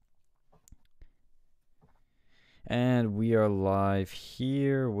And we are live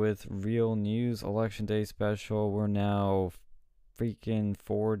here with Real News Election Day special. We're now freaking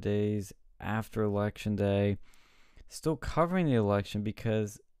 4 days after Election Day. Still covering the election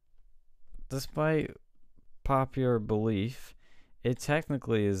because, despite popular belief, it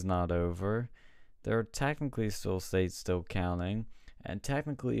technically is not over. There are technically still states still counting, and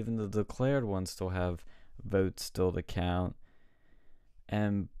technically even the declared ones still have votes still to count.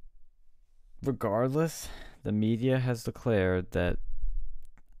 And regardless, the media has declared that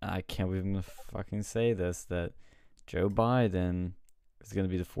I can't even fucking say this that Joe Biden is going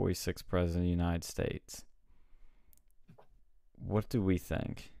to be the 46th president of the United States. What do we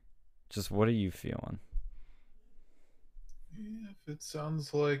think? Just what are you feeling? Yeah, if it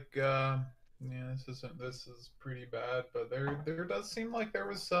sounds like yeah, this is pretty bad, but there does seem like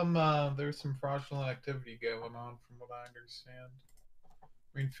there's some fraudulent activity going on from what I understand.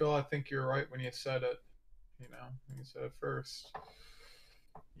 I mean, Phil, I think you're right when you said it. When you said it first.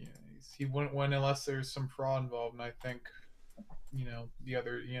 Yeah, he wouldn't win unless there's some fraud involved, and I think the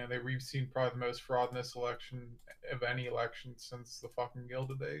other we've seen probably the most fraud in this election of any election since the fucking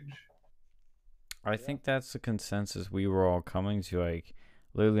Gilded Age. I Yeah. think that's the consensus we were all coming to, like,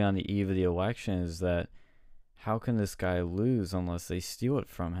 literally on the eve of the election, is that how can this guy lose unless they steal it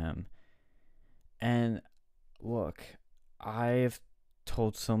from him? And look, I've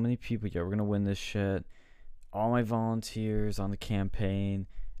told so many people, yeah, we're going to win this shit. All my volunteers on the campaign,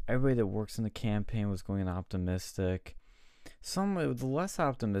 everybody that works in the campaign was going optimistic. Some of the less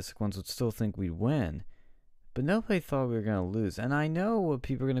optimistic ones would still think we'd win, but nobody thought we were gonna lose. And I know what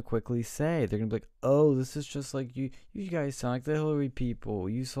people are gonna quickly say. They're gonna be like, "Oh, this is just like you. You guys sound like the Hillary people.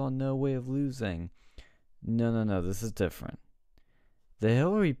 You saw no way of losing." No, no, no. This is different. The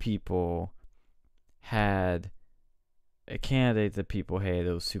Hillary people had a candidate that people hated.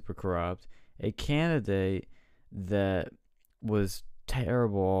 It was super corrupt. A candidate that was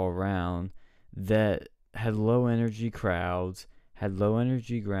terrible all around. That had low energy crowds, had low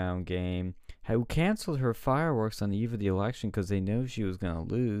energy ground game, who canceled her fireworks on the eve of the election because they knew she was going to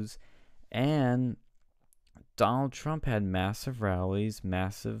lose. And Donald Trump had massive rallies,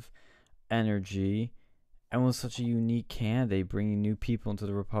 massive energy, and was such a unique candidate, bringing new people into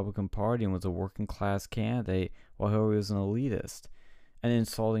the Republican Party and was a working class candidate while Hillary was an elitist and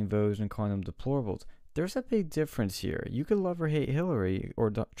insulting voters and calling them deplorables. There's a big difference here. You could love or hate Hillary or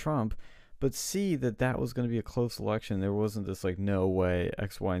Trump, but see that that was going to be a close election. There wasn't this like, no way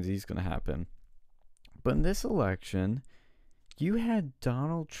X, Y, and Z is going to happen. But in this election, you had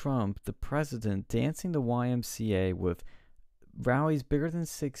Donald Trump, the president, dancing the YMCA with rallies bigger than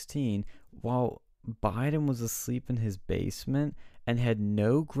 16 while Biden was asleep in his basement and had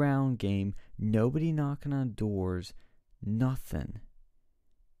no ground game, nobody knocking on doors, nothing.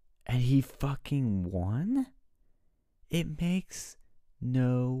 And he fucking won? It makes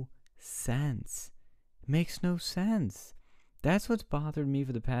no sense. It makes no sense. That's what's bothered me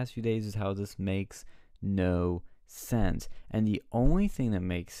for the past few days, is how this makes no sense. And the only thing that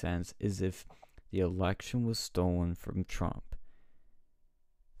makes sense is if the election was stolen from Trump.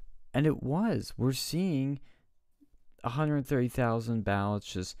 And it was. We're seeing 130,000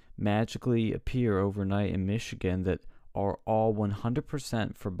 ballots just magically appear overnight in Michigan that are all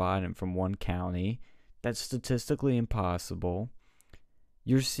 100% for Biden from one county. That's statistically impossible.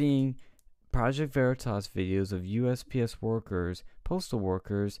 You're seeing Project Veritas videos of USPS workers, postal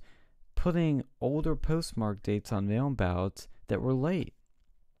workers, putting older postmark dates on mail ballots that were late.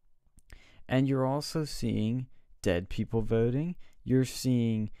 And you're also seeing dead people voting. You're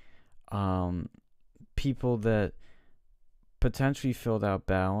seeing people that potentially filled out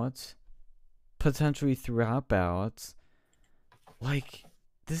ballots, potentially threw out ballots. Like,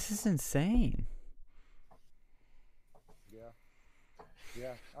 this is insane. Yeah.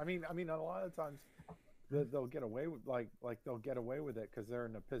 Yeah. I mean, a lot of times they'll get away with like they'll get away with it because they're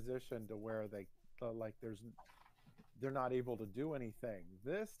in a position to where like they're not able to do anything.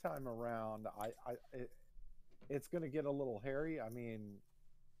 This time around, it's going to get a little hairy. I mean,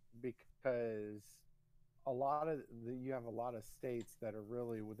 because you have a lot of states that are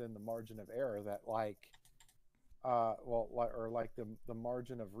really within the margin of error that or like the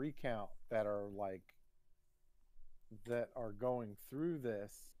margin of recount that are going through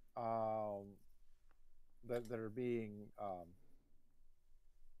this, that are being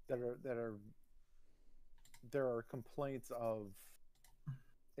that are there are complaints of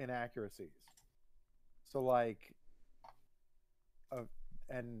inaccuracies. So like uh,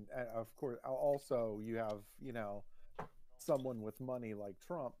 and of course also you have someone with money like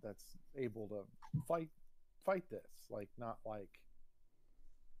Trump that's able to fight fight this, like not like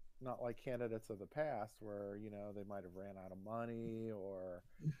not like candidates of the past where they might have ran out of money, or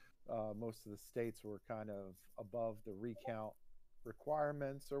most of the states were kind of above the recount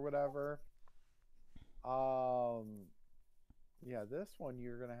requirements or whatever. Yeah, this one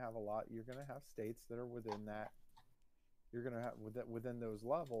you're going to have a lot. You're going to have states that are within that. You're going to have within those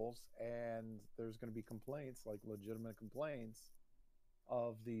levels, and there's going to be complaints, like legitimate complaints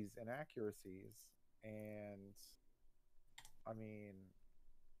of these inaccuracies. And I mean,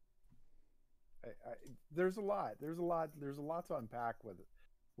 there's a lot. There's a lot to unpack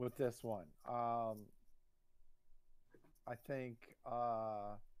with this one. I think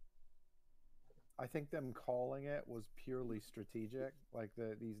them calling it was purely strategic. Like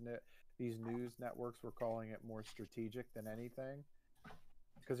these news networks were calling it more strategic than anything,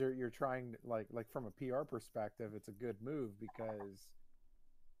 because you're trying, like from a PR perspective, it's a good move, because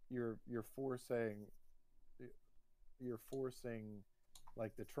you're forcing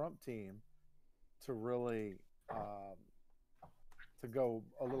like the Trump team to really to go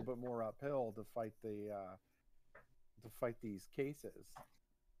a little bit more uphill to fight these cases.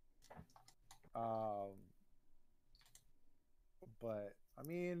 But I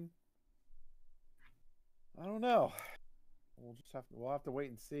mean, I don't know. We'll have to wait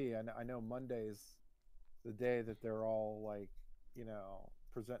and see. I know Monday's the day that they're all, like,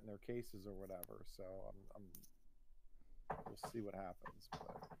 presenting their cases or whatever. So we'll see what happens.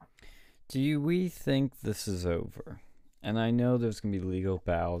 But Do we think this is over? And I know there's going to be legal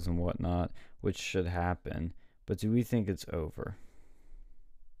battles and whatnot, which should happen, but do we think it's over?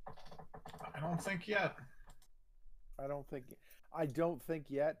 I don't think yet. I don't think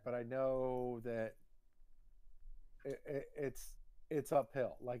yet, but I know that it's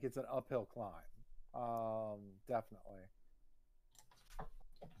uphill. Like, it's an uphill climb. Definitely.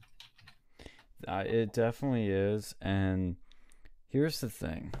 It definitely is, and here's the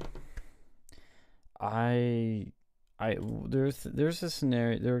thing. There's a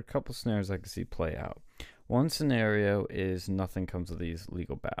scenario. There are a couple scenarios I can see play out. One scenario is nothing comes of these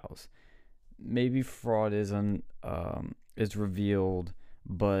legal battles. Maybe fraud is revealed,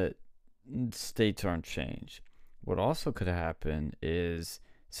 but states aren't changed. What also could happen is,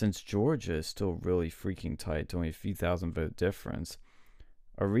 since Georgia is still really freaking tight, only a few thousand vote difference,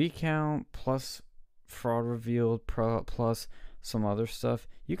 a recount plus fraud revealed plus some other stuff,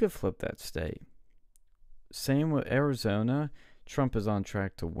 you could flip that state. Same with Arizona. Trump is on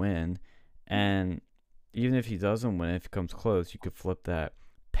track to win, and even if he doesn't win, if it comes close, you could flip that.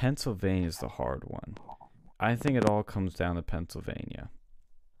 Pennsylvania is the hard one. I think it all comes down to Pennsylvania.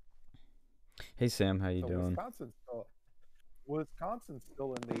 Hey Sam, how you doing? Wisconsin's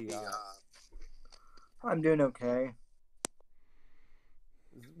still in the. I'm doing okay.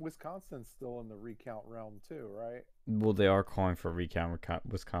 Wisconsin's still in the recount realm too, right? Well, they are calling for recount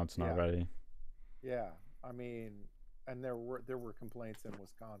Wisconsin already. Yeah, I mean, and there were complaints in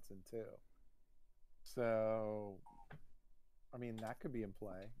Wisconsin too. So, I mean, that could be in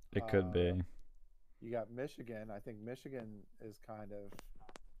play. It could be. You got Michigan. I think Michigan is kind of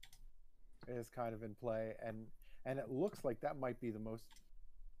in play, and it looks like that might be the most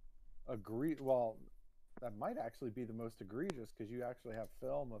Well, that might actually be the most egregious, because you actually have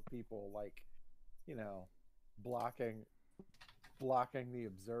film of people, like, blocking the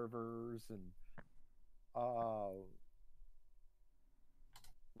observers, and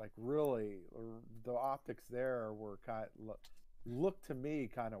like, really, the optics there were looked to me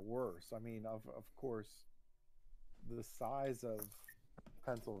kind of worse. I mean, of course, the size of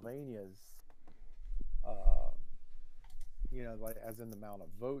Pennsylvania's, like, as in the amount of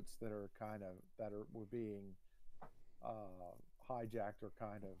votes that were being hijacked, or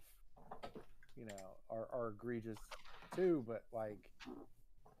kind of, are egregious too. But like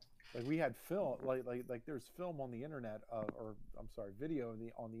we had film, like there's film on the internet of, or I'm sorry, video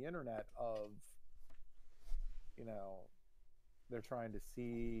on the internet of, they're trying to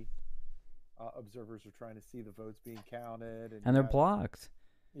see, observers are trying to see the votes being counted, and they're blocked.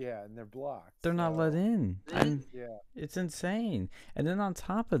 Yeah, and they're blocked. They're not let in. Yeah. It's insane. And then on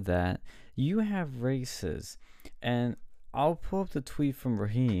top of that, you have races. And I'll pull up the tweet from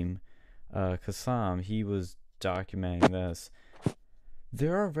Raheem Kassam. He was documenting this.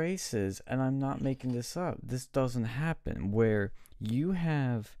 There are races, and I'm not making this up, this doesn't happen, where you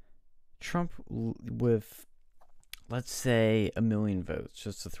have Trump with, let's say, 1 million votes,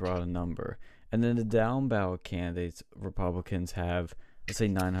 just to throw out a number. And then the down ballot candidates, Republicans, have, let's say,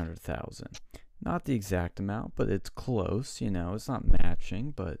 900,000. Not the exact amount, but it's close, It's not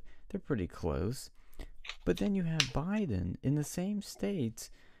matching, but they're pretty close. But then you have Biden in the same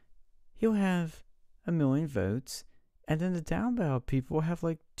states. He'll have 1 million votes, And then the down ballot people have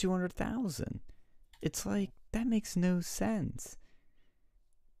like 200,000. It's like, that makes no sense.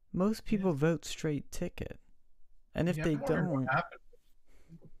 Most people vote straight ticket. And if Yeah, they I'm wondering what don't, happened.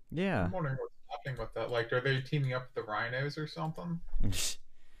 yeah. I'm wondering what's happening with that. Like, are they teaming up with the Rhinos or something?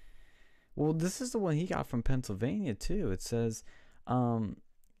 Well, this is the one he got from Pennsylvania too. It says,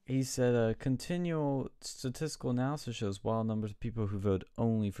 he said a continual statistical analysis shows wild numbers of people who vote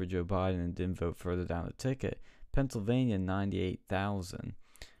only for Joe Biden and didn't vote further down the ticket. Pennsylvania, 98,000.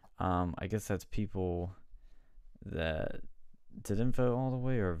 I guess that's people that didn't vote all the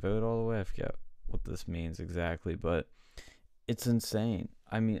way or vote all the way. I forget what this means exactly, but it's insane.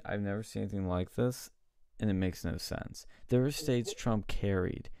 I mean, I've never seen anything like this, and it makes no sense. There are states Trump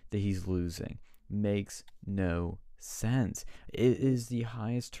carried that he's losing. Makes no sense. It is the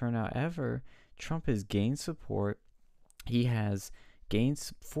highest turnout ever. Trump has gained support. He has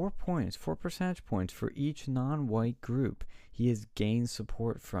gained 4 points, 4 percentage points for each non-white group he has gained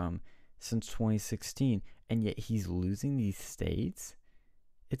support from since 2016, and yet he's losing these states?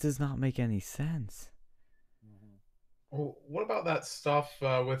 It does not make any sense. Well, what about that stuff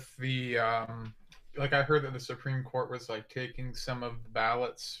with the like I heard that the Supreme Court was like taking some of the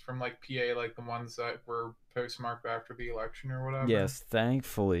ballots from like PA, like the ones that were postmarked after the election or whatever. Yes,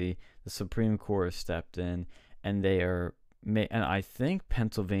 thankfully the Supreme Court has stepped in, and they are, and I think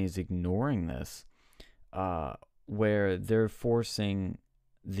Pennsylvania's ignoring this, where they're forcing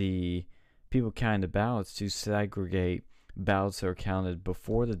the people counting the ballots to segregate ballots that are counted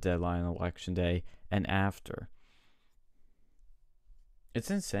before the deadline on election day and after. It's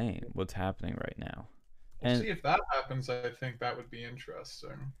insane what's happening right now. We'll And see if that happens. I think that would be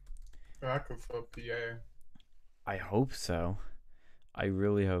interesting. That could flip PA. I hope so. I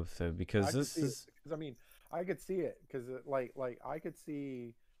really hope so, because this is, because I mean, I could see it because like I could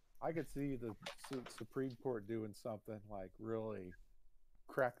see the Supreme Court doing something like really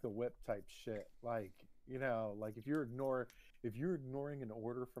crack the whip type shit. Like, you know, like if you're ignoring an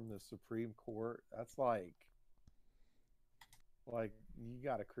order from the Supreme Court, that's like you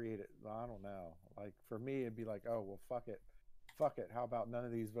got to create it. I don't know. Like for me, it'd be like, oh well, fuck it. How about none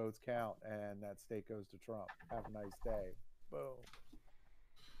of these votes count and that state goes to Trump? Have a nice day. Boom.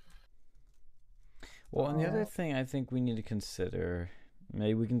 well, and the other thing I think we need to consider,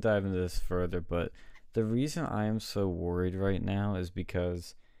 maybe we can dive into this further, but the reason I am so worried right now is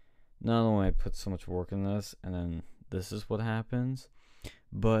because not only I put so much work in this, and then this is what happens,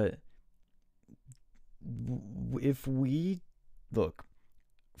 but if we look,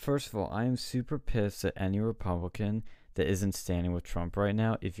 first of all, I am super pissed at any Republican that isn't standing with Trump right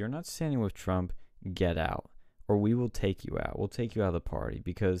now. If you're not standing with Trump, get out, or we will take you out. We'll take you out of the party,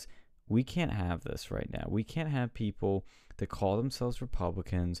 because we can't have this right now. We can't have people that call themselves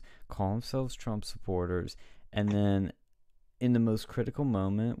Republicans, call themselves Trump supporters, and then in the most critical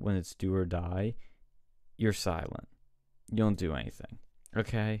moment when it's do or die, you're silent. You don't do anything.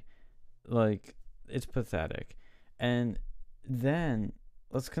 Okay? Like, it's pathetic. And then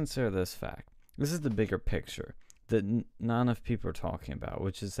let's consider this fact. This is the bigger picture that not enough people are talking about,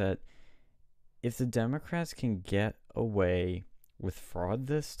 which is that if the Democrats can get away with fraud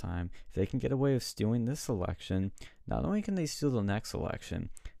this time, if they can get away with stealing this election, not only can they steal the next election,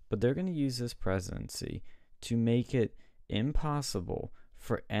 but they're going to use this presidency to make it impossible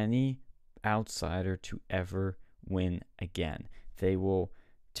for any outsider to ever win again. They will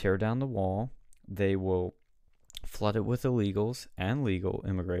tear down the wall. They will flood it with illegals and legal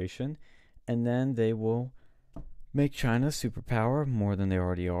immigration, and then they will make China a superpower more than they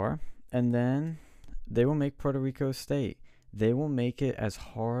already are, and then they will make Puerto Rico a state. They will make it as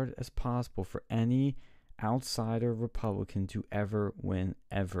hard as possible for any outsider Republican to ever win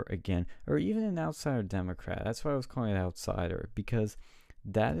ever again, or even an outsider Democrat. That's why I was calling it outsider, because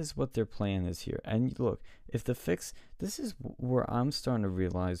that is what their plan is here. And look, if the fix, this is where I'm starting to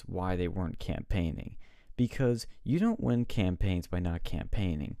realize why they weren't campaigning. Because you don't win campaigns by not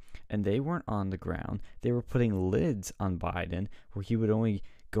campaigning. And they weren't on the ground. They were putting lids on Biden where he would only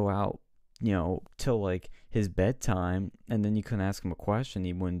go out, you know, till like his bedtime, and then you couldn't ask him a question.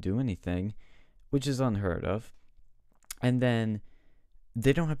 He wouldn't do anything, which is unheard of. And then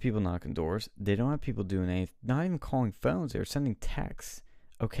they don't have people knocking doors. They don't have people doing anything, not even calling phones. They were sending texts.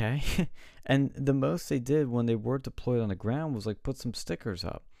 Okay? And the most they did when they were deployed on the ground was like put some stickers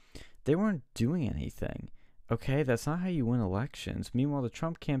up. They weren't doing anything. Okay? That's not how you win elections. Meanwhile, the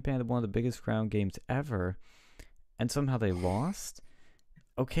Trump campaign had one of the biggest ground games ever, and somehow they lost.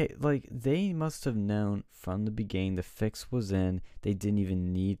 Okay, like, they must have known from the beginning the fix was in. They didn't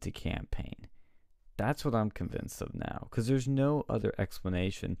even need to campaign. That's what I'm convinced of now, because there's no other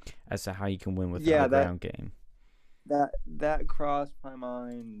explanation as to how you can win without a ground game. that crossed my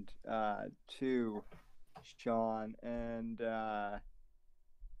mind too, Sean. And the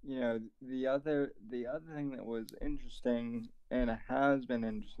other thing that was interesting, and it has been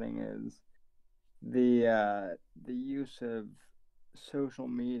interesting, is the use of social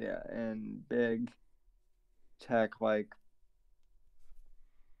media and big tech. Like,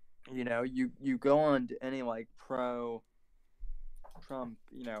 you go on to any like pro Trump,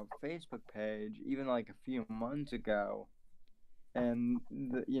 Facebook page, even like a few months ago, and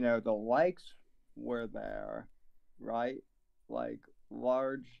the likes were there, right? Like,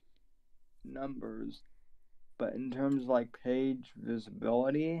 large numbers, but in terms of like page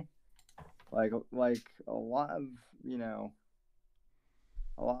visibility, like a lot of you know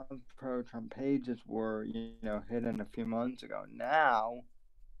a lot of pro Trump pages were hidden a few months ago. Now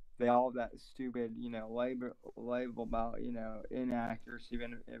they all have that stupid label about inaccuracy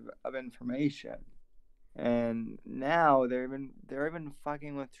of information. And now they're even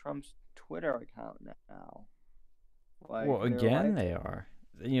fucking with Trump's Twitter account now. Like, Well, they're again, like, they are.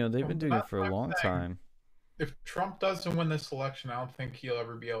 They've been doing it That's for a what long I'm saying. time. If Trump doesn't win this election, I don't think he'll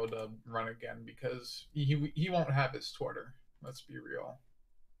ever be able to run again because he won't have his Twitter. Let's be real.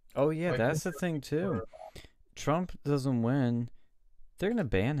 Oh yeah, Like, that's the thing too. Trump doesn't win, they're gonna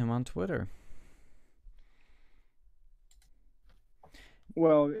ban him on Twitter.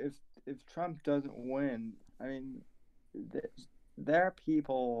 well, if Trump doesn't win, I mean, there are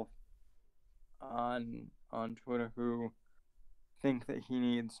people on Twitter who think that he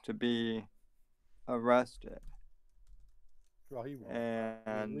needs to be arrested. Well, he won't.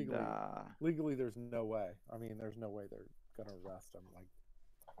 I mean, And legally, there's no way. I mean, there's no way they're gonna arrest him. Like,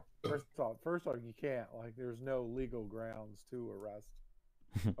 first off, you can't. Like, there's no legal grounds to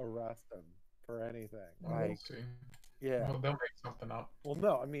arrest him for anything. well, we'll Like, see. yeah. Well, they'll make something up. Well,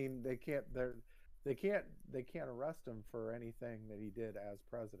 no, I mean they can't arrest him for anything that he did as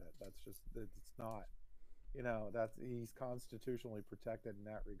president. That's just it's not. That's he's constitutionally protected in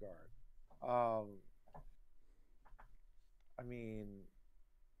that regard. Um, I mean,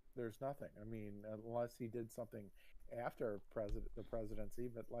 there's nothing. I mean, unless he did something after the presidency,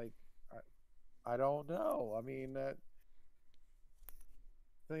 but like, I don't know. I mean,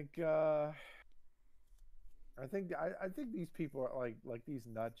 think I think these people are like these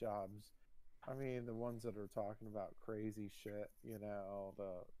nut jobs. I mean, the ones that are talking about crazy shit,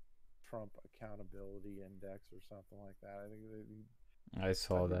 the Trump Accountability Index or something like that. I I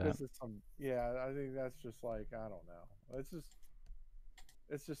saw think that. this is yeah, I think that's just like, I don't know.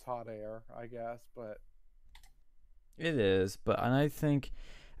 It's just hot air, I guess, but It is, and I think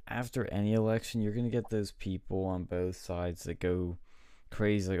after any election, you're gonna get those people on both sides that go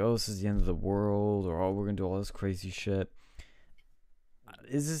crazy, like, "Oh, this is the end of the world," or "Oh, we're gonna do all this crazy shit."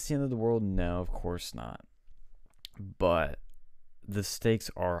 Is this the end of the world? No, of course not. But the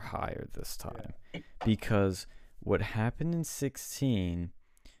stakes are higher this time because what happened in 16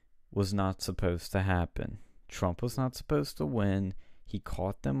 was not supposed to happen. Trump was not supposed to win. He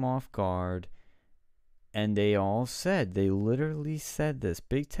caught them off guard. And they literally said this.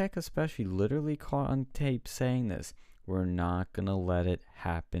 Big Tech, especially, literally caught on tape saying this. We're not going to let it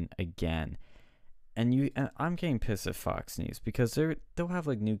happen again. And I'm getting pissed at Fox News because they'll have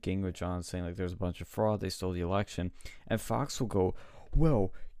like Newt Gingrich on saying like there's a bunch of fraud, they stole the election. And Fox will go,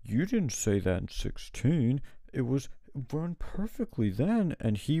 well, you didn't say that in 16. It was run perfectly then,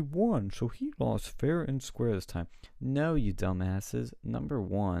 and he won. So he lost fair and square this time. No, you dumbasses. Number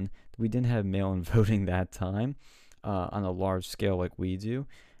one, we didn't have mail-in voting that time on a large scale like we do.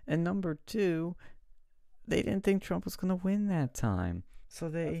 And number two, they didn't think Trump was going to win that time. So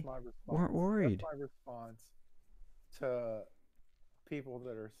they weren't worried. That's my response to people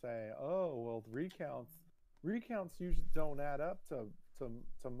that are saying, "Oh, well, recounts usually don't add up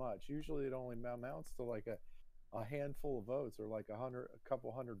to much. Usually, it only amounts to like a handful of votes, or like a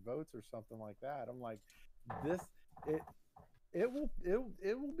couple hundred votes, or something like that." I'm like, this it it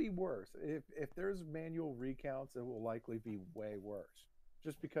will be worse if there's manual recounts. It will likely be way worse,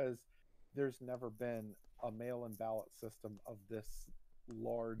 just because there's never been a mail-in ballot system of this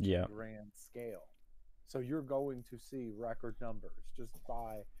large grand scale. So you're going to see record numbers just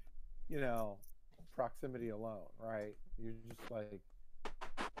by proximity alone, right? You're just like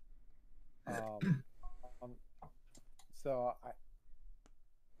um, um so I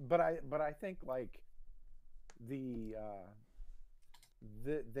think like they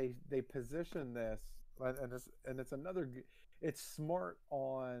position this, and it's another, it's smart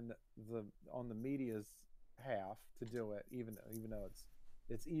on the media's half to do it, even though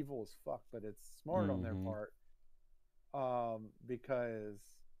it's evil as fuck, but it's smart on their part, because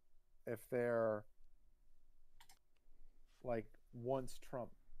if they're like once Trump,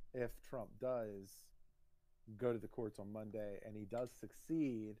 if Trump does go to the courts on Monday and he does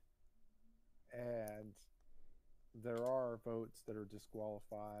succeed, and there are votes that are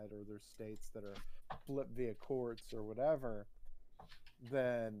disqualified or there's states that are flipped via courts or whatever,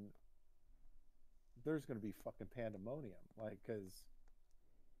 then there's going to be fucking pandemonium. Like, because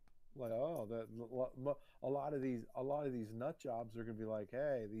like, oh, a lot of these nut jobs are going to be like,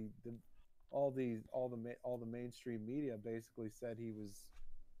 hey, all the mainstream media basically said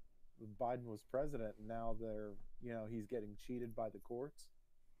Biden was president, and now he's getting cheated by the courts.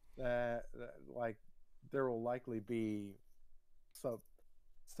 Like, there will likely be some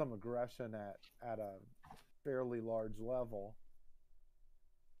aggression at a fairly large level.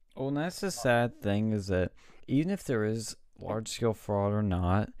 Well, and that's the sad thing, is that even if there is large-scale fraud or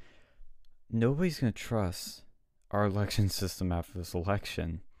not, nobody's going to trust our election system after this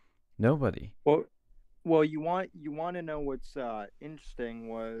election. Nobody. Well, you want to know what's interesting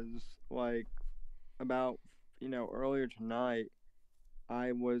was, like, about earlier tonight,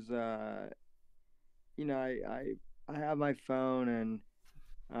 I was I have my phone, and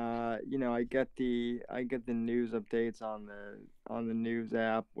I get the news updates on the news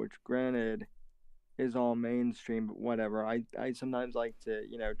app, which granted is all mainstream, but whatever. I sometimes like to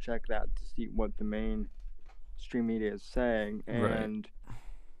check that to see what the mainstream media is saying, and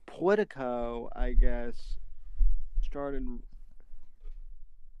Politico, I guess,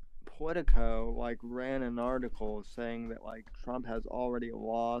 Politico like ran an article saying that like Trump has already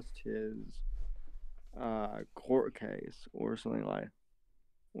lost his court case or something like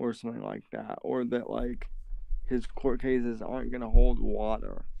that, or that like his court cases aren't gonna hold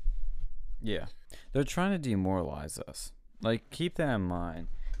water. Yeah, they're trying to demoralize us. Like, keep that in mind.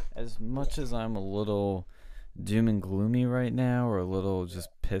 As much as I'm a little doom and gloomy right now, or a little just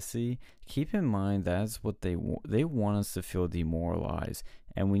pissy, keep in mind that's what they want us to feel demoralized,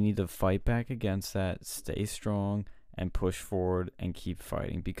 and we need to fight back against that, stay strong, and push forward and keep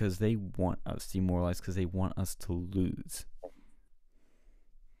fighting, because they want us demoralized, because they want us to lose.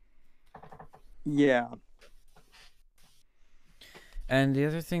 Yeah. And the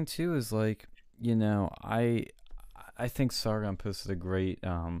other thing too is, like, I think Sargon posted a great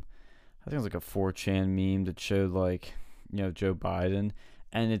I think it was like a 4chan meme that showed, like, Joe Biden,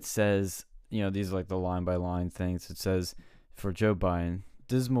 and it says, these are like the line by line things. It says, for Joe Biden,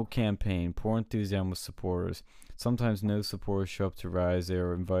 dismal campaign, poor enthusiasm with supporters. Sometimes no supporters show up to rallies they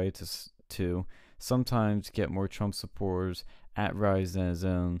are invited to. Sometimes get more Trump supporters at rallies than his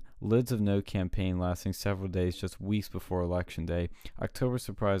own. Lids of no campaign lasting several days, just weeks before Election Day. October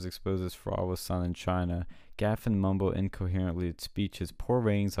surprise exposes fraud with Sun in China. Gaffe and mumble incoherently at speeches. Poor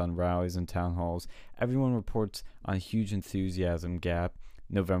ratings on rallies and town halls. Everyone reports on huge enthusiasm gap.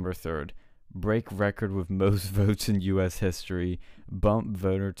 November 3rd. Break record with most votes in U.S. history. Bump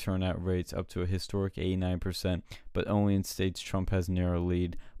voter turnout rates up to a historic 89%, but only in states Trump has narrow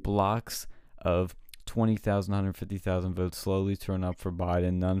lead. Blocks of 20,000, 150,000 votes slowly turn up for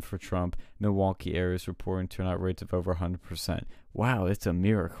Biden, none for Trump. Milwaukee areas reporting turnout rates of over 100%. Wow, it's a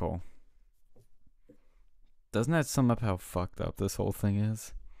miracle. Doesn't that sum up how fucked up this whole thing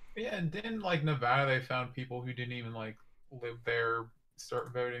is? Yeah, and didn't like Nevada, they found people who didn't even like live there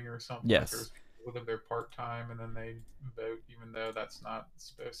start voting or something. Yes. Like, there's people who live there part time and then they vote even though that's not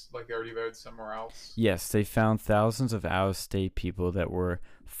supposed to, like, they already voted somewhere else. Yes, they found thousands of out-of-state people that were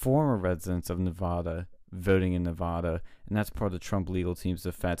former residents of Nevada voting in Nevada, and that's part of the Trump legal team's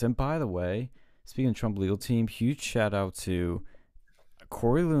defense. And by the way, speaking of Trump legal team, huge shout out to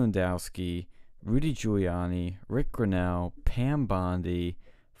Corey Lewandowski, Rudy Giuliani, Rick Grenell, Pam Bondi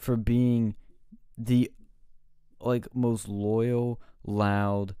for being the most loyal,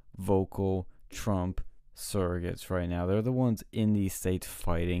 loud, vocal Trump surrogates right now. They're the ones in these states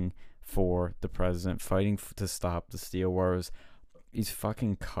fighting for the president, fighting to stop the steal, whereas these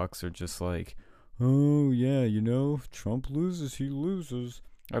fucking cucks are just like, oh yeah, if Trump loses, he loses.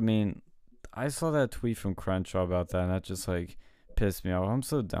 I mean, I saw that tweet from Crenshaw about that, and that just pissed me off. I'm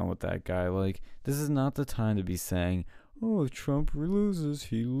so done with that guy. Like, this is not the time to be saying, oh, if Trump loses,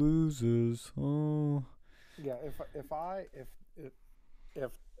 he loses. Oh. Yeah, if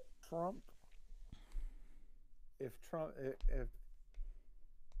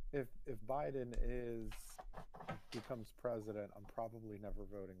Biden becomes president, I'm probably never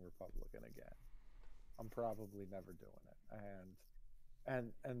voting Republican again. I'm probably never doing it,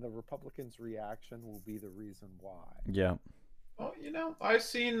 and the Republicans' reaction will be the reason why. Yeah. Well, I've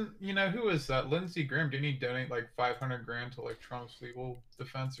seen, who is that? Lindsey Graham. Didn't he donate like 500 grand to like Trump's legal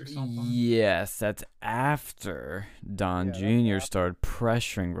defense or something? Yes, that's after Don Yeah, that's Jr. after. started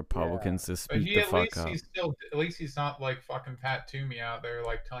pressuring Yeah, Republicans to But speak he the at fuck least up. he's not like fucking Pat Toomey out there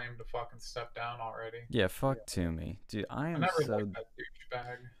like telling him to fucking step down already. Yeah, yeah. fuck to me. Dude, I never liked that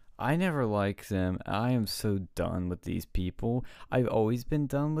douchebag. I never liked them. I am so done with these people. I've always been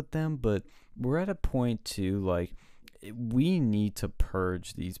done with them, but we're at a point too, like, we need to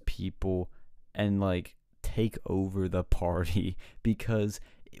purge these people and, like, take over the party because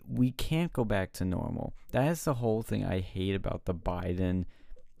we can't go back to normal. That is the whole thing I hate about the Biden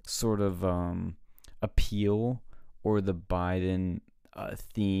sort of appeal or the Biden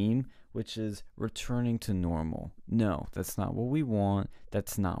theme, which is returning to normal. No, that's not what we want.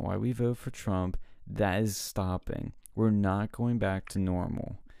 That's not why we vote for Trump. That is stopping. We're not going back to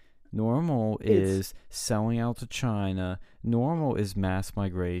normal. Normal is selling out to China. Normal is mass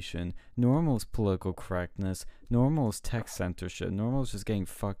migration. Normal is political correctness. Normal is tech censorship. Normal is just getting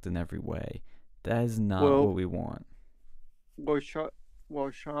fucked in every way. That is not Well, what we want. well, Sean,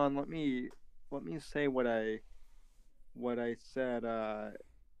 Sean, let me say what I said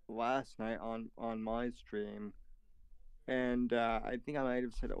last night on my stream, and I think I might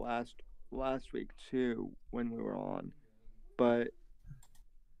have said it last week too when we were on, but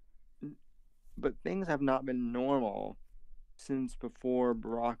things have not been normal since before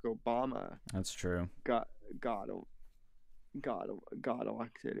Barack Obama That's true. got got got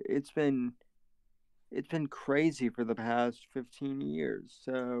elected. It's been crazy for the past 15 years.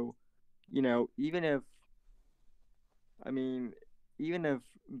 So, even if I mean, even if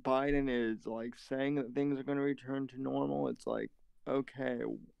Biden is like saying that things are going to return to normal, it's like, okay,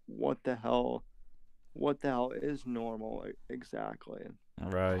 what the hell? What the hell is normal exactly?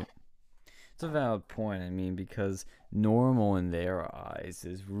 Right. It's a valid point. I mean, because normal in their eyes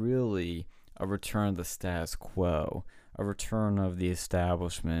is really a return of the status quo, a return of the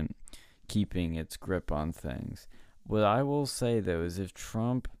establishment keeping its grip on things. What I will say though is if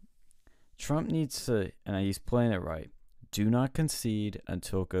Trump needs to, and he's playing it right, do not concede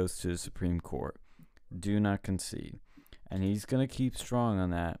until it goes to the Supreme Court. Do not concede. And he's going to keep strong on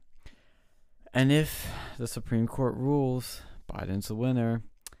that. And if the Supreme Court rules Biden's the winner,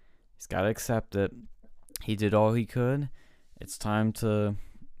 he's got to accept it. He did all he could. It's time to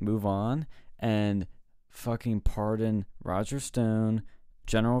move on and fucking pardon Roger Stone,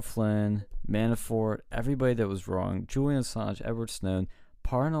 General Flynn, Manafort, everybody that was wrong, Julian Assange, Edward Snowden.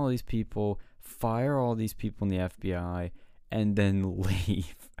 Pardon all these people, fire all these people in the FBI, and then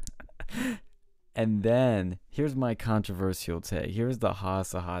leave. And then, here's my controversial take. Here's the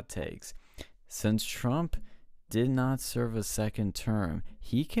hottest of hot takes. Since Trump did not serve a second term,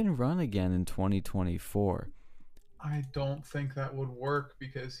 he can run again in 2024. I don't think that would work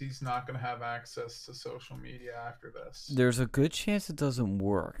because he's not going to have access to social media after this. There's a good chance it doesn't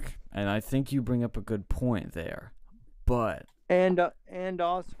work, and I think you bring up a good point there. But And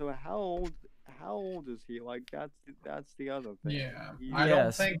also, how old is he? Like that's the other thing. Yeah, He- I don't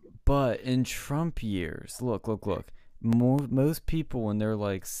yes, think. but in Trump years, look. Most people when they're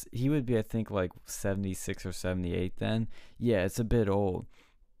like, he would be, I think, like 76 or 78 then. Yeah, it's a bit old.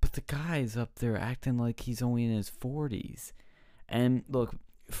 But the guy's up there acting like he's only in his 40s. And look,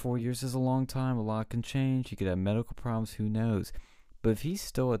 4 years is a long time. A lot can change. He could have medical problems. Who knows? But if he's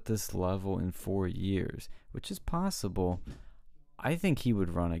still at this level in 4 years, which is possible, I think he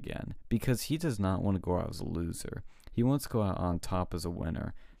would run again because he does not want to go out as a loser. He wants to go out on top as a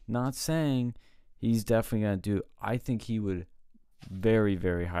winner. Not saying he's definitely going to do it. I think he would very,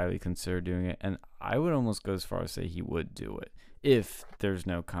 very highly consider doing it. And I would almost go as far as say he would do it if there's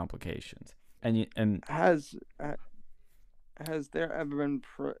no complications. And has there ever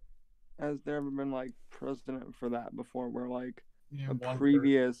been like precedent for that before, where like a One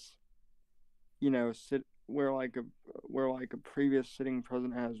previous, where like a previous sitting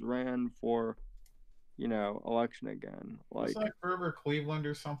president has ran for, election again, was like like Grover Cleveland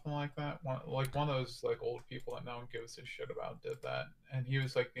or something like that. One of those like old people that no one gives a shit about did that, and he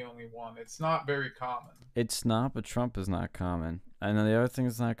was like the only one. It's not very common. it's not, but Trump is not common. And then the other thing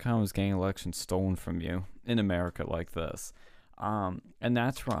that's not common is getting elections stolen from you in America like this. And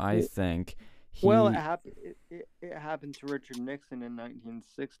that's where I think he. well, it happened to Richard Nixon in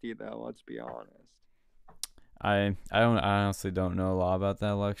 1960, though. Let's be honest. I honestly don't know a lot about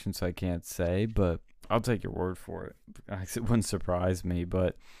that election, so I can't say, but I'll take your word for it. It wouldn't surprise me,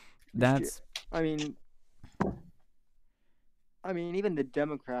 but that's I mean, even the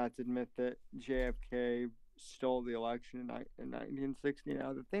Democrats admit that JFK stole the election in 1960.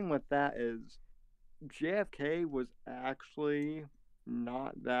 Now, the thing with that is, JFK was actually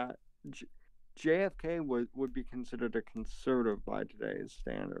not that. JFK would be considered a conservative by today's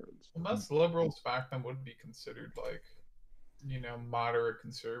standards. Well, most liberals back then would be considered like, moderate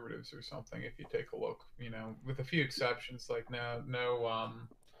conservatives or something. If you take a look, with a few exceptions, like no,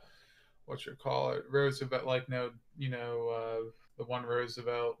 what you call it, Roosevelt, like no, the one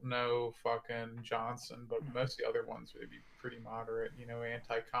Roosevelt, no fucking Johnson, but most of the other ones would be pretty moderate,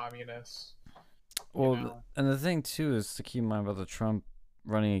 anti-communist. Well, and the thing too is to keep in mind about the Trump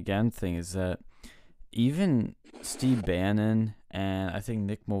running again thing is that even Steve Bannon and I think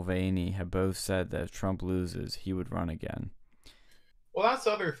Nick Mulvaney have both said that if Trump loses, he would run again. Well, that's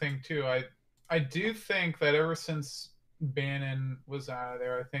the other thing too. I do think that ever since Bannon was out of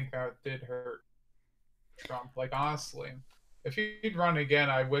there, I think that did hurt Trump. Like honestly, if he'd run again,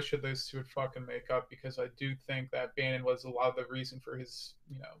 I wish that those two would fucking make up because I do think that Bannon was a lot of the reason for his,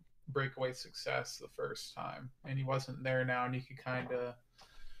 breakaway success the first time, and he wasn't there now, and you could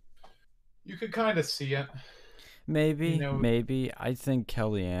kind of see it. Maybe. I think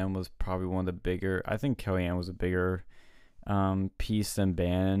Kellyanne was probably one of the bigger. I think Kellyanne was a bigger piece than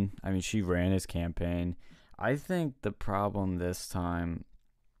Bannon. I mean, she ran his campaign. I think the problem this time,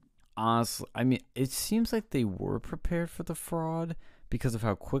 honestly, I mean, it seems like they were prepared for the fraud because of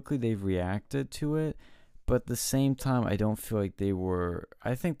how quickly they've reacted to it. But at the same time, I don't feel like they were.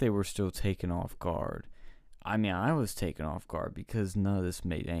 I think they were still taken off guard. I mean, I was taken off guard because none of this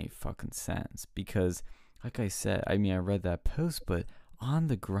made any fucking sense. Because, like I said, I mean, I read that post, but on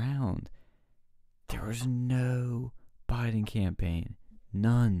the ground, there was no Biden campaign.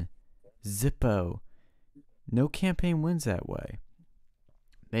 None. Zippo. No campaign wins that way.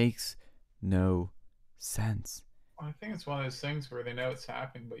 Makes no sense. I think it's one of those things where they know it's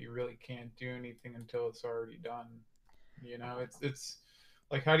happening, but you really can't do anything until it's already done. It's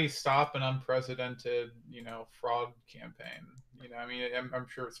like, how do you stop an unprecedented, fraud campaign? I mean, I'm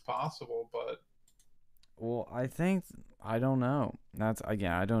sure it's possible, but. Well, I don't know.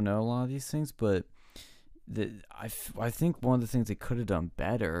 I don't know a lot of these things, but I think one of the things they could have done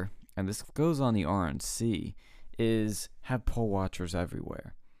better, and this goes on the RNC, is have poll watchers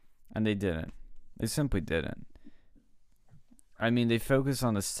everywhere. And they didn't. They simply didn't. I mean, they focused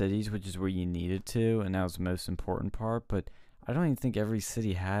on the cities, which is where you needed to, and that was the most important part, but I don't even think every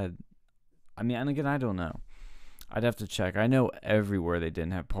city had. I mean, and again, I don't know. I'd have to check. I know everywhere they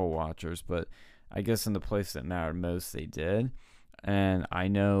didn't have poll watchers, but I guess in the place that mattered most, they did. And I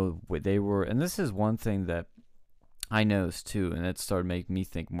know what they were, and this is one thing that I noticed too, and it started making me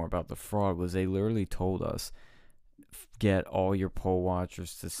think more about the fraud, was they literally told us, get all your poll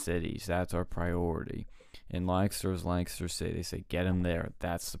watchers to cities. That's our priority. In Lancaster City, they say, get them there.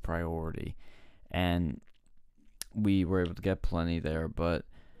 That's the priority. And we were able to get plenty there, but,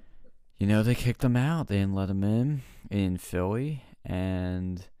 they kicked them out. They didn't let them in Philly,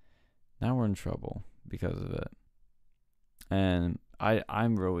 and now we're in trouble because of it. And I've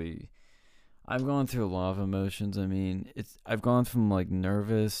gone through a lot of emotions. I mean, I've gone from like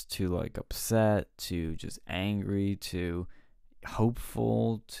nervous to like upset to just angry to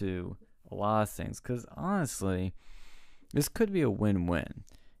hopeful to a lot of things. Because honestly, this could be a win-win.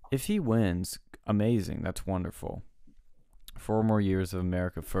 If he wins, amazing. That's wonderful. 4 more years of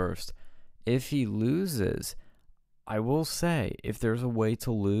America first. If he loses, I will say, if there's a way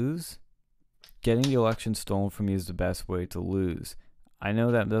to lose, getting the election stolen from me is the best way to lose. I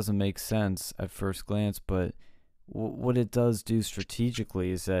know that doesn't make sense at first glance, but what it does do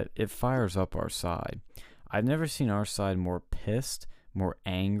strategically is that it fires up our side. I've never seen our side more pissed, more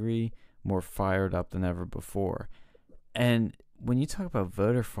angry, more fired up than ever before. And when you talk about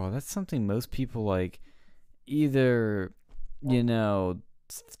voter fraud, that's something most people like either,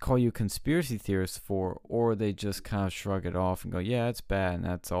 call you a conspiracy theorist for, or they just kind of shrug it off and go, yeah, it's bad, and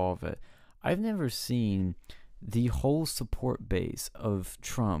that's all of it. I've never seen the whole support base of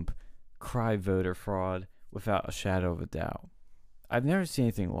Trump cry voter fraud without a shadow of a doubt. I've never seen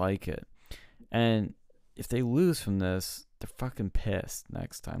anything like it. And if they lose from this, they're fucking pissed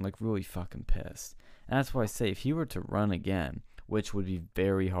next time, like really fucking pissed. And that's why I say if he were to run again, which would be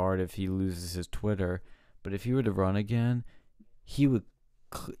very hard if he loses his Twitter, but if he were to run again, he would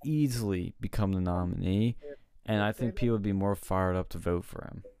easily become the nominee, and I think people would be more fired up to vote for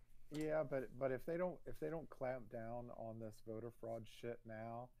him. Yeah, but if they don't clamp down on this voter fraud shit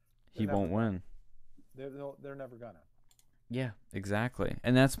now, he won't win. They're never gonna. Yeah, exactly,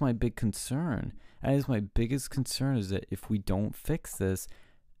 and that's my big concern. That is my biggest concern, is that if we don't fix this,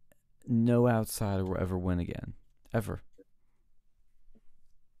 no outsider will ever win again, ever.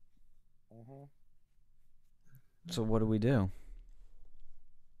 So what do we do?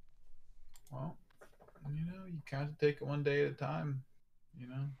 Well, You kind of take it one day at a time. You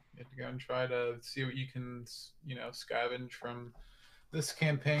have to go and try to see what you can, scavenge from this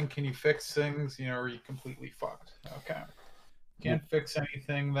campaign. Can you fix things? Or are you completely fucked? Okay. Can't fix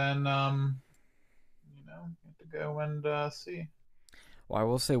anything, then you have to go and see. Well, I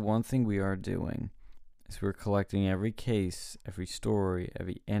will say one thing we are doing is we're collecting every case, every story,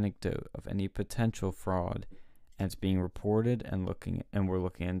 every anecdote of any potential fraud, and it's being reported and we're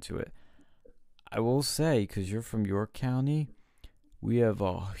looking into it. I will say, because you're from York County, we have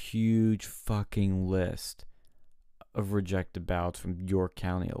a huge fucking list of rejected ballots from York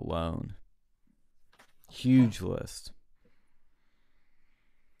County alone. Huge list.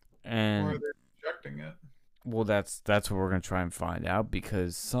 And Or are they rejecting it? well, that's what we're gonna try and find out,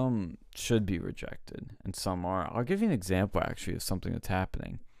 because some should be rejected and some aren't. I'll give you an example actually of something that's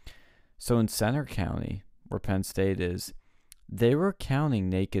happening. So in Center County, where Penn State is, they were counting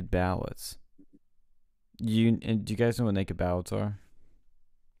naked ballots. Do you guys know what naked ballots are?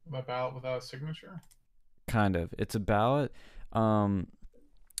 A ballot without a signature? Kind of. It's a ballot.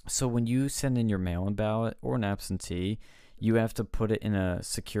 So when you send in your mail-in ballot or an absentee, you have to put it in a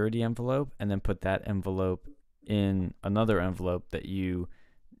security envelope and then put that envelope in another envelope that you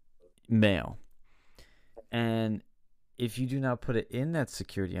mail. And if you do not put it in that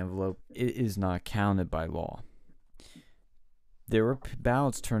security envelope, it is not counted by law. There were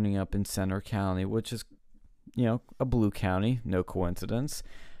ballots turning up in Center County, which is, a blue county, no coincidence,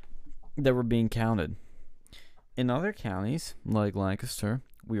 that were being counted. In other counties, like Lancaster,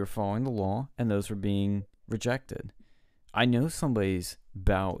 we were following the law, and those were being rejected. I know somebody's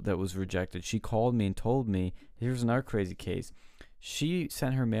ballot that was rejected. She called me and told me, here's another crazy case. She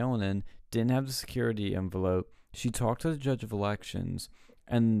sent her mail in, didn't have the security envelope. She talked to the judge of elections,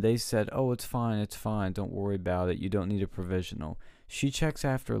 and they said, oh, it's fine, don't worry about it, you don't need a provisional. She checks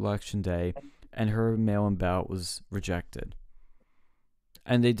after election day, and her mail-in ballot was rejected.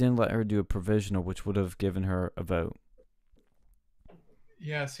 And they didn't let her do a provisional, which would have given her a vote.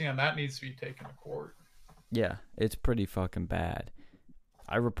 Yeah, see, and that needs to be taken to court. Yeah, it's pretty fucking bad.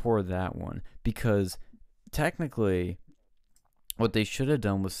 I reported that one because technically what they should have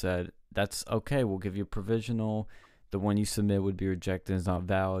done was said, that's okay, we'll give you a provisional. The one you submit would be rejected, it's not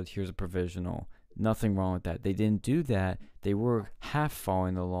valid. Here's a provisional. Nothing wrong with that. They didn't do that. They were half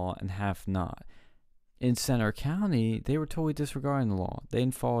following the law and half not. In Center County, they were totally disregarding the law. They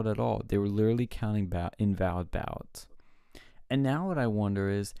didn't follow it at all. They were literally counting invalid ballots. And now what I wonder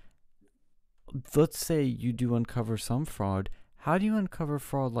is, let's say you do uncover some fraud. How do you uncover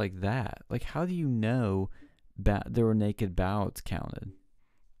fraud like that? Like, how do you know there were naked ballots counted?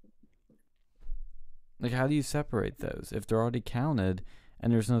 Like, how do you separate those? If they're already counted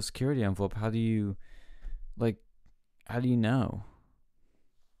and there's no security envelope, how do you know?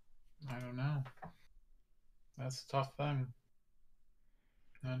 I don't know. That's a tough thing.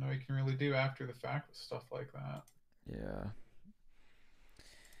 I know you can really do after the fact with stuff like that. Yeah.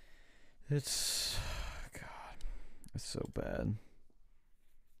 It's so bad.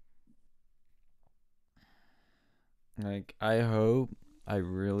 Like, I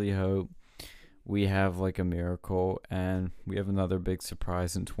really hope we have like a miracle and we have another big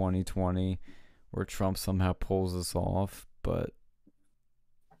surprise in 2020 where Trump somehow pulls this off, but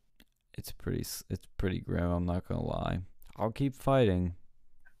it's pretty grim, I'm not gonna lie. I'll keep fighting,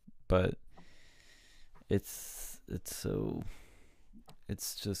 but it's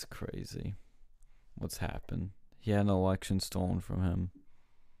just crazy what's happened. He had an election stolen from him.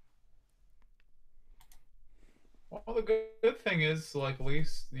 Well, the good thing is, like, at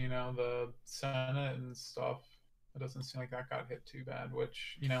least, the Senate and stuff, it doesn't seem like that got hit too bad,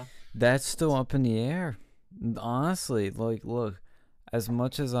 which, That's still up in the air. Honestly, like, look, as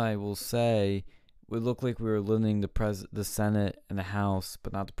much as I will say, we look like we were limiting the Senate and the House,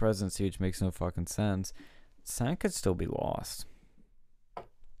 but not the presidency, which makes no fucking sense. Senate could still be lost.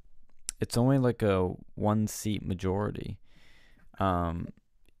 It's only like a 1-seat majority. We're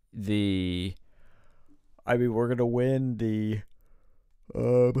gonna win the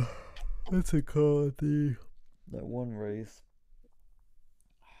what's it called? That one race.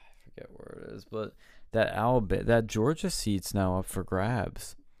 I forget where it is, but that Georgia seat's now up for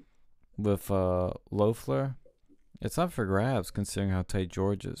grabs with Loeffler. It's up for grabs considering how tight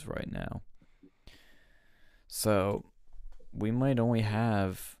Georgia's right now. So we might only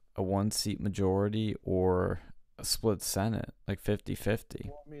have a 1-seat majority or a split Senate, like 50-50.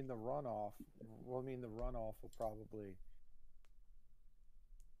 Well, the runoff will probably.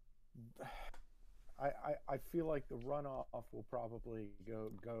 I feel like the runoff will probably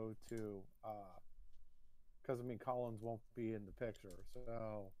go to because Collins won't be in the picture,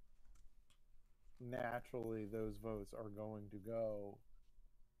 so naturally those votes are going to go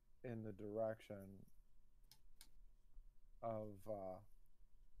in the direction of I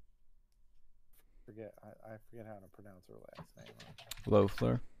forget how to pronounce her last name.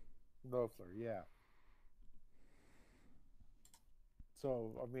 Loeffler. Loeffler, yeah.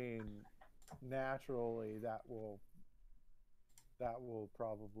 So I mean, naturally that will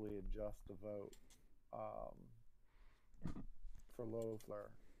probably adjust the vote for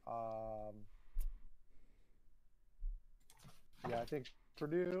Loeffler. Yeah, I think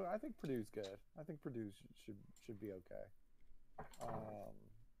Purdue. I think Purdue's good. I think Purdue should be okay.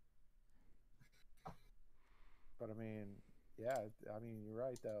 But I mean, yeah. I mean, you're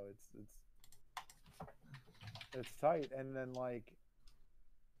right though. It's tight. And then like,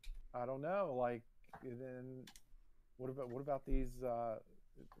 I don't know. Like, then what about these?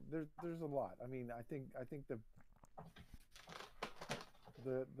 There's a lot. I mean, I think the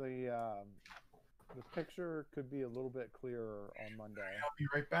picture could be a little bit clearer on Monday. I'll be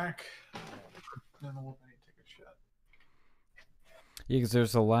right back. Then we'll take a shot. Yeah, because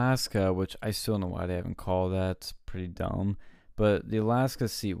there's Alaska, which I still don't know why they haven't called that. It's pretty dumb. But the Alaska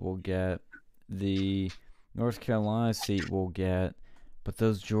seat will get, the North Carolina seat will get, but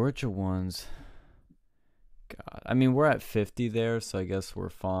those Georgia ones, God. I mean, we're at 50 there, so I guess we're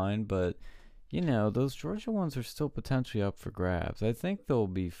fine. But, you know, those Georgia ones are still potentially up for grabs. I think they'll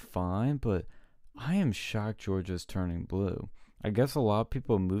be fine, but I am shocked Georgia's turning blue. I guess a lot of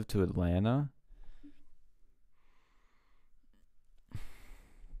people moved to Atlanta.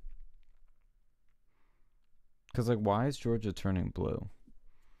 Because, like, why is Georgia turning blue?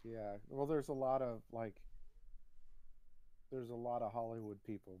 Yeah, well, there's a lot of Hollywood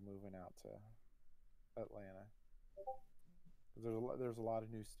people moving out to Atlanta. There's a lot of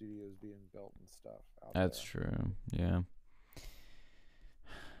new studios being built and stuff out That's there. true. Yeah.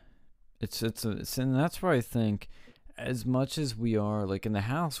 And that's where I think, as much as we are, like, in the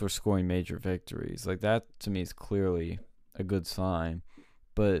House, we're scoring major victories. Like, that to me is clearly a good sign.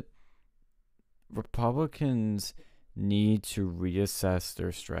 But Republicans need to reassess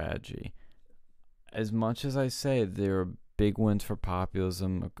their strategy. As much as I say there are big wins for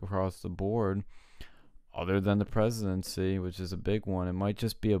populism across the board, other than the presidency, which is a big one, it might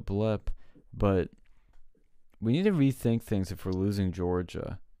just be a blip. But we need to rethink things if we're losing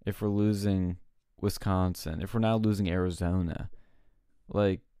Georgia, if we're losing Wisconsin, if we're now losing Arizona.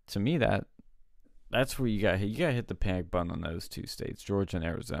 Like, to me, that's where you got to hit the panic button on those two states, Georgia and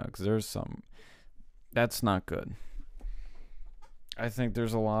Arizona, because there's some, that's not good. I think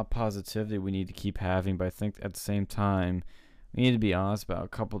there's a lot of positivity we need to keep having, but I think at the same time, we need to be honest about a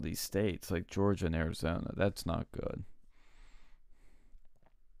couple of these states, like Georgia and Arizona. That's not good.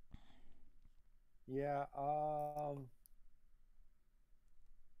 Yeah,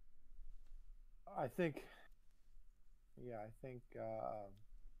 I think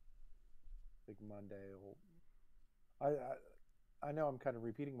Monday will. I know I'm kind of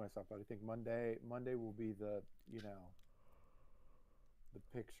repeating myself, but I think Monday will be the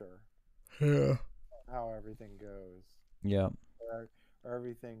picture. Yeah. How everything goes. Yeah. Or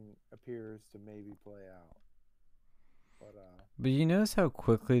everything appears to maybe play out. But you notice how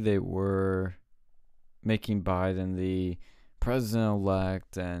quickly they were making Biden the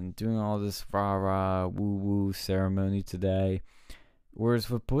president-elect and doing all this rah-rah, woo-woo ceremony today. Whereas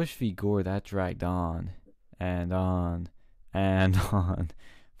with Bush v. Gore, that dragged on and on and on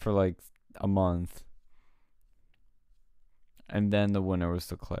for like a month. And then the winner was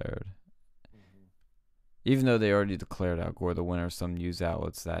declared. Mm-hmm. Even though they already declared Al Gore the winner, some news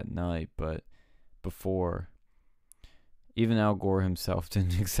outlets that night, but before, even Al Gore himself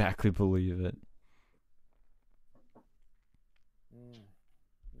didn't exactly believe it.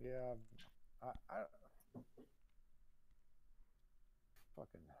 Yeah, I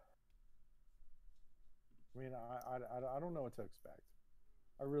fucking. I mean, I don't know what to expect.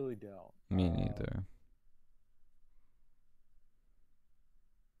 I really don't. Me neither.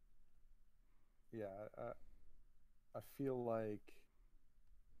 Yeah, I feel like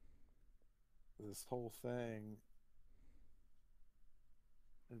this whole thing.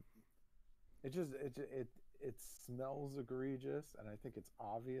 It smells egregious, and I think it's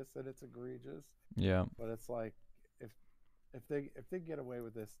obvious that it's egregious. Yeah. But it's like, if they get away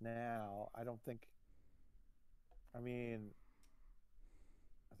with this now, I don't think. I mean,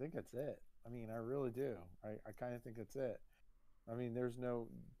 I think that's it. I mean, I really do. I kind of think that's it. I mean,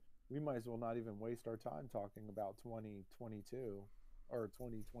 we might as well not even waste our time talking about 2022 or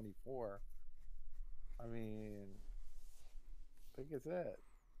 2024. I mean, I think it's it.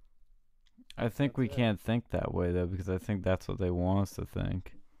 I think we can't think that way, though, because I think that's what they want us to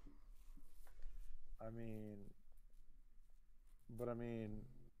think. I mean, but I mean,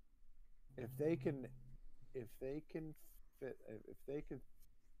 if they can, if they can if they can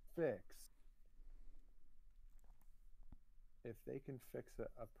fix, if they can fix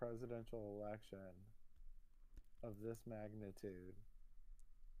a presidential election of this magnitude,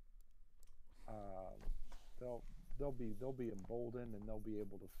 um, they'll they'll be emboldened, and they'll be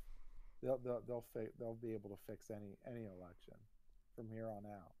able to they'll be able to fix any election from here on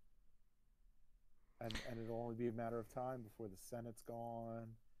out. And it'll only be a matter of time before the Senate's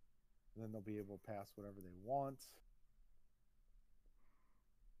gone, and then they'll be able to pass whatever they want.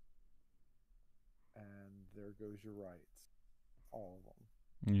 And there goes your rights, all of them.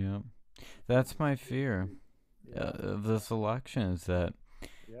 Yeah. That's my fear Yeah, of this election, is that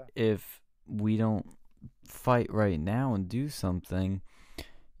yeah, if we don't fight right now and do something,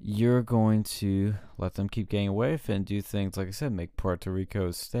 you're going to let them keep getting away with it and do things, like I said, make Puerto Rico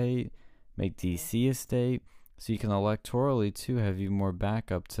a state, make DC a state, so you can electorally, too, have even more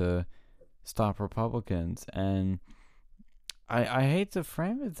backup to stop Republicans. And I hate to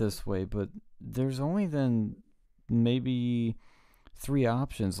frame it this way, but there's only then maybe three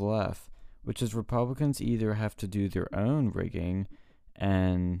options left, which is Republicans either have to do their own rigging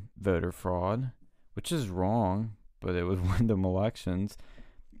and voter fraud, which is wrong, but it would win them elections.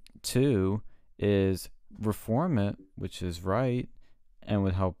 Two is reform it, which is right and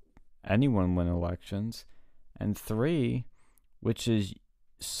would help anyone win elections. And three, which is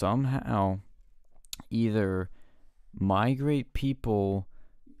somehow either migrate people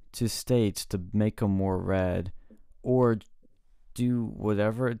to states to make them more red, or do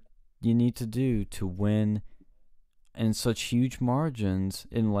whatever you need to do to win in such huge margins,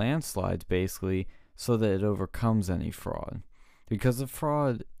 in landslides basically, so that it overcomes any fraud. Because the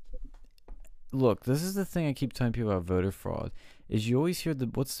fraud, look, this is the thing I keep telling people about voter fraud, is you always hear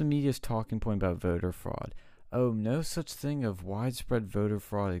what's the media's talking point about voter fraud? Oh, no such thing of widespread voter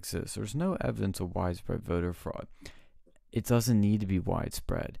fraud exists. There's no evidence of widespread voter fraud. It doesn't need to be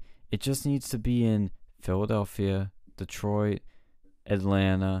widespread. It just needs to be in Philadelphia, Detroit,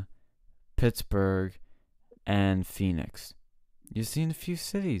 Atlanta, Pittsburgh, and Phoenix. You see, in a few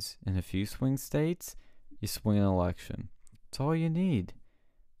cities, in a few swing states, you swing an election. That's all you need.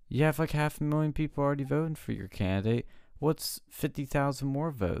 You have like 500,000 people already voting for your candidate. What's 50,000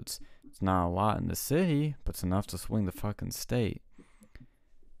 more votes? It's not a lot in the city, but it's enough to swing the fucking state.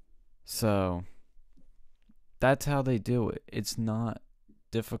 So that's how they do it. It's not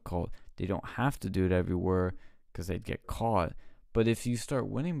difficult. They don't have to do it everywhere because they'd get caught. But if you start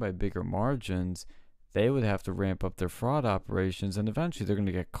winning by bigger margins, they would have to ramp up their fraud operations, and eventually they're going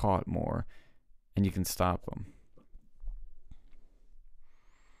to get caught more, and you can stop them.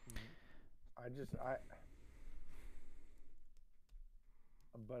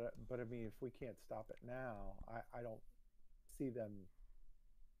 But I mean, if we can't stop it now, I don't see them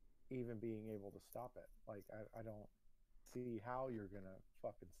even being able to stop it. Like, I don't see how you're gonna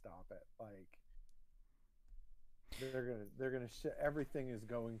fucking stop it. Like, they're gonna shit. Everything is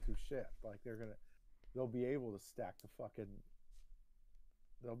going to shit. Like, they'll be able to stack the fucking.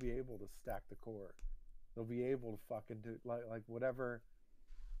 They'll be able to stack the court. They'll be able to fucking do like whatever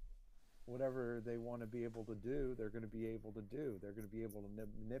they want to be able to do. They're going to be able to do. They're going to be able to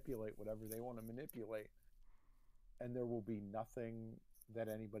manipulate whatever they want to manipulate, and there will be nothing that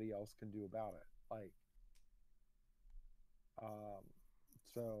anybody else can do about it. Like,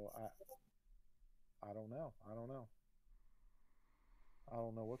 so I don't know. I don't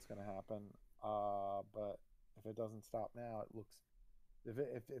know what's going to happen. But if it doesn't stop now, it looks.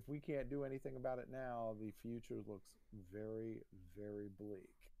 If we can't do anything about it now, the future looks very, very bleak.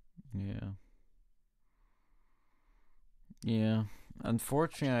 Yeah. Yeah.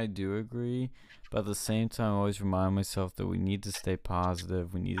 Unfortunately, I do agree. But at the same time, I always remind myself that we need to stay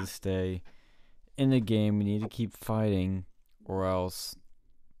positive. We need to stay in the game. We need to keep fighting, or else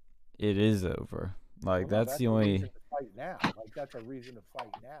it is over. Like, Well, no, that's the only. reason to fight now. Like, that's a reason to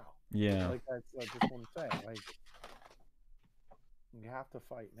fight now. Yeah. Like, that's just what I'm saying. Like, you have to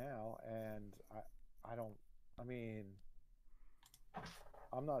fight now, and I don't. I mean,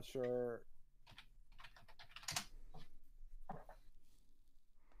 I'm not sure.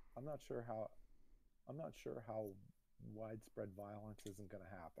 I'm not sure how widespread violence isn't going to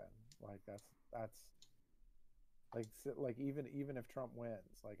happen. Like, that's like even if Trump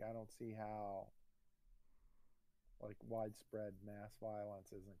wins, like, I don't see how like widespread mass violence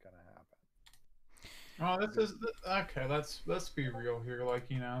isn't going to happen. Oh, this is okay. Let's be real here. Like,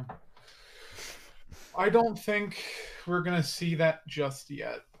 I don't think we're gonna see that just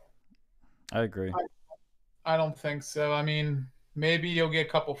yet. I agree. I don't think so. I mean, maybe you'll get a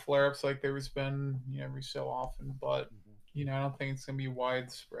couple flare-ups like there's been, every so often, but Mhm. I don't think it's gonna be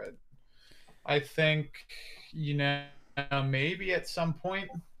widespread. I think, you know, maybe at some point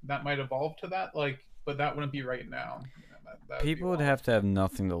that might evolve to that, but that wouldn't be right now. That would be a People would lot. have to have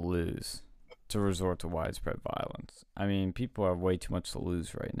nothing to lose to resort to widespread violence. I mean, people have way too much to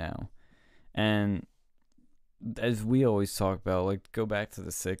lose right now. And as we always talk about, like, go back to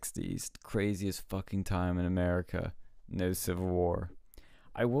the 60s, craziest fucking time in America, no civil war.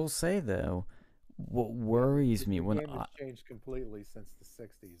 I will say, though, what worries me The when game I, has changed completely since the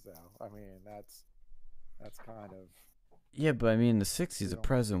 '60s, though. I mean, that's kind of yeah, but I mean, in the 60s, you the know,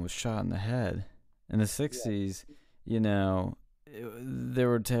 president was shot in the head. In the yeah, 60s, there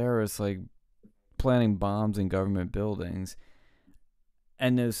were terrorists, like, planting bombs in government buildings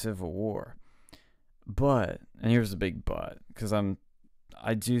and no civil war. But, and here's the big but, because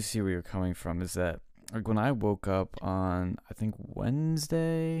I do see where you're coming from, is that, like, when I woke up on, I think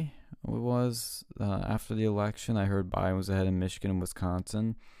Wednesday, it was, after the election, I heard Biden was ahead in Michigan and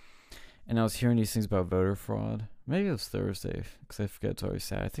Wisconsin, and I was hearing these things about voter fraud. Maybe it was Thursday, because I forget to always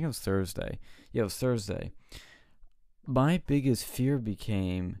say. I think it was Thursday. Yeah, it was Thursday. My biggest fear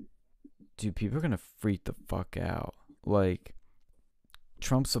became, dude, people are going to freak the fuck out. Like,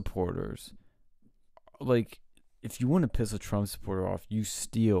 Trump supporters, like, if you want to piss a Trump supporter off, you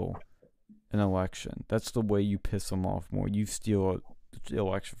steal an election. That's the way you piss them off more. You steal the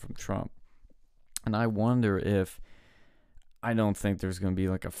election from Trump. And I wonder if, I don't think there's going to be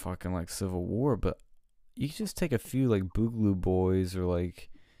like a fucking like civil war, but you just take a few like Boogaloo boys or like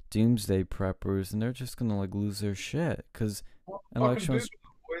doomsday preppers and they're just going to like lose their shit because Well, an fucking election Boogaloo was,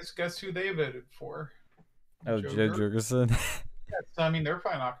 Boys, guess who they voted for? oh, Joe Joe Dirt. Jurgensen. So, I mean, they're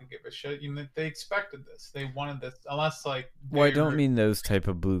probably not gonna give a shit. They expected this. They wanted this, unless like Well, I don't they're mean those type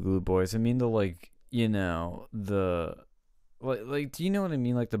of Boogaloo boys. I mean the like, the like, do you know what I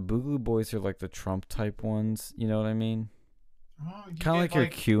mean? Like the Boogaloo Boys are like the Trump type ones. You know what I mean? you Kind of get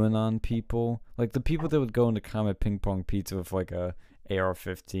like your QAnon people, like the people that would go into Comet Ping Pong Pizza with like a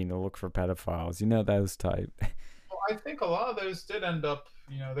AR-15 to look for pedophiles. You know those type. well, I think a lot of those did end up.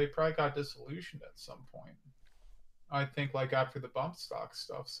 They probably got disillusioned at some point. I think like after the bump stock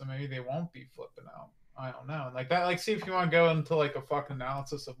stuff, so maybe they won't be flipping out. I don't know. And like that, like see if you want to go into like a fucking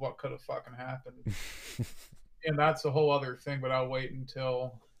analysis of what could have fucking happened. And that's a whole other thing, but I'll wait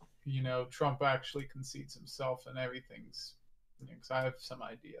until Trump actually concedes himself and everything's. Because I have some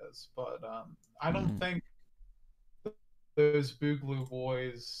ideas, but I don't Mm. think those Boogaloo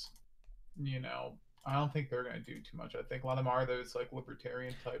boys, you know, I don't think they're going to do too much. I think a lot of them are those like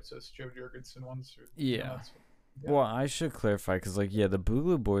libertarian types, those Joe Jurgensen ones. Or, Yeah. that's Well, I should clarify because, like, yeah, the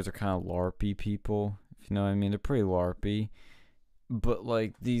Boogaloo Boys are kind of LARPy people. If you know what I mean, they're pretty LARPy. But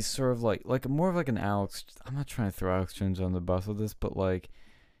like these sort of like more of like an Alex. I'm not trying to throw Alex Jones on the bus with this, but like,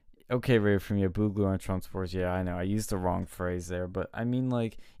 okay, Ray, from your Boogaloo on Trump sports. Yeah, I know I used the wrong phrase there, but I mean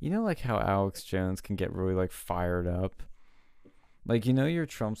like like how Alex Jones can get really like fired up. Like your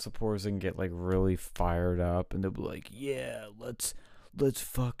Trump supporters can get like really fired up, and they'll be like, yeah, let's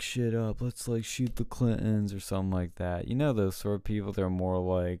fuck shit up. Let's like shoot the Clintons or something like that. Those sort of people. They're more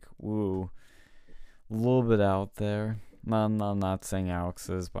like, woo, a little bit out there. I'm not saying Alex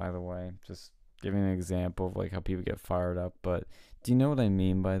is, by the way. Just giving an example of like how people get fired up. But do you know what I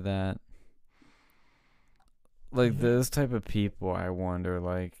mean by that? Like those type of people, I wonder,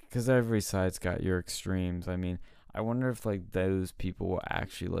 like, because every side's got your extremes. I mean, I wonder if like those people will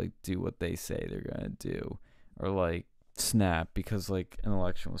actually like do what they say they're gonna do, or like snap because like an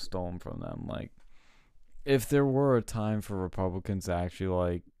election was stolen from them. Like, if there were a time for Republicans to actually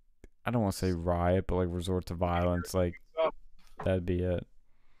like, I don't want to say riot, but like resort to violence, like up. that'd be it.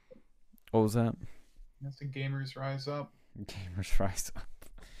 What was that? That's the gamers rise up. Gamers rise up.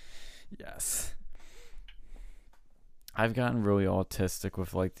 Yes. I've gotten really autistic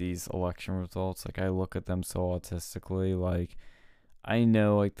with like these election results. Like I look at them so autistically. Like I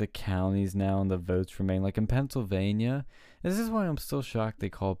know like the counties now and the votes remain. Like in Pennsylvania, this is why I'm still shocked they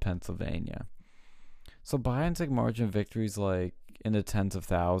call it Pennsylvania. So Biden's like margin of victory is like in the tens of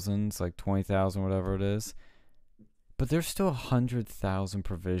thousands, like 20,000, whatever it is. But there's still 100,000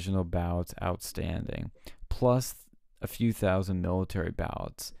 provisional ballots outstanding, plus a few thousand military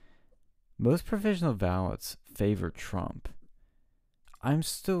ballots. Most provisional ballots favor Trump. I'm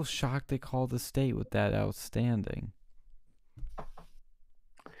still shocked they call the state with that outstanding.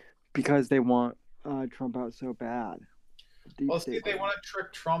 Because they want Trump out so bad. Well, see, they want to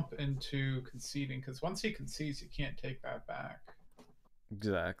trick Trump into conceding because once he concedes, you can't take that back.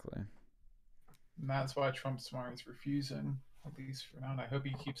 Exactly. And that's why Trump Smart is refusing, at least for now. And I hope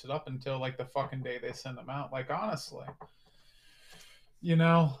he keeps it up until like the fucking day they send him out. Like honestly, You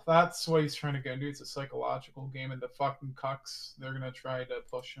know, that's what he's trying to get into. It's a psychological game, and the fucking cucks, they're gonna try to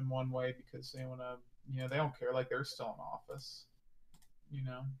push him one way because they wanna, they don't care. Like they're still in office, you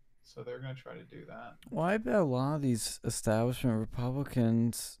know, so they're gonna try to do that. Well, I bet a lot of these establishment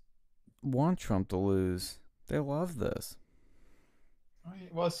Republicans want Trump to lose. They love this.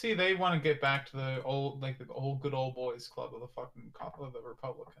 Well, see, they want to get back to the old, like the old good old boys club of the fucking of the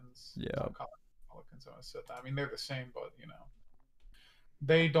Republicans. Yeah. Republicans. I said that. I mean, they're the same, but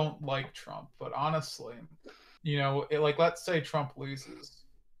they don't like Trump. But honestly, like let's say Trump loses,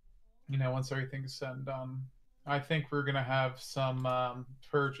 once everything's said and done, I think we're gonna have some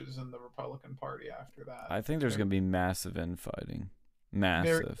purges in the Republican Party after that. I think there's gonna be massive infighting.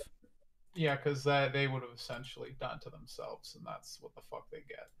 Massive. Yeah, because they would have essentially done to themselves, and that's what the fuck they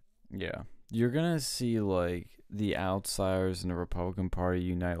get. Yeah. You're gonna see like the outsiders in the Republican Party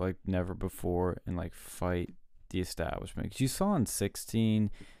unite like never before and like fight the establishment. 'Cause you saw in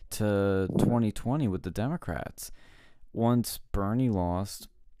 16 to 2020 with the Democrats. Once Bernie lost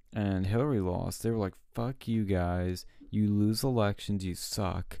and Hillary lost, they were like, fuck you guys. You lose elections, you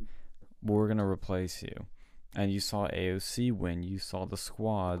suck. We're gonna replace you. And you saw AOC win. You saw the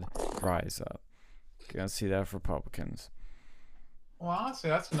squad rise up. You're gonna see that for Republicans. Well, honestly,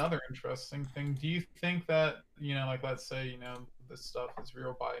 that's another interesting thing. Do you think that, like let's say, this stuff is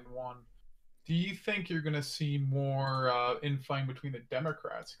real, Biden won. Do you think you're going to see more infighting between the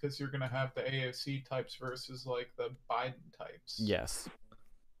Democrats because you're going to have the AOC types versus like the Biden types? Yes,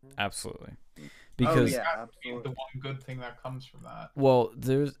 absolutely. Because absolutely. The one good thing that comes from that. Well,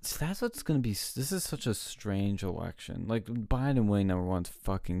 that's what's going to be. This is such a strange election. Like Biden winning number one's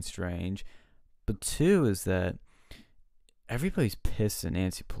fucking strange, but two is that everybody's pissed at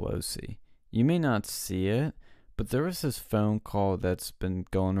Nancy Pelosi. You may not see it, but there was this phone call that's been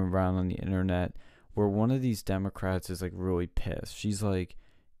going around on the internet where one of these Democrats is like really pissed. She's like,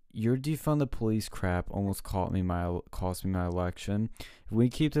 "Your defund the police crap almost cost me my election. If we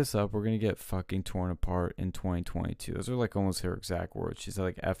keep this up, we're gonna get fucking torn apart in 2022." Those are like almost her exact words. She's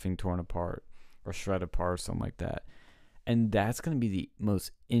like effing torn apart or shredded apart or something like that. And that's gonna be the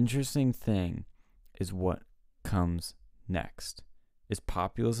most interesting thing, is what comes next. Is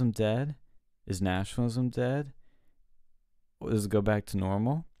populism dead? Is nationalism dead? Does it go back to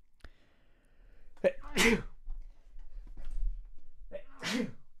normal?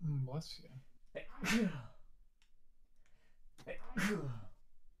 Bless you.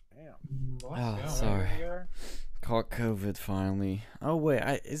 Damn. Oh, sorry. Caught COVID finally. Oh wait,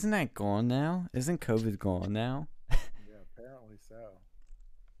 isn't that gone now? Isn't COVID gone now? Yeah, apparently so.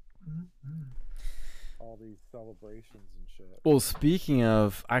 Mm-hmm. All these celebrations and shit. Well, speaking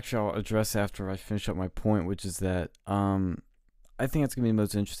of, actually, I'll address after I finish up my point, which is that I think that's gonna be the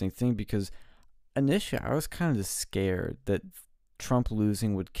most interesting thing because initially I was kind of scared that Trump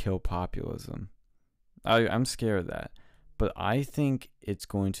losing would kill populism. I'm scared of that. But I think it's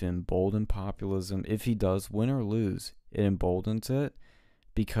going to embolden populism. If he does win or lose, it emboldens it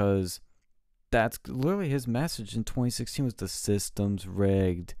because that's literally his message in 2016 was the system's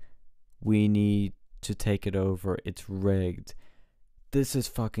rigged. We need to take it over. It's rigged. This is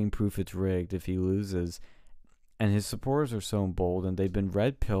fucking proof it's rigged if he loses. And his supporters are so emboldened. They've been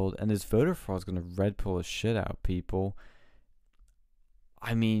red-pilled, and his voter fraud is going to red-pill the shit out of people.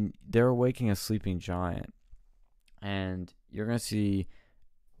 I mean, they're awakening a sleeping giant. And you're going to see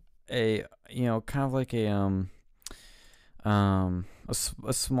kind of like a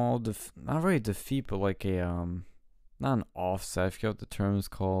small, not really defeat, but like not an offset, I forget what the term is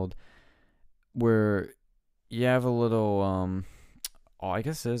called, where you have a little, I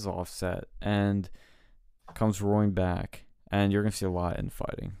guess it is offset, and comes roaring back, and you're going to see a lot of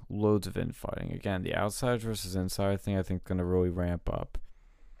infighting, loads of infighting. Again, the outsiders versus inside thing I think is going to really ramp up.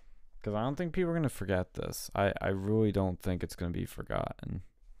 Because I don't think people are going to forget this. I really don't think it's going to be forgotten.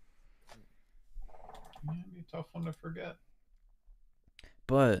 Yeah, it'd be a tough one to forget.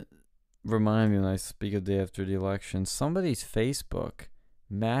 But remind me when I speak of the day after the election, somebody's Facebook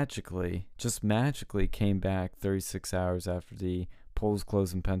just magically came back 36 hours after the polls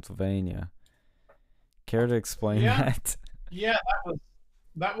closed in Pennsylvania. Care to explain that? Yeah,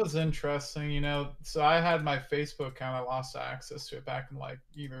 that was interesting, So I had my Facebook account. I lost access to it back in like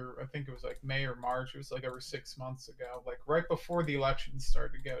either, I think it was like May or March. It was like over 6 months ago, like right before the election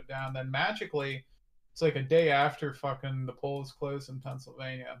started to go down. Then magically, it's like a day after fucking the polls closed in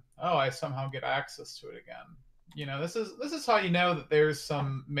Pennsylvania. Oh, I somehow get access to it again. This is how you know that there's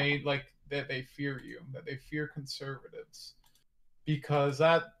some that they fear you, that they fear conservatives, because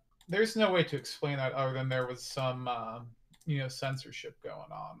there's no way to explain that other than there was some censorship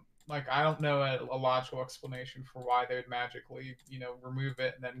going on. like I don't know a logical explanation for why they would magically, remove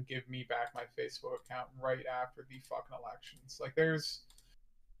it and then give me back my Facebook account right after the fucking elections. Like there's,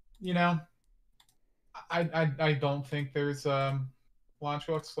 you know, I don't think there's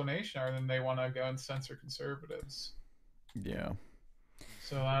logical explanation other than they want to go and censor conservatives. Yeah.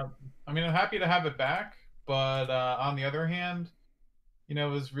 So I mean, I'm happy to have it back, but on the other hand, it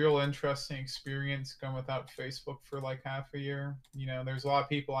was real interesting experience going without Facebook for like half a year. There's a lot of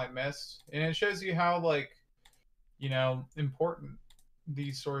people I missed, and it shows you how like important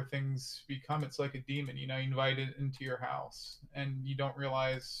these sort of things become. It's like a demon, you invite it into your house, and you don't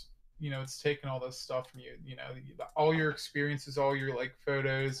realize it's taken all this stuff from you. All your experiences, all your like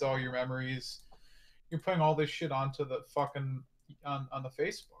photos, all your memories. You're putting all this shit onto the fucking on the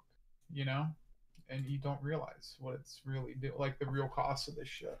Facebook, you know and you don't realize what it's really like the real cost of this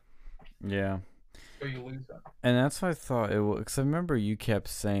shit. Yeah. So you lose them. And that's what I thought it was. Because I remember you kept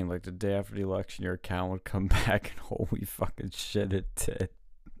saying, like, the day after the election, your account would come back, and holy fucking shit, it did.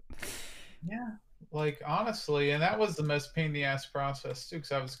 Yeah. Like, honestly, and that was the most pain in the ass process, too,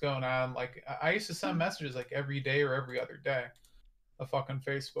 because I was going on, like, I used to send messages, like, every day or every other day, a fucking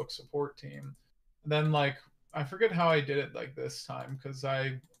Facebook support team. And then, like, I forget how I did it, like, this time, because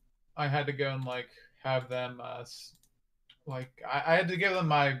I had to go and, like, have them, like, I had to give them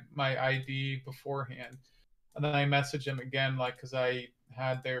my ID beforehand. And then I messaged them again, like, because I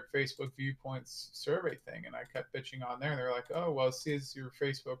had their Facebook viewpoints survey thing, and I kept bitching on there. And they're like, "Oh, well, it says your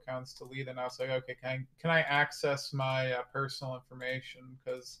Facebook account's deleted." And I was like, "Okay, can I access my personal information?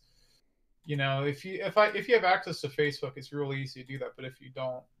 Because if you have access to Facebook, it's real easy to do that. But if you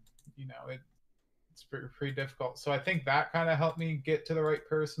don't, it's pretty difficult." So I think that kind of helped me get to the right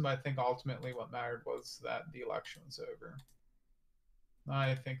person. But I think ultimately what mattered was that the election was over.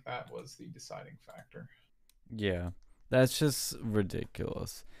 I think that was the deciding factor. Yeah. That's just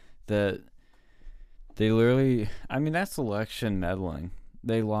ridiculous. That they literally, I mean, that's election meddling.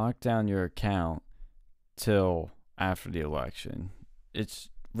 They lock down your account till after the election. It's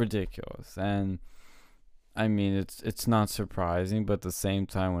ridiculous. And I mean, it's not surprising, but at the same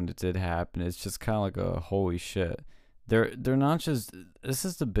time, when it did happen, it's just kind of like a holy shit. They're not just. This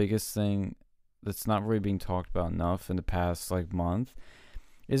is the biggest thing that's not really being talked about enough in the past like month.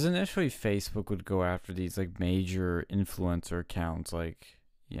 Is initially Facebook would go after these like major influencer accounts like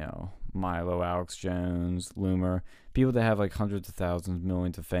Milo, Alex Jones, Loomer, people that have like hundreds of thousands,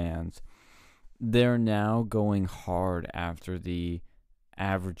 millions of fans. They're now going hard after the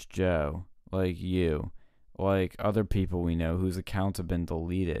average Joe like you, like other people we know whose accounts have been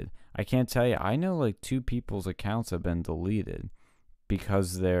deleted. I can't tell you. I know like 2 people's accounts have been deleted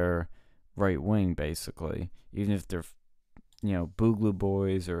because they're right wing, basically. Even if they're, Boogaloo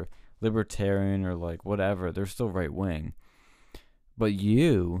Boys or libertarian or like whatever, they're still right wing. But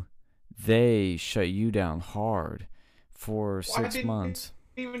they shut you down hard for 6 months.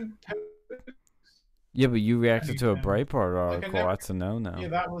 Even yeah, but you reacted to a Breitbart article. Like that's a no-no.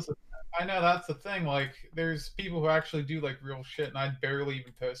 Yeah, I know that's the thing. Like, there's people who actually do like real shit, and I barely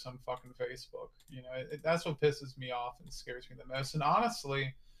even post on fucking Facebook. That's what pisses me off and scares me the most. And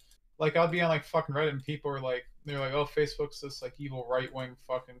honestly, like I'll be on like fucking Reddit, and people are like, they're like, "Oh, Facebook's this like evil right wing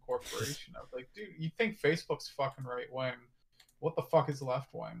fucking corporation." I was like, dude, you think Facebook's fucking right wing? What the fuck is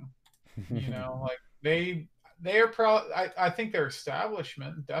left wing? Like they're probably. I think they're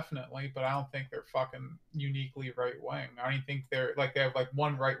establishment definitely, but I don't think they're fucking uniquely right wing. I don't think they're like they have like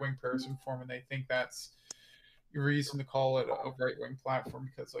one right wing person form, and they think that's your reason to call it a right wing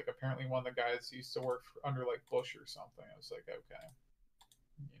platform because like apparently one of the guys used to work under like Bush or something. I was like, okay,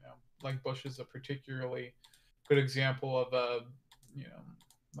 like Bush is a particularly good example of a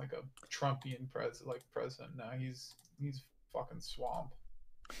like a Trumpian president. Now he's fucking swamp.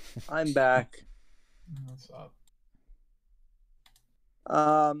 I'm back. What's up?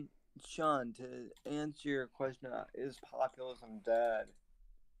 Sean, to answer your question about is populism dead,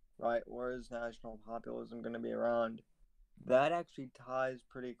 right? Or is national populism going to be around? That actually ties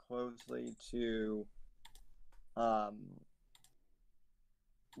pretty closely to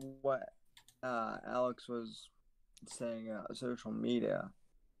what Alex was saying about social media,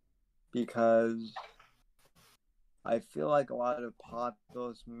 because I feel like a lot of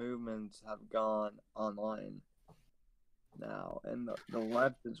populist movements have gone online now, and the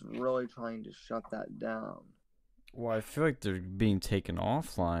left is really trying to shut that down. Well, I feel like they're being taken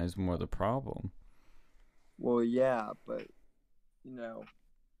offline is more the problem. Well, yeah, but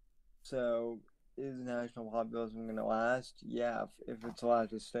so is national populism going to last? Yeah, if it's allowed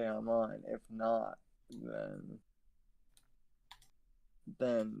to stay online. If not,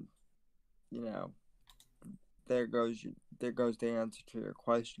 then there goes the answer to your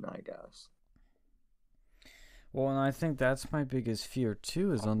question, I guess. Well, and I think that's my biggest fear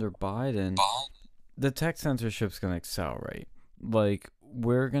too. Is under Biden, the tech censorship's gonna accelerate. Like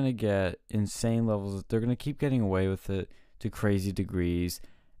we're gonna get insane levels. They're gonna keep getting away with it to crazy degrees,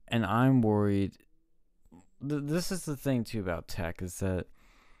 and I'm worried. This is the thing too about tech is that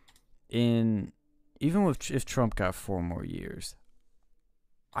even if Trump got 4 more years,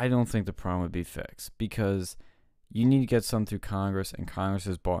 I don't think the problem would be fixed because you need to get some through Congress, and Congress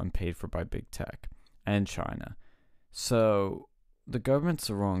is bought and paid for by big tech and China. So the government's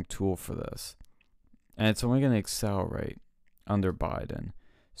the wrong tool for this, and it's only going to accelerate under Biden.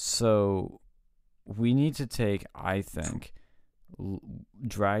 So we need to take, I think,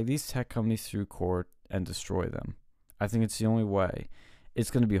 drag these tech companies through court and destroy them. I think it's the only way.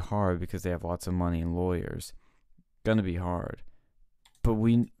 It's going to be hard because they have lots of money and lawyers. Going to be hard. But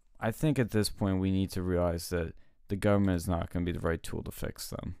I think at this point we need to realize that the government is not going to be the right tool to fix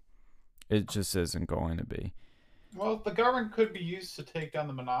them. It just isn't going to be. Well, the government could be used to take down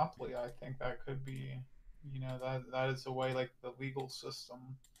the monopoly. I think that could be, that is a way, like the legal system.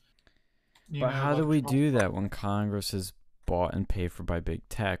 But how do we do that when Congress is bought and paid for by big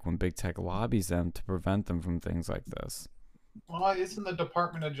tech, when big tech lobbies them to prevent them from things like this? Well, isn't the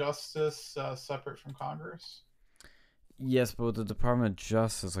Department of Justice separate from Congress? Yes, but with the Department of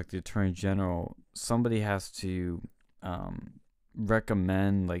Justice, like the Attorney General, somebody has to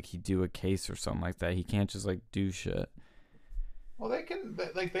recommend, like, he do a case or something like that. He can't just, like, do shit. Well, they can,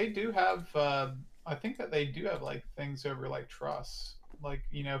 like, they do have, I think that they do have, like, things over, like, trusts. Like,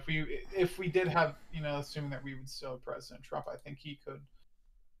 if we did have, assuming that we would still have President Trump, I think he could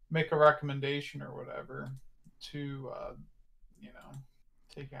make a recommendation or whatever to,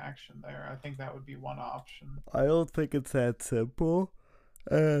 take action there. I think that would be one option. I don't think it's that simple.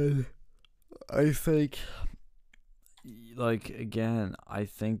 And I think, like, again, I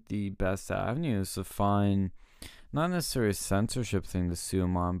think the best avenue is to find not necessarily a censorship thing to sue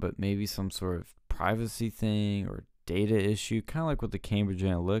him on, but maybe some sort of privacy thing or data issue, kind of like with the Cambridge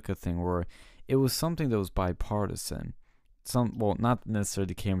Analytica thing, where it was something that was bipartisan. Well, not necessarily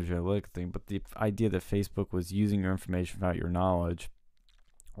the Cambridge Analytica thing, but the idea that Facebook was using your information without your knowledge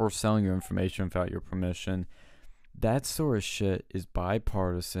or selling your information without your permission. That sort of shit is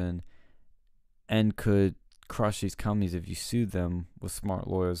bipartisan and could crush these companies if you sued them with smart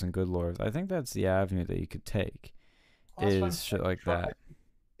lawyers and good lawyers. I think that's the avenue that you could take, is shit like that.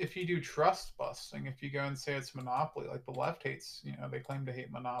 If you do trust busting, if you go and say it's monopoly, like the left hates, they claim to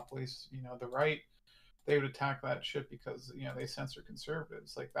hate monopolies, the right, they would attack that shit because, they censor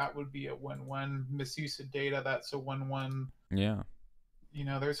conservatives. Like, that would be a win-win. Misuse of data, that's a win-win. Yeah.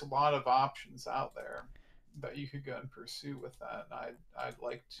 There's a lot of options out there that you could go and pursue with that. I'd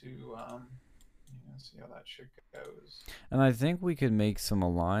like to see how that shit goes. And I think we could make some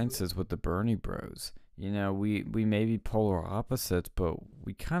alliances with the Bernie Bros. We may be polar opposites, but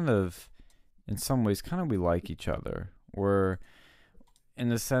we kind of, in some ways, we like each other. We're in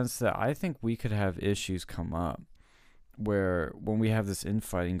the sense that I think we could have issues come up where when we have this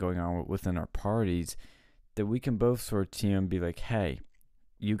infighting going on within our parties, that we can both sort of team and be like, hey,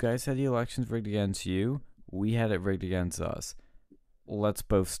 you guys had the elections rigged against you. We had it rigged against us. Let's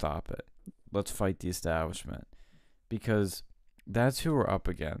both stop it. Let's fight the establishment. Because that's who we're up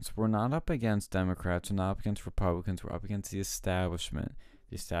against. We're not up against Democrats. We're not up against Republicans. We're up against the establishment.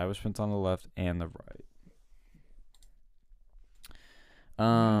 The establishment's on the left and the right.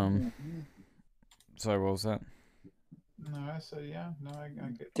 Sorry, what was that? No, I said, yeah. No, I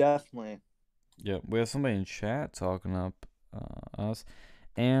get Definitely. Yeah, we have somebody in chat talking up us.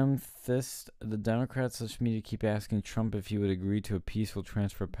 Amphist, the Democrats' social media keep asking Trump if he would agree to a peaceful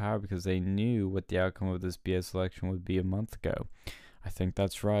transfer of power because they knew what the outcome of this BS election would be a month ago. I think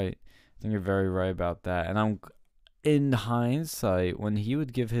that's right. I think you're very right about that. And I'm, in hindsight, when he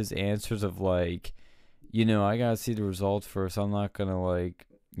would give his answers of like, I gotta see the results first. I'm not gonna like,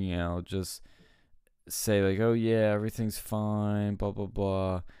 just say like, oh yeah, everything's fine, blah blah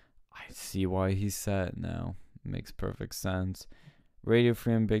blah. I see why he's sad now. Makes perfect sense. Radio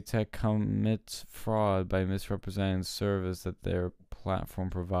Free and Big Tech commits fraud by misrepresenting the service that their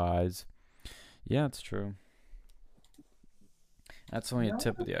platform provides. Yeah, it's true. That's only a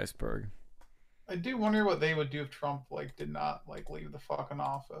tip of the iceberg. I do wonder what they would do if Trump did not leave the fucking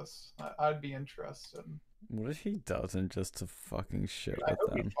office. I'd be interested. What if he doesn't, just to fucking shit I with hope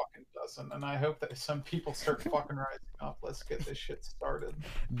them? he fucking doesn't, and I hope that some people start fucking rising up. Let's get this shit started.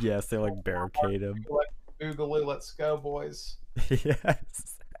 Yes, they barricade him. Boogaloo, let's go, boys.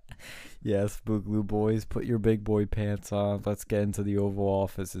 Yes. Yes, Boogaloo boys, put your big boy pants on. Let's get into the Oval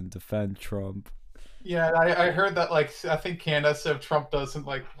Office and defend Trump. Yeah, I heard that like I think Canada, so if Trump doesn't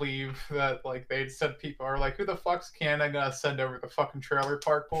like leave, that like they'd send people are like, who the fuck's Canada gonna send over the fucking trailer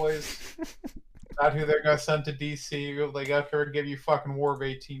park boys? Not who they're gonna send to DC. Like after give you fucking War of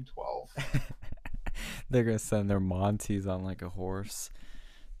 1812. They're gonna send their Monties on like a horse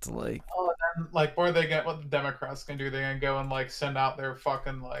to like. Oh, and then like what are they gonna? What the Democrats gonna do? They're gonna go and like send out their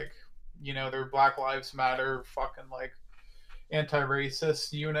fucking like their Black Lives Matter fucking like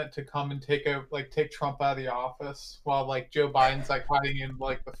anti-racist unit to come and take Trump out of the office while like Joe Biden's like hiding in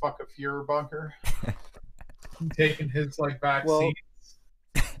like the fucking Fuhrer bunker, taking his like vaccine.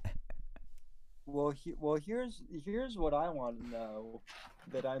 Well, here's what I want to know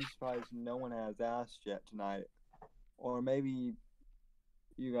that I'm surprised no one has asked yet tonight, or maybe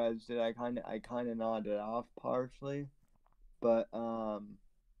you guys did. I kind of nodded off partially, but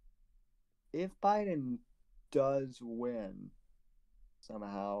if Biden does win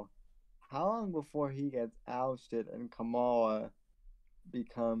somehow, how long before he gets ousted and Kamala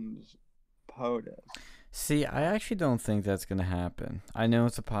becomes POTUS? See, I actually don't think that's gonna happen. I know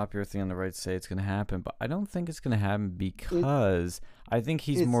it's a popular thing on the right to say it's gonna happen, but I don't think it's gonna happen because I think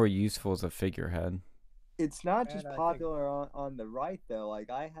he's more useful as a figurehead. It's not just popular on the right though.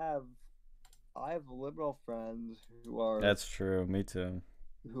 Like I have liberal friends who are. That's true. Me too.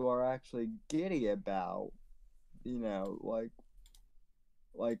 Who are actually giddy about,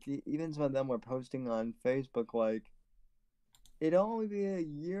 like even some of them were posting on Facebook like, it'd only be a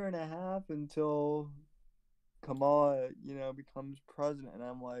year and a half until Kamala, becomes president. And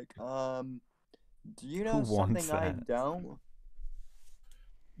I'm like, do you know something I don't?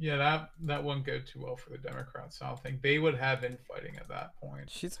 Yeah, that wouldn't go too well for the Democrats. I don't think they would have infighting at that point.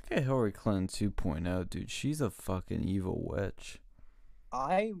 She's like a Hillary Clinton 2.0, dude. She's a fucking evil witch.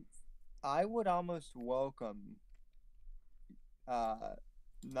 I would almost welcome,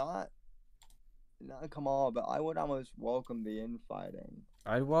 not Kamala, but I would almost welcome the infighting.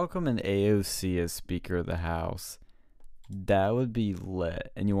 I'd welcome an AOC as Speaker of the House. That would be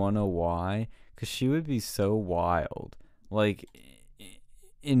lit. And you want to know why? Because she would be so wild. Like,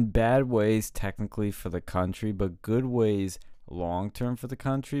 in bad ways, technically, for the country, but good ways long-term for the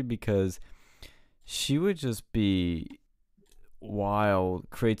country, because she would just be wild,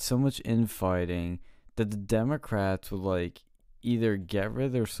 create so much infighting that the Democrats would, like, either get rid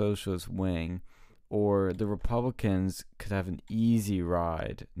of their socialist wing or the Republicans could have an easy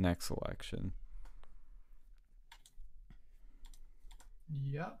ride next election.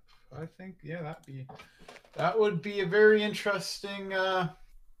 Yep, I think that would be a very interesting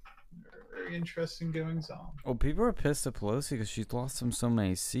goings on. Well, people are pissed at Pelosi because she's lost them so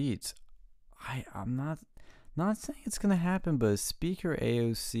many seats. I'm not saying it's gonna happen, but Speaker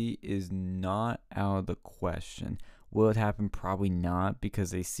AOC is not out of the question. Will it happen? Probably not,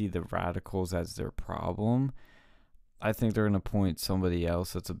 because they see the radicals as their problem. I think they're going to appoint somebody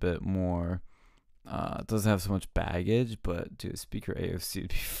else that's a bit more, doesn't have so much baggage, but dude, Speaker AOC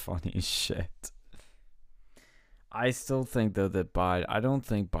would be funny as shit. I still think, though, that I don't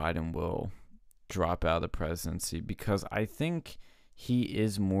think Biden will drop out of the presidency, because I think he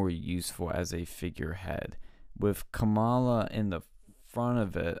is more useful as a figurehead. With Kamala in the front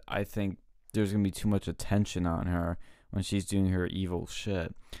of it, I think there's going to be too much attention on her when she's doing her evil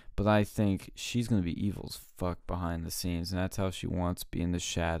shit. But I think she's going to be evil as fuck behind the scenes, and that's how she wants to be, in the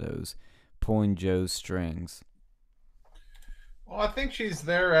shadows, pulling Joe's strings. Well, I think she's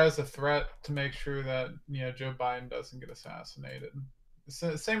there as a threat to make sure that, Joe Biden doesn't get assassinated. It's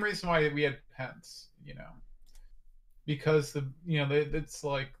the same reason why we had Pence, because it's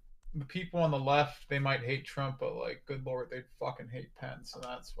like, the people on the left, they might hate Trump, but like, good lord, they fucking hate Pence, and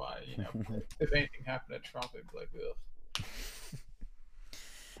that's why, if anything happened to Trump, they'd be like, ugh.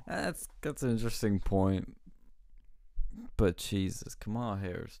 That's an interesting point. But Jesus, Kamala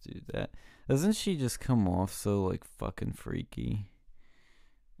Harris, dude, doesn't she just come off so like fucking freaky?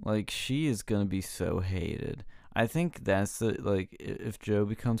 Like, she is gonna be so hated. I think that's if Joe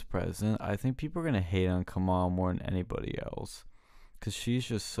becomes president, I think people are gonna hate on Kamala more than anybody else. Because she's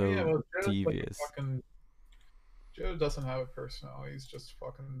just so devious. Joe doesn't have a personality. He's just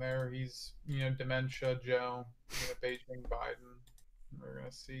fucking there. He's, dementia Joe, Beijing Biden. We're going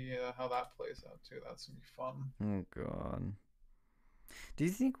to see how that plays out, too. That's going to be fun. Oh, God. Do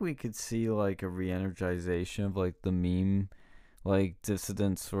you think we could see, like, a re-energization of, like, the meme, like,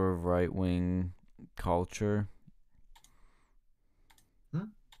 dissident sort of right-wing culture?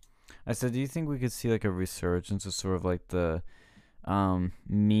 I said, do you think we could see, like, a resurgence of sort of, like, the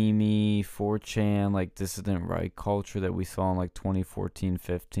meme 4chan, like, dissident right culture that we saw in like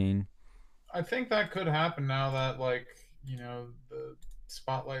 2014-15? I think that could happen now that, like, the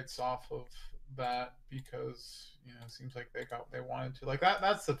spotlight's off of that because it seems like they got what they wanted to. Like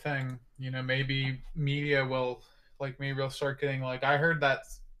that's the thing. Maybe media will maybe they'll start getting like I heard that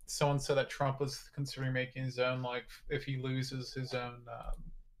someone said that Trump was considering making his own like if he loses his own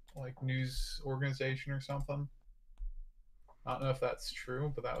news organization or something. I don't know if that's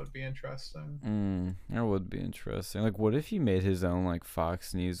true, but that would be interesting. That would be interesting. Like, what if he made his own like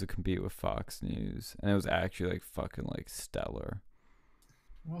Fox News to compete with Fox News, and it was actually like fucking like stellar?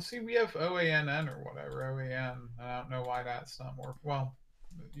 Well, see, we have OANN or whatever OAN. I don't know why that's not more. Well,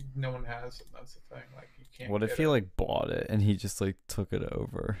 no one has it. That's the thing. Like, you can't. What if he like bought it and he just like took it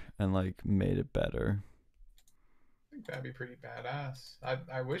over and like made it better? I think that'd be pretty badass.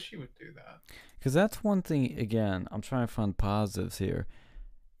 I wish he would do that. Because that's one thing. Again, I'm trying to find positives here.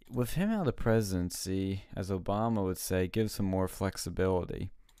 With him out of presidency, as Obama would say, give some more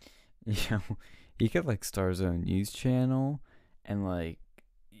flexibility. He could like start his own news channel, and like,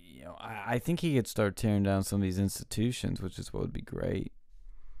 I think he could start tearing down some of these institutions, which is what would be great.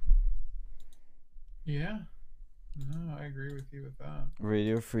 Yeah. No, I agree with you with that.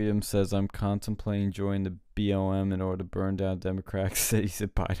 Radio Freedom says, I'm contemplating joining the BLM in order to burn down Democratic cities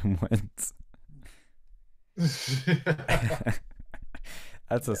if Biden wins.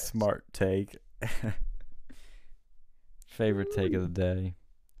 That's a smart take. Favorite take of the day.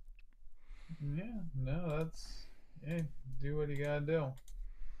 Yeah, no, do what you gotta do.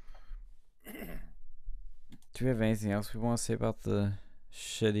 Do we have anything else we want to say about the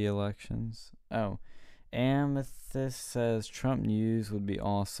shitty elections? Oh, Amethyst says Trump news would be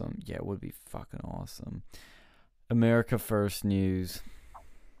awesome. Yeah, it would be fucking awesome. America First news.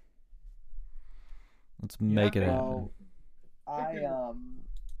 Let's make it happen. I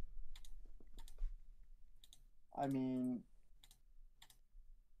mean,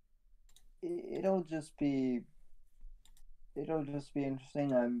 it'll just be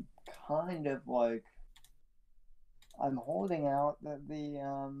interesting. I'm kind of like I'm holding out that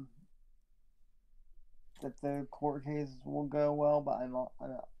the court cases will go well, but I'm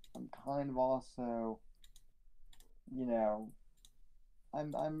kind of also,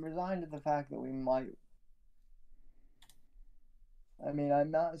 I'm resigned to the fact that we might. I mean, I'm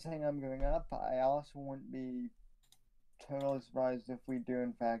not saying I'm giving up. I also wouldn't be totally surprised if we do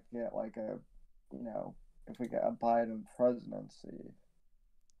in fact get like if we get a Biden presidency.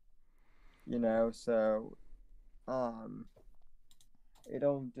 So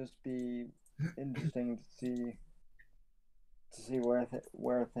it'll just be interesting to see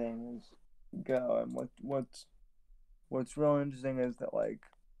where things go. And what's real interesting is that like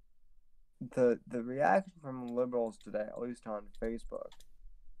the reaction from liberals today, at least on Facebook,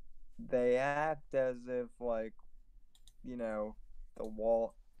 they act as if like the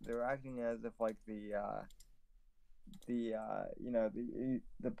wall. They're acting as if like the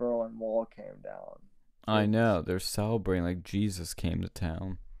Berlin Wall came down. I know, they're celebrating like Jesus came to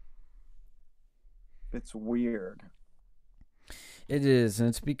town. It's weird. It is, and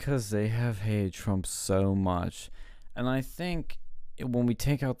it's because they have hated Trump so much. And I think when we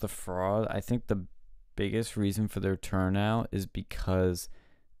take out the fraud, I think the biggest reason for their turnout is because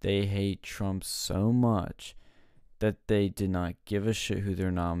they hate Trump so much that they did not give a shit who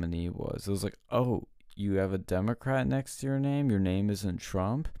their nominee was. It was like, oh, you have a Democrat next to your name isn't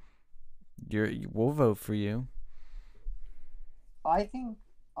Trump? We'll vote for you. I think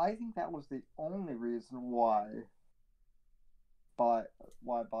that was the only reason why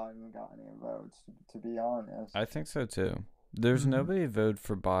Biden got any votes, to be honest. I think so too. There's nobody voted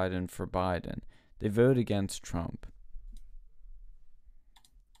for Biden. They vote against Trump.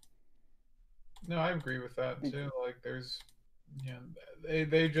 No, I agree with that too. Like there's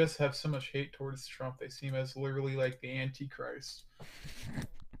they just have so much hate towards Trump. They seem as literally like the Antichrist.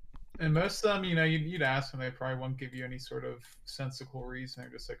 And most of them, you'd ask them, they probably won't give you any sort of sensible reason.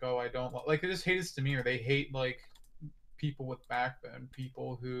 They're just like, oh, I don't like. They just hate his demeanor. They hate like people with backbone,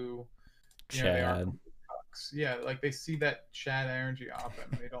 people who, they are cucks. Yeah, like they see that Chad energy off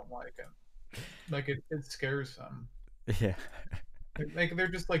them. They don't like it. Like it scares them. Yeah. Like they're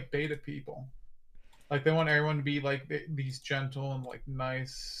just like beta people. Like they want everyone to be like these gentle and like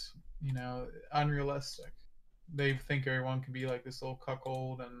nice, unrealistic. They think everyone can be like this little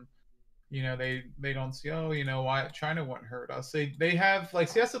cuckold, and they don't see, why China wouldn't hurt us. They have like,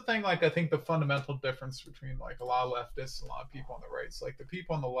 see, that's the thing. Like I think the fundamental difference between like a lot of leftists and a lot of people on the right is like the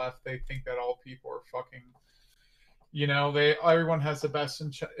people on the left, they think that all people are fucking, everyone has the best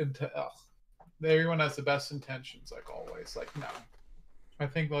everyone has the best intentions, like always. Like no. I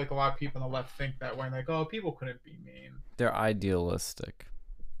think like a lot of people on the left think that way, like, oh, people couldn't be mean. They're idealistic.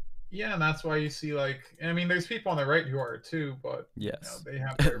 Yeah, and that's why you see like, I mean, there's people on the right who are too, but yes, they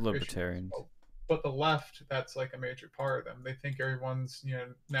have their libertarians. but the left, that's like a major part of them. They think everyone's,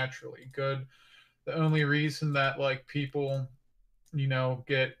 naturally good. The only reason that like people,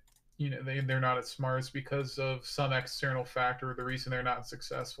 get, they're not as smart is because of some external factor. The reason they're not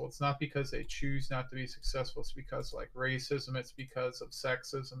successful, it's not because they choose not to be successful. It's because like racism. It's because of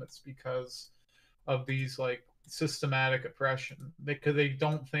sexism. It's because of these like systematic oppression, because they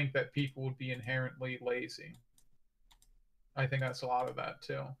don't think that people would be inherently lazy. I think that's a lot of that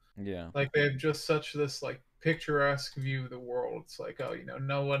too. Yeah. Like they have just such this like picturesque view of the world. It's like, oh,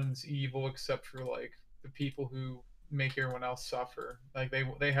 no one's evil except for like the people who make everyone else suffer. Like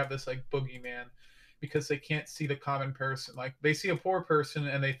they have this like boogeyman because they can't see the common person. Like they see a poor person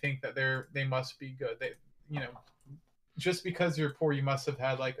and they think that they must be good. They, just because you're poor, you must have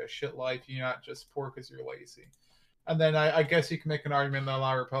had like a shit life. You're not just poor because you're lazy. And then I guess you can make an argument that a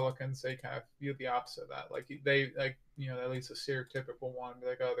lot of Republicans, they kind of view the opposite of that. Like they like, at least a stereotypical one, be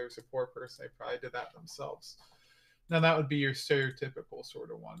like, oh, there's a poor person, they probably did that themselves. Now that would be your stereotypical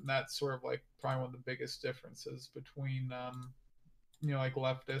sort of one. That's sort of like probably one of the biggest differences between like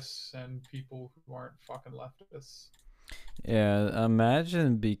leftists and people who aren't fucking leftists. Yeah,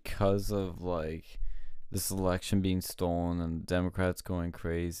 imagine because of like this election being stolen and Democrats going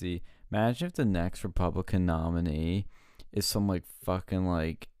crazy. Imagine if the next Republican nominee is some like fucking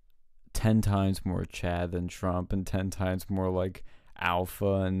like 10 times more Chad than Trump and 10 times more like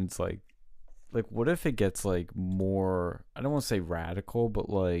alpha, and it's like what if it gets like more, I don't want to say radical, but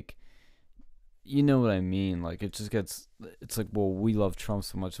like, you know what I mean? Like it just gets, it's like, well, we love Trump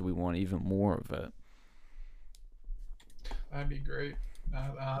so much that we want even more of it. That'd be great.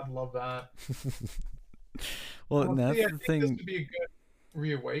 I'd love that. Well, that's yeah, the I think thing. this would be a good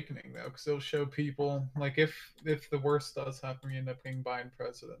reawakening though, because it'll show people like if the worst does happen, we end up getting Biden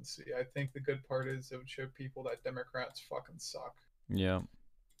presidency. I think the good part is it would show people that Democrats fucking suck. Yeah.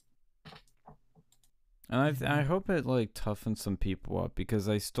 And I hope it like toughens some people up, because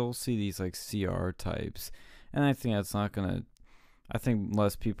I still see these like CR types, and I think that's not gonna. I think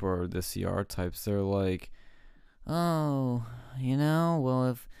less people are the CR types. They're like, oh, well,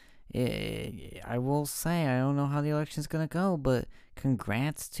 if I will say I don't know how the election's gonna go, but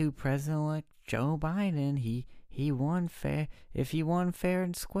congrats to President-elect Joe Biden. He won fair. If he won fair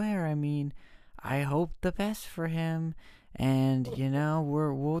and square, I mean, I hope the best for him. And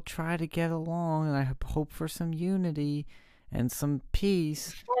we'll try to get along, and I hope for some unity and some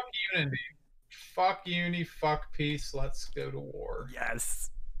peace. Fuck unity, fuck unity, fuck peace. Let's go to war. Yes.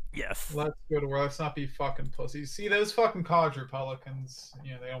 Let's go to war. Let's not be fucking pussies. See those fucking college Republicans? They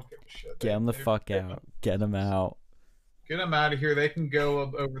don't give a shit. Get them the fuck out. Get them out. Get them out of here. They can go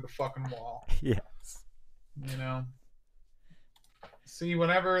over the fucking wall. Yes. See,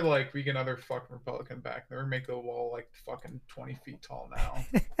 whenever like we get another fucking Republican back, they're make the wall like fucking 20 feet tall now.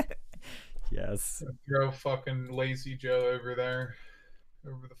 Yes. Throw fucking Lazy Joe over there,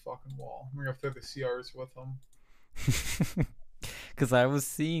 over the fucking wall. We're gonna throw the CRs with them. Because I was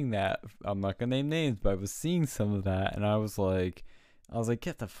seeing that. I'm not gonna name names, but I was seeing some of that, and I was like,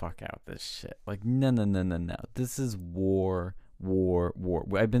 get the fuck out of this shit. Like, no. This is war.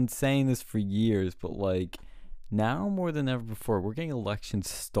 I've been saying this for years, but like, now more than ever before, we're getting elections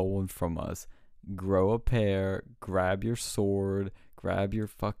stolen from us. Grow a pair, grab your sword, grab your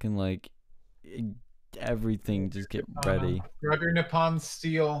fucking like everything. Just get ready. Grab your Nippon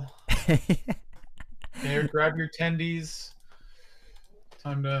steel. Grab your tendies.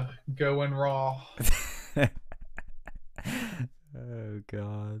 Time to go in raw. Oh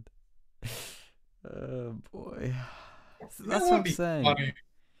god. Oh boy. So that's what I'm saying. Funny.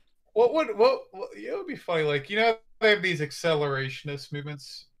 What would be funny? Like, they have these accelerationist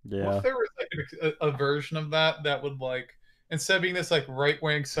movements. Yeah. What if there was like a version of that would like, instead of being this like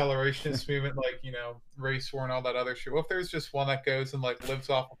right-wing accelerationist movement, like, race war and all that other shit, what if there's just one that goes and like lives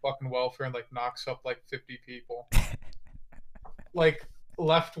off of fucking welfare and like knocks up like 50 people? Like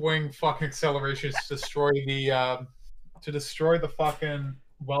left-wing fucking accelerations to destroy the fucking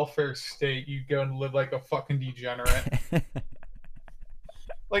welfare state. You go and live like a fucking degenerate.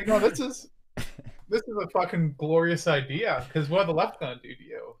 Like, no, this is a fucking glorious idea. Because what are the left gonna do to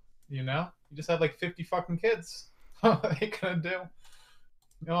you? You just had like 50 fucking kids. What are they gonna do?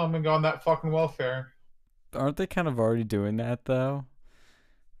 I'm gonna go on that fucking welfare. Aren't they kind of already doing that though?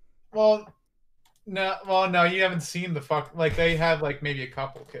 Well, no, you haven't seen the fuck. Like, they have like maybe a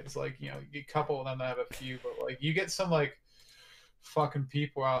couple kids. Like, a couple of them that have a few, but like you get some like fucking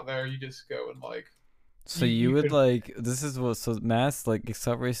people out there. You just go and like. So you would like, this is what, so mass like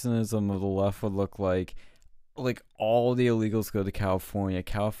accelerationism of the left would look like all the illegals go to California.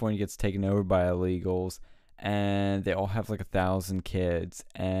 California gets taken over by illegals, and they all have like 1,000 kids,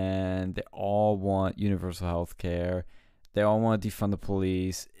 and they all want universal health care. They all want to defund the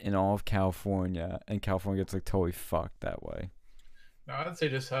police in all of California, and California gets like totally fucked that way. No, I'd say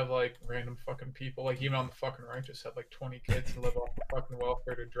just have like random fucking people, like even on the fucking right, just have like 20 kids and live off the fucking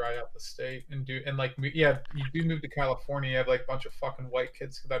welfare to dry out the state and like yeah, you do move to California, you have like a bunch of fucking white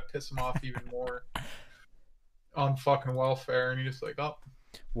kids because that piss them off even more on fucking welfare, and you're just like, oh,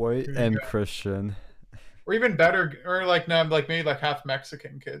 White here you and go. Christian. Or even better, or like no, like maybe like half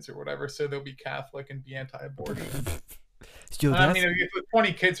Mexican kids or whatever, so they'll be Catholic and be anti-abortion. Yo, I that's, mean, if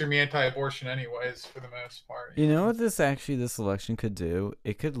 20 kids are be anti-abortion anyways, for the most part. you know what this election could do?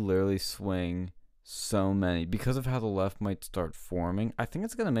 It could literally swing so many because of how the left might start forming. I think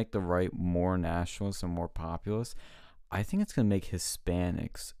it's gonna make the right more nationalist and more populist. I think it's gonna make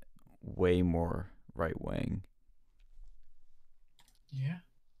Hispanics way more right wing. Yeah.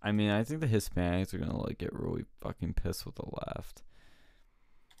 I mean, I think the Hispanics are gonna like get really fucking pissed with the left.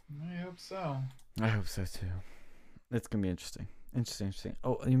 I hope so. I hope so too. It's gonna be interesting. Interesting.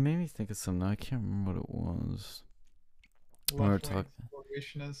 Oh, you made me think of something. I can't remember what it was. We were Left-wing talking.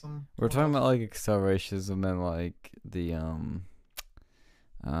 accelerationism. We're talking about like accelerationism and like the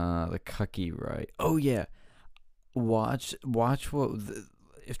cucky right. Oh yeah, watch what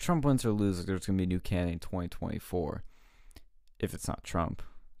if Trump wins or loses, there's gonna be a new candidate in 2024. If it's not Trump,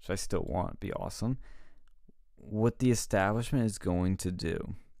 which I still want, be awesome. What the establishment is going to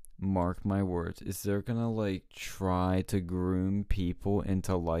do, mark my words, is they're gonna like try to groom people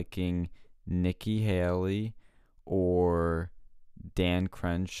into liking Nikki Haley or Dan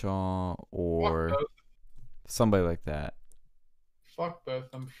Crenshaw or Fuck both. somebody like that. Fuck both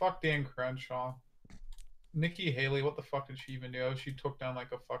of them. Fuck Dan Crenshaw. Nikki Haley, what the fuck did she even do? Oh, she took down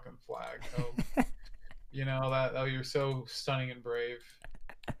like a fucking flag. Oh, you know that. Oh, you're so stunning and brave.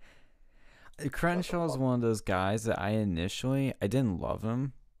 Crenshaw's one of those guys that I didn't love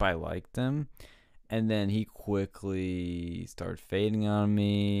him, but I liked him. And then he quickly started fading on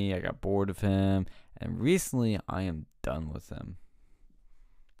me. I got bored of him. And recently, I am done with him.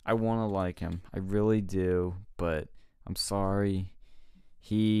 I want to like him. I really do. But I'm sorry.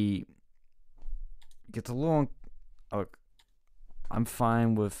 He gets a little... Look, I'm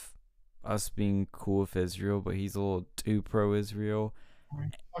fine with us being cool with Israel, but he's a little too pro-Israel. I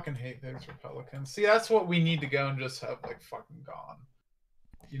fucking hate those Republicans. See, that's what we need to go and just have like fucking gone.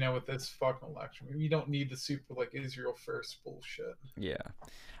 You know, with this fucking election, we don't need the super like Israel first bullshit. Yeah,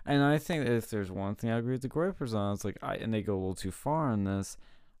 and I think if there's one thing I agree with the Groypers on, it's like and they go a little too far on this.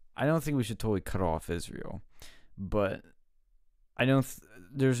 I don't think we should totally cut off Israel, but I don't.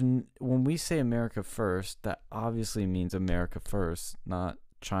 When we say America first, that obviously means America first, not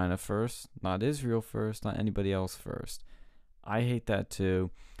China first, not Israel first, not anybody else first. I hate that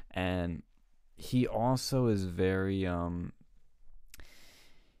too, and he also is very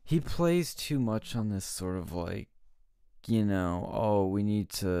he plays too much on this sort of like, oh, we need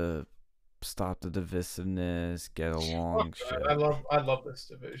to stop the divisiveness, get along shit. I love this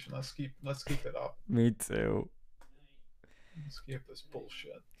division. Let's keep it up. Me too. Let's keep this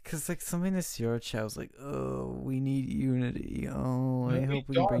bullshit. Cause like somebody in the Sierra chat was like, "Oh, we need unity. Oh, I No, we hope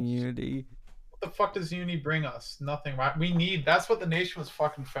we can bring don't. unity." What the fuck does unity bring us? Nothing. Right? We need. That's what the nation was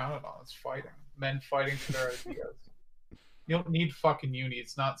fucking founded on. It's fighting. Men fighting for their ideas. You don't need fucking unity.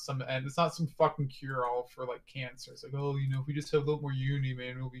 It's not some fucking cure all for like cancer. It's like, oh, if we just have a little more unity,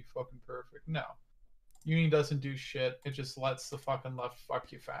 man, it'll be fucking perfect. No. Unity doesn't do shit. It just lets the fucking left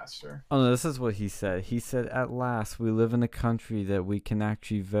fuck you faster. Oh, no, this is what he said. He said, "At last, we live in a country that we can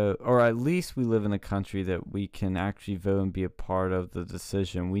actually vote, or at least we live in a country that we can actually vote and be a part of the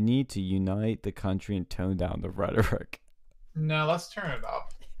decision. We need to unite the country and tone down the rhetoric." No, let's turn it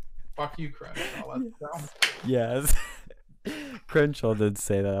up. Fuck you, Crenshaw. Let's go. Yes. Crenshaw did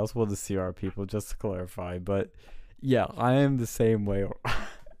say that. I was one of the CR people, just to clarify. But yeah, I am the same way.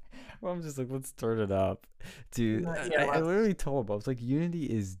 Well, I'm just like, let's turn it up. Dude, Yeah, I literally told him, I was like, unity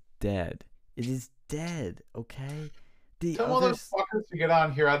is dead. It is dead, okay? The Tell all those others... fuckers to get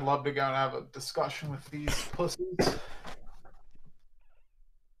on here. I'd love to go and have a discussion with these pussies.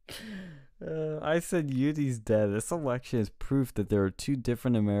 I said unity's dead. This election is proof that there are two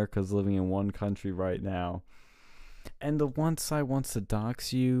different Americas living in one country right now. And the one side wants to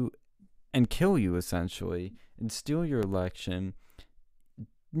dox you and kill you, essentially, and steal your election.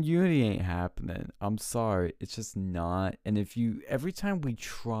 Unity ain't happening. I'm sorry. It's just not. And every time we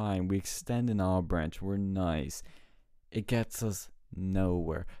try and we extend an olive branch, we're nice, it gets us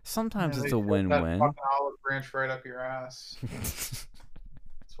nowhere. Sometimes Yeah, it's they a shove win-win. That fucking olive branch right up your ass. That's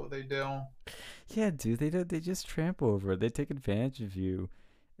what they do. Yeah, dude, they just trample over it. They take advantage of you.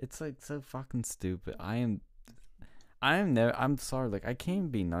 It's like so fucking stupid. I am I'm sorry, like I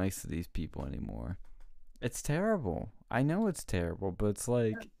can't be nice to these people anymore. It's terrible. I know it's terrible, but it's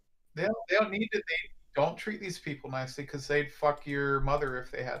like They don't need to. They don't treat these people nicely because they'd fuck your mother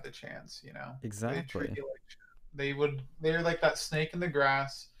if they had the chance. You know, they treat exactly. you like shit. They would. They're like that snake in the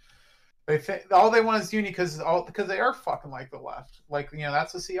grass. They think all they want is unity because they are fucking like the left. Like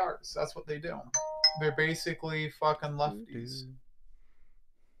that's the CRs. That's what they do. They're basically fucking lefties.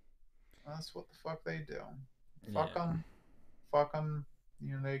 That's what the fuck they do. Fuck Yeah. them. Fuck them.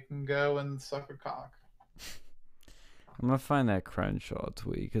 They can go and suck a cock. I'm gonna find that Crenshaw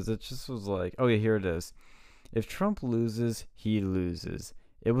tweet because it just was like, oh yeah, here it is. If Trump loses, he loses.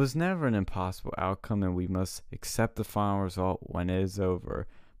 It was never an impossible outcome, and we must accept the final result when it is over.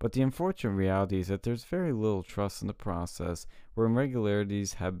 But the unfortunate reality is that there's very little trust in the process, where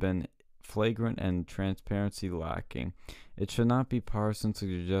irregularities have been flagrant and transparency lacking. It should not be partisan to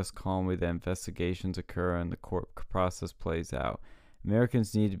suggest calmly that investigations occur and the court process plays out.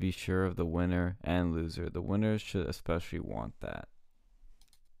 Americans need to be sure of the winner and loser. The winners should especially want that.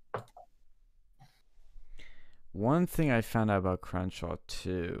 One thing I found out about Crenshaw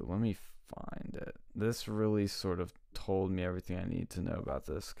too, let me find it. This really sort of told me everything I need to know about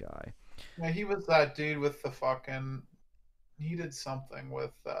this guy. Yeah, he was that dude with the fucking. He did something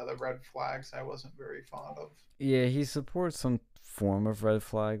with the red flags I wasn't very fond of. Yeah, he supports some form of red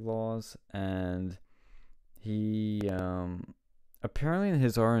flag laws, and he apparently in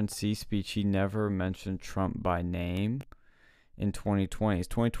his RNC speech he never mentioned Trump by name. In 2020, his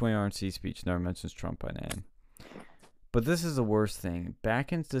 2020 RNC speech never mentions Trump by name. But this is the worst thing.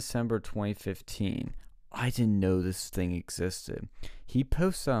 Back in December 2015, I didn't know this thing existed. He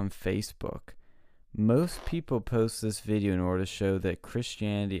posted on Facebook. Most people post this video in order to show that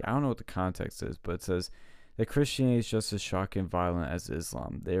Christianity, I don't know what the context is, but it says that Christianity is just as shocking and violent as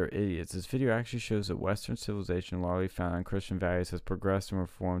Islam. They are idiots. This video actually shows that Western civilization, largely founded on Christian values, has progressed and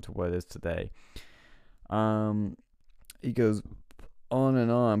reformed to what it is today. He goes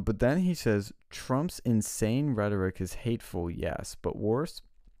on, but then he says Trump's insane rhetoric is hateful, yes, but worse,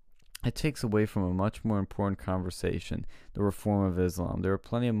 it takes away from a much more important conversation, the reform of Islam. There are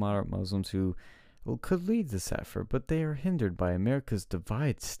plenty of moderate Muslims who could lead this effort, but they are hindered by America's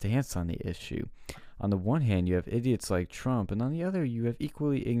divided stance on the issue. On the one hand, you have idiots like Trump, and on the other, you have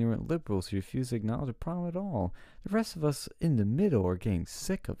equally ignorant liberals who refuse to acknowledge the problem at all. The rest of us in the middle are getting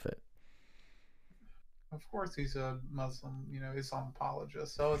sick of it. Of course, he's a Muslim, Islam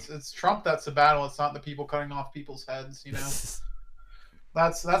apologist. So it's Trump that's the battle. It's not the people cutting off people's heads.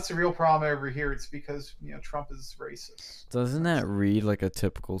 That's the real problem over here. It's because Trump is racist. Doesn't that read like a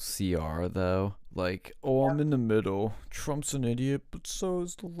typical CR though? Like, oh, I'm in the middle. Trump's an idiot, but so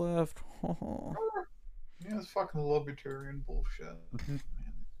is the left. It's fucking libertarian bullshit. Man,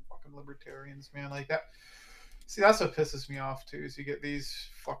 fucking libertarians, man, like that. See, that's what pisses me off too. Is you get these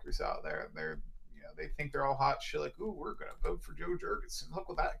fuckers out there, and they think they're all hot shit. Like, ooh, we're gonna vote for Joe Jurgensen. Look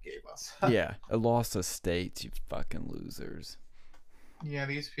what that gave us. Yeah, it lost a state, you fucking losers. Yeah,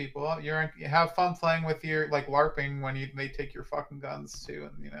 these people. You have fun playing with your LARPing when they take your fucking guns too,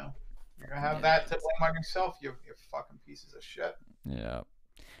 and you're gonna have that to blame on yourself. You fucking pieces of shit. Yeah,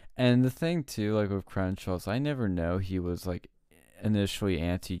 and the thing too, like with Crenshaw, I never know he was like initially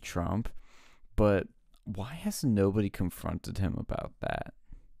anti-Trump, but why has nobody confronted him about that?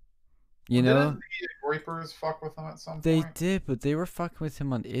 Didn't the Reapers fuck with him at some point? They did, but they were fucking with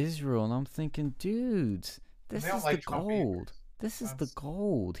him on Israel, and I'm thinking, dudes, this is the gold. This is the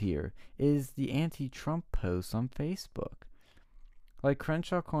gold here, is the anti-Trump post on Facebook. Like,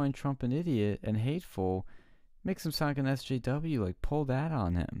 Crenshaw calling Trump an idiot and hateful makes him sound like an SJW, like, pull that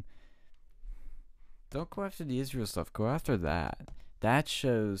on him. Don't go after the Israel stuff, go after that. That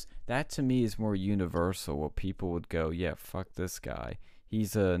to me is more universal, what people would go, yeah, fuck this guy.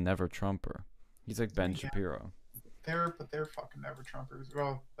 He's a never Trumper. He's like Ben Shapiro. They're fucking never Trumpers.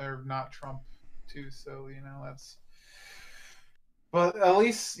 Well, they're not Trump too, so that's. But at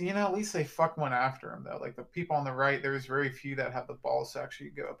least they fuck one after him though. Like the people on the right, there's very few that have the balls to actually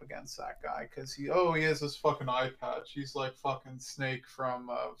go up against that guy because he has this fucking eye patch. He's like fucking Snake from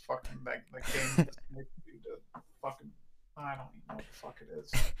fucking the game. Fucking I don't even know what the fuck it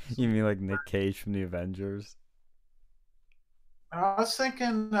is. You mean like Nick Cage from the Avengers? I was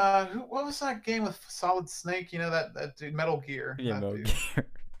thinking, what was that game with Solid Snake? That dude, Metal Gear. Yeah, Metal Gear.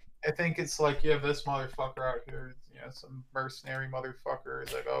 I think it's like you have this motherfucker out here, some mercenary motherfucker.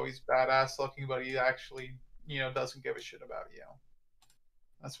 It's like, oh, he's badass looking, but he actually, doesn't give a shit about you.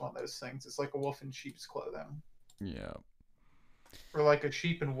 That's one of those things. It's like a wolf in sheep's clothing. Yeah. Or like a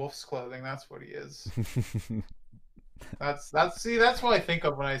sheep in wolf's clothing. That's what he is. That's what I think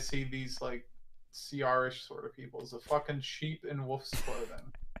of when I see these like CR-ish sort of people is a fucking sheep in wolf's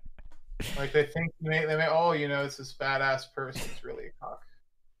clothing. Like they think they may oh, it's this badass person. It's really a cock.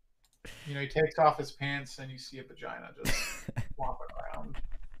 He takes off his pants and you see a vagina just flopping around.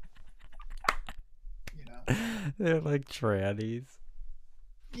 They're like trannies.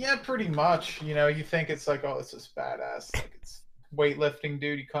 Yeah, pretty much. You think it's like, oh, it's this badass, like it's weightlifting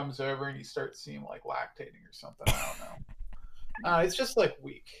dude. He comes over and you start seeing like lactating or something. I don't know. It's just like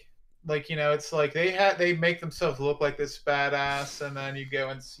weak. Like it's like they make themselves look like this badass, and then you go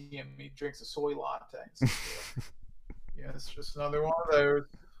and see him. He drinks a soy latte. It's just another one of those.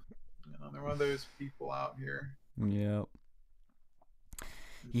 Another one of those people out here. Yep.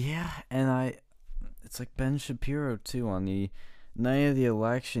 Yeah, and it's like Ben Shapiro too. On the night of the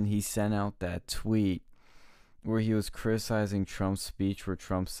election, he sent out that tweet where he was criticizing Trump's speech, where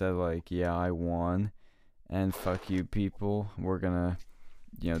Trump said like, "Yeah, I won, and fuck you people. We're gonna,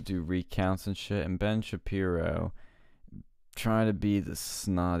 do recounts and shit." And Ben Shapiro, trying to be the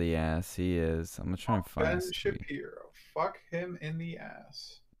snotty ass he is. I'm gonna try and find Ben Shapiro. Fuck him in the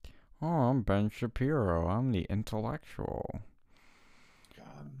ass. Oh, I'm Ben Shapiro. I'm the intellectual.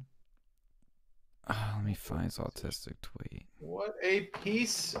 God. Oh, let me find his autistic tweet. What a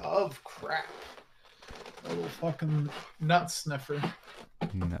piece of crap. Little fucking nut sniffer.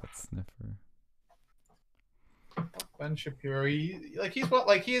 Nut sniffer. Ben Shapiro. He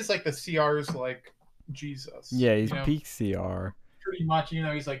is like the CR's like Jesus. Yeah, he's peak CR. Pretty much,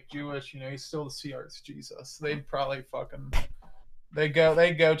 he's like Jewish, he's still the CR's Jesus. They'd probably fucking they go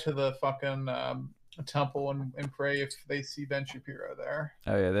to the fucking temple and pray if they see Ben Shapiro there.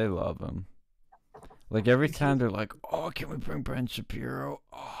 Oh yeah, they love him. Like every time they're like, "Oh, can we bring Ben Shapiro?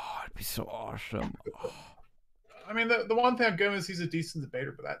 Oh, it'd be so awesome." Oh. I mean, the one thing I'm good is he's a decent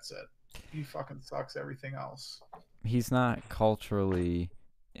debater, but that's it. He fucking sucks everything else. He's not culturally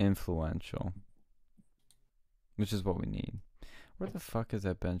influential, which is what we need. Where the fuck is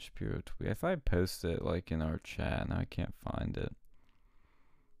that Ben Shapiro tweet? I thought I posted it like in our chat, and I can't find it.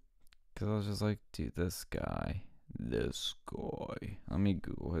 Cause I was just like, dude, this guy. Let me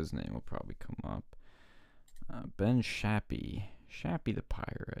Google his name. Will probably come up. Ben Shappy the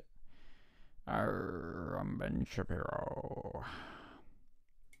pirate. I'm Ben Shapiro.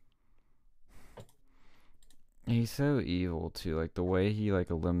 He's so evil too. Like the way he like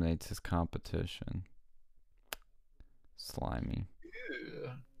eliminates his competition. Slimy.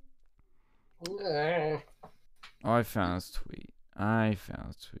 Yeah. Oh, I found his tweet.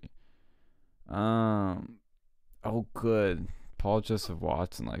 Oh, good. Paul Joseph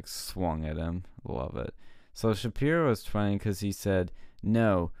Watson like swung at him. Love it. So Shapiro was funny because he said,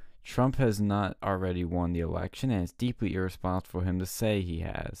 "No, Trump has not already won the election, and it's deeply irresponsible for him to say he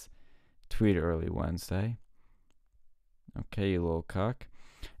has." Tweet early Wednesday. Okay, you little cuck.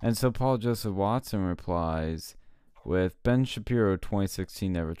 And so Paul Joseph Watson replies with, "Ben Shapiro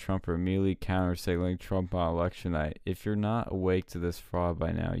 2016 never Trumper immediately counter-signaling Trump on election night. If you're not awake to this fraud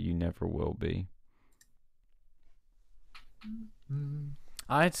by now, you never will be."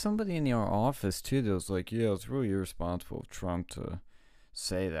 I had somebody in our office too that was like, "Yeah, it's really irresponsible of Trump to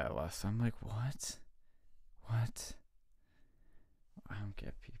say that last time." I'm like, what? I don't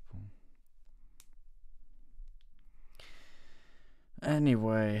get people.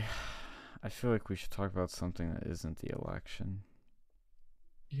 Anyway, I feel like we should talk about something that isn't the election.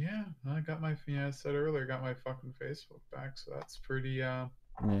 Yeah, I said earlier, got my fucking Facebook back, so that's pretty, Yeah.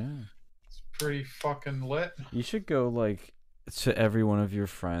 It's pretty fucking lit. You should go, like, to every one of your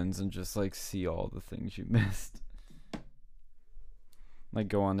friends and just, like, see all the things you missed. Like,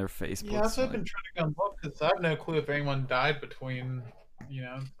 go on their Facebook. Yeah, that's what I've been trying to go look, because I have no clue if anyone died between,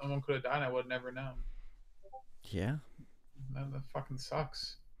 someone could have died and I would have never known. Yeah. That fucking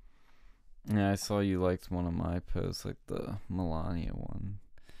sucks. Yeah, I saw you liked one of my posts, like the Melania one.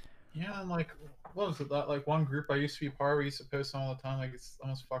 Yeah, I'm like, what was it? That like one group I used to be a part of, we used to post all the time, like it's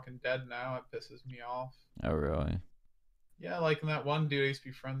almost fucking dead now. It pisses me off. Oh, really? Yeah, like that one dude I used to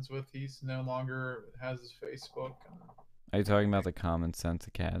be friends with, he's no longer has his Facebook. Are you talking about the Common Sense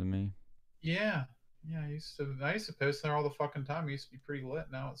Academy? Yeah. I used to post there all the fucking time. It used to be pretty lit.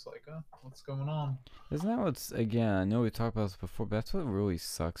 Now it's like, what's going on? Isn't that what's, again, I know we talked about this before, but that's what really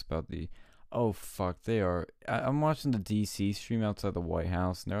sucks about the, oh fuck, I'm watching the DC stream outside the White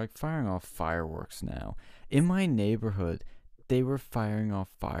House, and they're like firing off fireworks now. In my neighborhood, they were firing off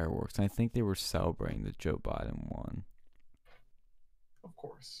fireworks, and I think they were celebrating that Joe Biden won. Of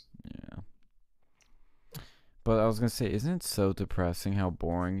course. Yeah. But I was gonna say, isn't it so depressing how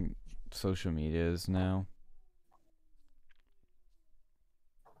boring social media is now?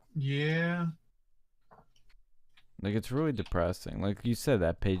 Yeah. Like, it's really depressing. Like you said,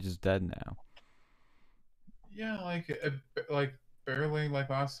 that page is dead now. Yeah, like barely. Like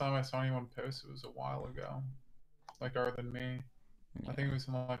last time I saw anyone post, it was a while ago. Like other than me. I think Yeah, it was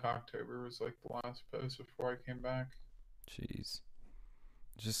in like October was like the last post before I came back. jeez.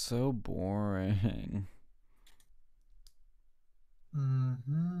 Just so boring.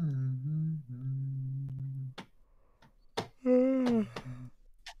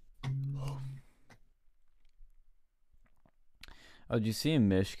 Oh, did you see in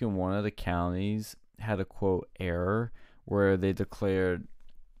Michigan, one of the counties had a quote error where they declared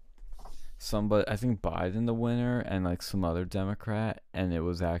somebody, I think Biden the winner and like some other Democrat, and it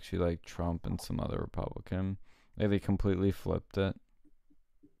was actually like Trump and some other Republican. Like they completely flipped it.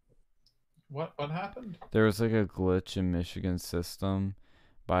 What happened? There was like a glitch in Michigan's system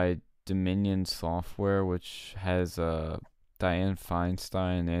by Dominion Software, which has Dianne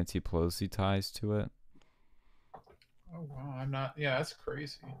Feinstein and Nancy Pelosi ties to it. Oh wow, I'm not. Yeah, that's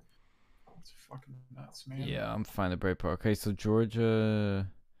crazy. That's fucking nuts, man. Yeah, I'm fine. The Breitbart. Okay, so Georgia,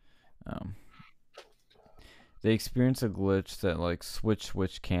 um, they experienced a glitch that like switched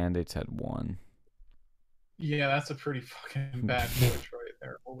which candidates had won. Yeah, that's a pretty fucking bad glitch right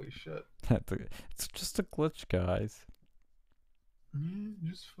there. Holy shit. It's just a glitch, guys. Man,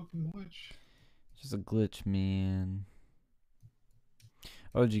 just fucking glitch. Just a glitch, man.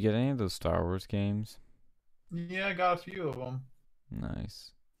 Oh, did you get any of those Star Wars games? Yeah, I got a few of them.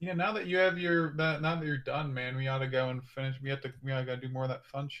 Nice. Yeah, now that you have now that you're done, man, we ought to go and finish. We gotta do more of that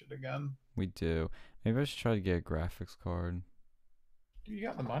fun shit again. We do. Maybe I should try to get a graphics card. Dude, you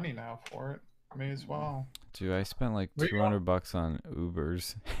got the money now for it. May as well. Dude, I spent like Where you going? $200 on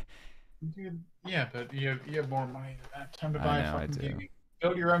Ubers. Dude, yeah, but you have more money than that. Time to I buy know, I fucking do. gaming.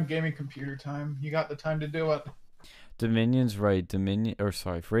 Build your own gaming computer time. You got the time to do it. Dominion's right.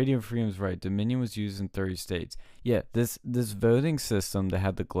 Radiant Freedom's right. Dominion was used in 30 states. Yeah, this voting system that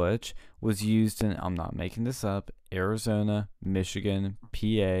had the glitch was used in, I'm not making this up, Arizona, Michigan,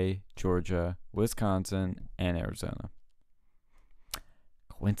 PA, Georgia, Wisconsin, and Arizona.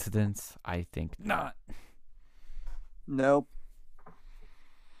 Coincidence? I think not. Nope.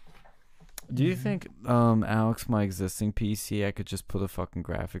 Do you think, Alex, my existing PC, I could just put a fucking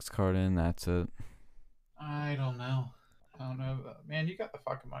graphics card in? That's it. I don't know. I don't know. Man, you got the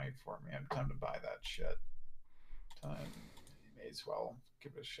fucking money for it, man. Time to buy that shit. Time. You may as well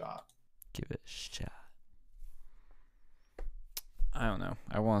give it a shot. Give it a shot. I don't know.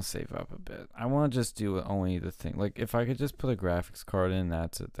 I want to save up a bit. I want to just do only the thing. Like, if I could just put a graphics card in,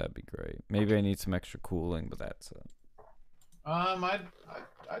 that's it. That'd be great. Maybe I need some extra cooling, but that's it.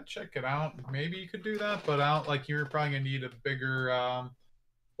 I'd check it out. Maybe you could do that, but out like you're probably gonna need a bigger.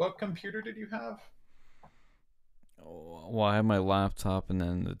 What computer did you have? Well, I have my laptop, and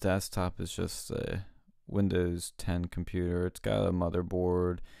then the desktop is just a Windows 10 computer. It's got a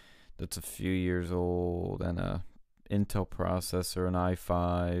motherboard that's a few years old and a Intel processor, an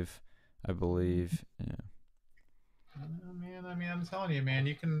i5, I believe. Yeah. Man, I mean, I'm telling you, man,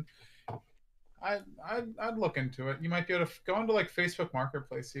 you can. I'd look into it. You might be able to go into like Facebook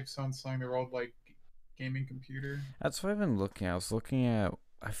Marketplace, see if someone's selling their old like gaming computer. That's what I've been looking at. I was looking at,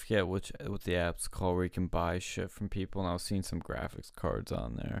 I forget what the app's called, where you can buy shit from people, and I was seeing some graphics cards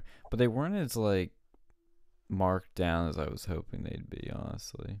on there, but they weren't as like marked down as I was hoping they'd be,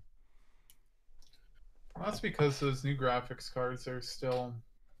 honestly. Well, that's because those new graphics cards are still.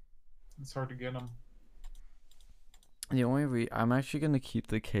 It's hard to get them. The only I'm actually gonna keep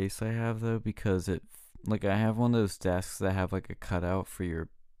the case I have though, because it, like, I have one of those desks that have like a cutout for your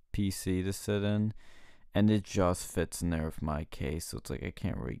PC to sit in, and it just fits in there with my case, so it's like I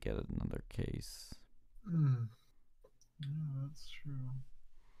can't really get another case. Hmm. Yeah, that's true.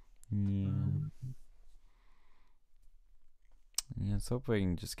 Yeah. Yeah, let's hope I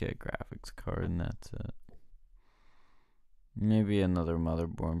can just get a graphics card and that's it. Maybe another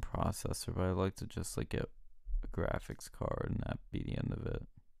motherboard and processor, but I'd like to just like get a graphics card and that be the end of it.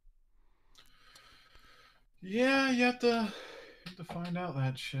 Yeah, you have to find out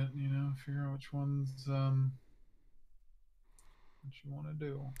that shit. You know, figure out which ones what you want to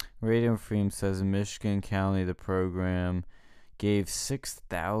do. Radiant Freedom says in Michigan County the program gave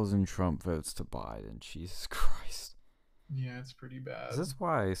 6,000 Trump votes to Biden. Jesus Christ. Yeah, it's pretty bad. Is this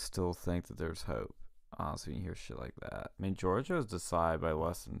why I still think that there's hope? Honestly, when you hear shit like that. I mean, Georgia was decided by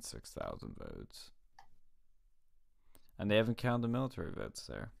less than 6,000 votes. And they haven't counted the military votes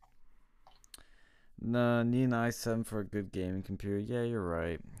there. No, need an i7 for a good gaming computer. Yeah, you're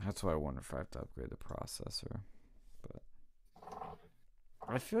right. That's why I wonder if I have to upgrade the processor. But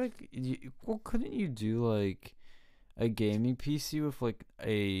I feel like, couldn't you do like a gaming PC with like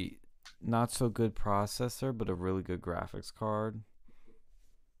a not so good processor but a really good graphics card?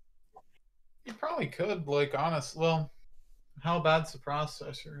 You probably could, like, honest. Well, how bad's the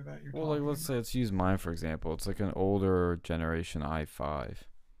processor that you're Well, like talking let's say about? let's use mine for example. It's like an older generation i5.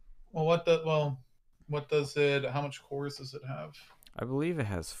 What does it? How much cores does it have? I believe it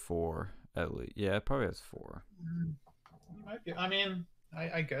has 4 at least. Yeah, it probably has 4. Mm, You might be. I mean,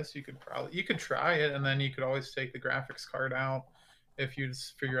 I guess you could try it, and then you could always take the graphics card out if you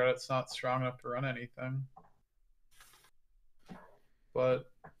just figure out it's not strong enough to run anything. But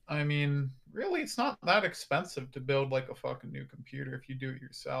I mean, really, it's not that expensive to build like a fucking new computer if you do it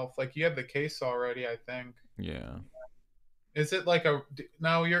yourself. Like you have the case already, I think. Yeah. Is it like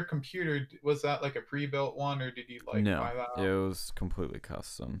now your computer was that like a pre-built one or did you like No, buy that it out? was completely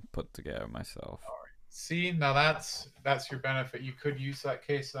custom, put together myself. See, now that's your benefit. You could use that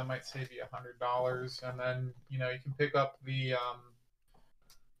case. That might save you $100, and then you can pick up the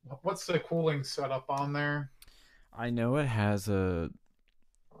what's the cooling setup on there? I know it has a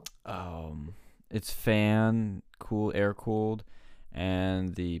it's fan cool, air cooled,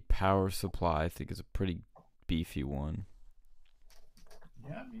 and the power supply I think is a pretty beefy one.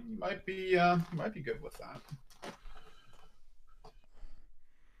 Yeah, I mean you might be good with that.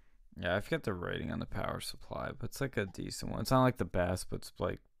 Yeah, I forget the rating on the power supply, but it's like a decent one. It's not like the best, but it's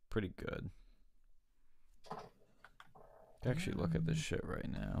like pretty good. Actually, look at this shit right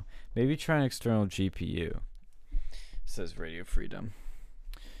now. Maybe try an external GPU. Says Radio Freedom.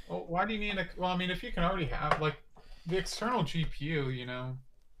 Well, why do you need a? Well, I mean, if you can already have like the external GPU,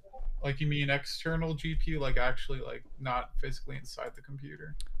 like you mean external GPU, like actually like not physically inside the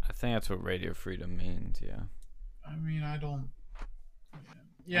computer. I think that's what Radio Freedom means. Yeah. I mean, I don't.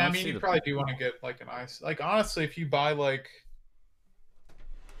 Yeah, I yeah I don't mean, see you the. probably do want to get like an ice. Like honestly, if you buy like,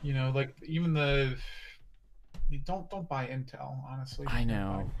 like even you don't buy Intel. Honestly, I don't buy.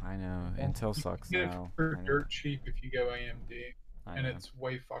 know. I know. Intel. Intel You can sucks get it now. for I know. dirt cheap if you go AMD, I and know. it's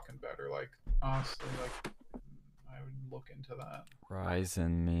way fucking better. Like honestly, like I would look into that.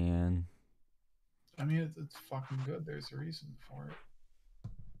 Ryzen, man. I mean, it's fucking good. There's a reason for it.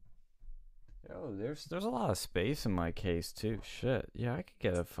 Yo, there's a lot of space in my case too. Shit. Yeah, I could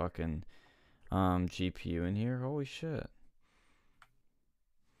get a fucking GPU in here. Holy shit.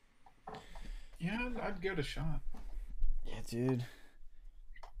 Yeah, I'd give it a shot. Yeah, dude.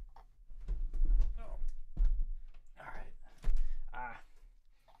 Oh. All right.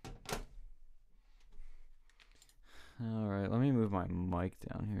 All right. Let me move my mic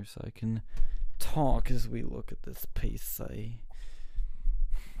down here so I can talk as we look at this PC.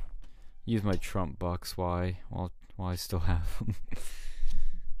 Use my Trump bucks while I still have them.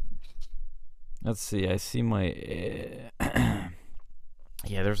 Let's see. I see my.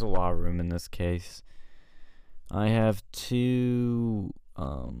 Yeah, there's a lot of room in this case. I have 2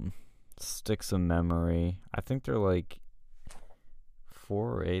 sticks of memory. I think they're like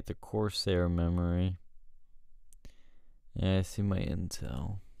 4 or 8. The Corsair memory. Yeah, I see my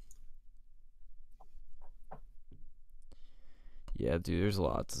Intel. Yeah, dude, there's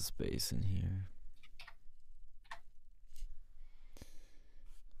lots of space in here.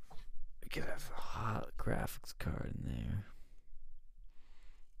 I could have a hot graphics card in there.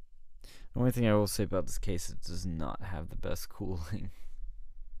 The only thing I will say about this case is it does not have the best cooling.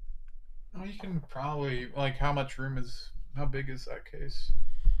 Oh, you can probably like how big is that case?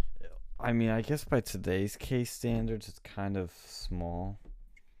 I mean, I guess by today's case standards, it's kind of small.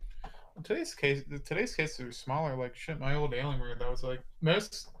 Well, today's cases are smaller. Like shit, my old Alienware that was like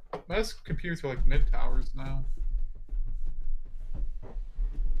most computers are like mid towers now.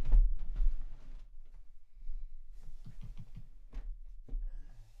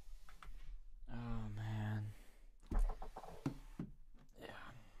 Oh man. Yeah,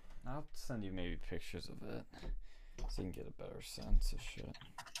 I'll send you maybe pictures of it so you can get a better sense of shit.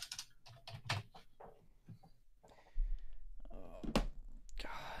 Oh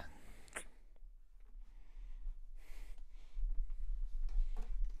God.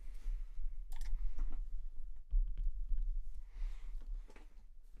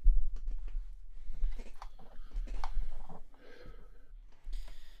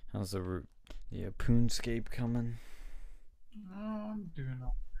 How's the root? Yeah, Poonscape coming. I'm doing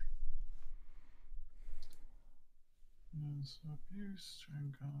all right. So abuse,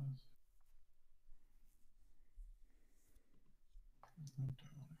 string cause.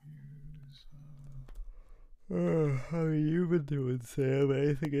 How you been doing, Sam?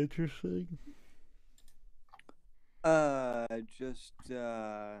 Anything interesting?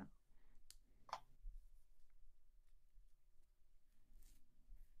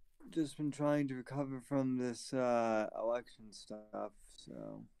 Just been trying to recover from this election stuff.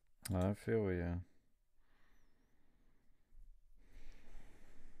 So I feel you.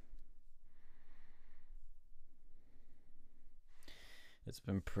 It's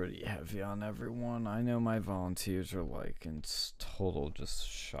been pretty heavy on everyone. I know my volunteers are like in total just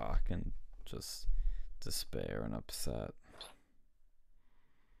shock and just despair and upset.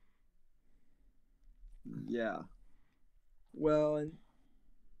 Yeah. Well, and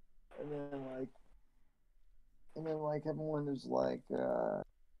then like everyone is like,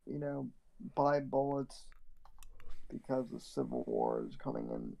 you know, buy bullets because the Civil War is coming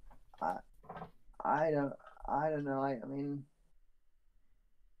in. I don't I don't know.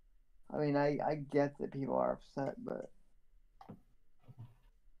 I get that people are upset, but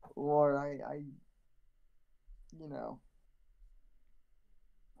Lord, you know,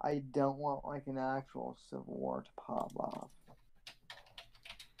 I don't want like an actual Civil War to pop off.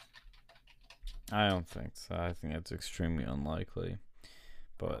 I don't think so. I think it's extremely unlikely.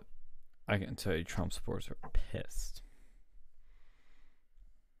 But I can tell you Trump supporters are pissed.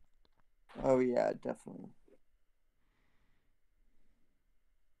 Oh yeah, definitely.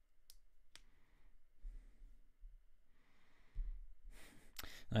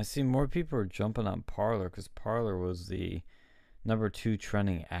 I see more people are jumping on Parler because Parler was the #2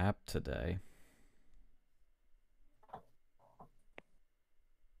 trending app today.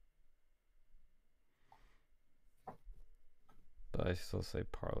 But I still say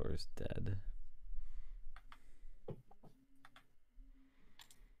Parler is dead.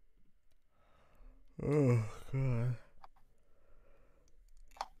 Oh, God.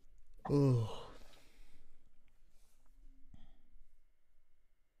 Oh.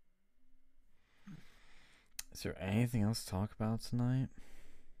 Is there anything else to talk about tonight?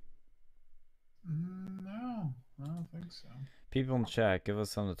 No, I don't think so. People in chat, give us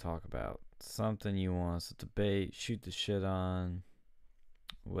something to talk about. Something you want us to debate, shoot the shit on,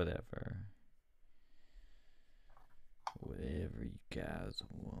 whatever. Whatever you guys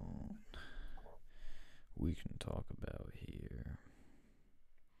want, we can talk about here.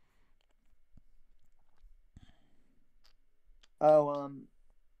 Oh,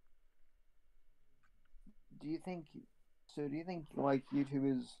 do you think like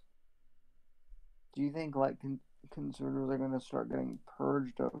YouTube is? Do you think like conservatives are going to start getting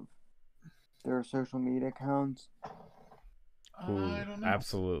purged of their social media accounts? I don't know.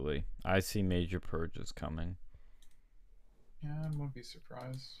 Absolutely. I see major purges coming. Yeah, I wouldn't be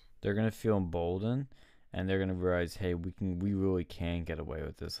surprised. They're gonna feel emboldened, and they're gonna realize, hey, we really can get away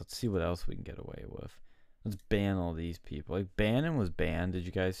with this. Let's see what else we can get away with. Let's ban all these people. Like Bannon was banned. Did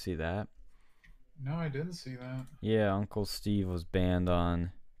you guys see that? No, I didn't see that. Yeah, Uncle Steve was banned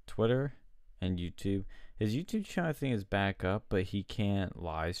on Twitter and YouTube. His YouTube channel, I think, is back up, but he can't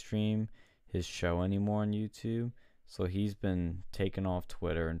live stream his show anymore on YouTube. So he's been taken off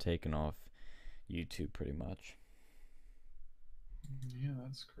Twitter and taken off YouTube pretty much. Yeah,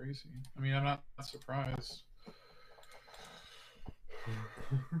 that's crazy. I mean, I'm not surprised.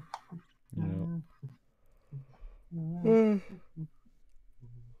 Yeah.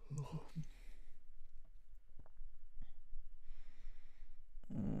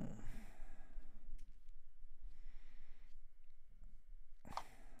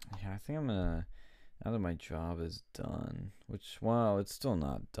 Yeah, I think I'm gonna, now that my job is done, which, well, it's still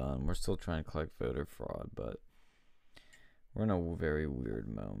not done. We're still trying to collect voter fraud, but we're in a very weird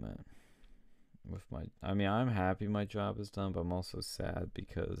moment with I'm happy my job is done, but I'm also sad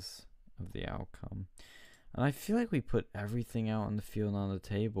because of the outcome. And I feel like we put everything out on the field and on the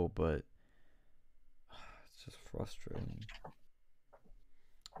table, but it's just frustrating.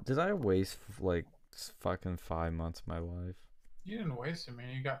 Did I waste like fucking 5 months of my life? You didn't waste it,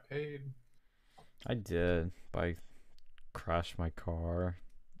 man. You got paid. I did, but I crashed my car.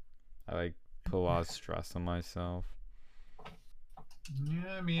 I like put a lot of stress on myself.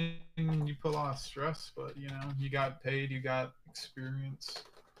 Yeah, I mean, you put a lot of stress, but you know, you got paid, you got experience.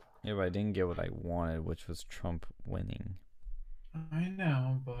 Yeah, but I didn't get what I wanted, which was Trump winning. I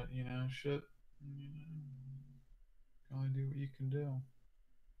know, but you know, shit. You know, only do what you can do.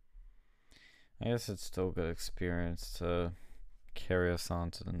 I guess it's still good experience to carry us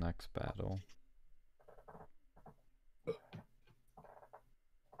on to the next battle.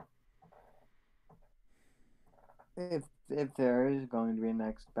 If there is going to be a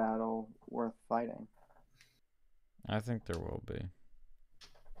next battle worth fighting. I think there will be.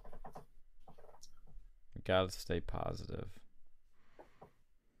 We gotta stay positive.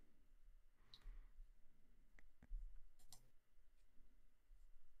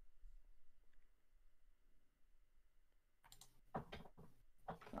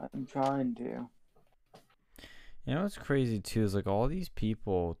 I'm trying to. You know what's crazy too is like all these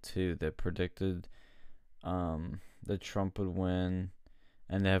people too that predicted that Trump would win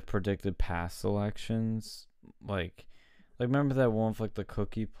and they have predicted past elections, like Like, remember that one with, like, the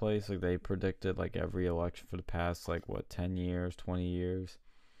cookie place? Like, they predicted, like, every election for the past, like, what, 10 years, 20 years?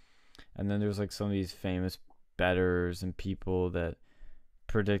 And then there's, like, some of these famous bettors and people that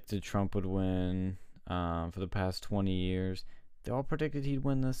predicted Trump would win for the past 20 years. They all predicted he'd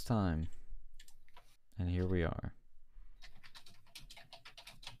win this time. And here we are.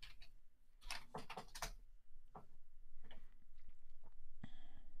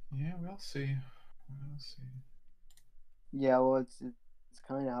 Yeah, we'll see. We'll see. Yeah, well, it's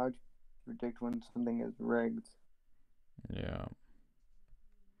kind of hard to predict when something is rigged. Yeah.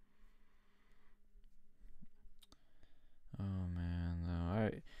 Oh man, no.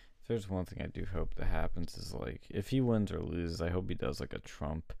 If there's one thing I do hope that happens is, like, if he wins or loses, I hope he does, like, a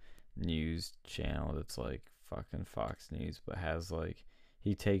Trump news channel that's like fucking Fox News, but has, like,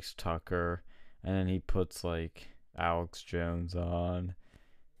 he takes Tucker and then he puts, like, Alex Jones on.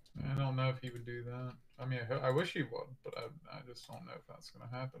 I don't know if he would do that. I mean, I wish he would, but I just don't know if that's gonna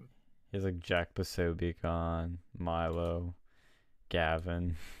happen. He has, like, Jack Posobiec on, Milo,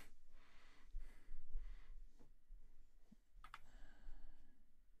 Gavin.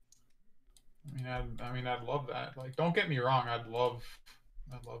 I'd love that. Like, don't get me wrong, I'd love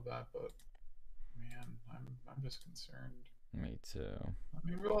that, but man, I'm just concerned. Me too.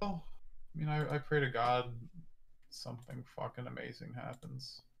 I pray to God something fucking amazing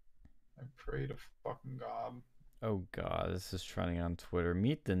happens. I pray to fucking God. Oh god, this is trending on Twitter.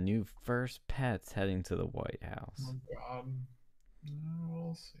 Meet the new first pets heading to the White House. Oh God.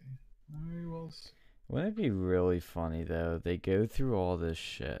 We'll see. We will see. Wouldn't it be really funny though? They go through all this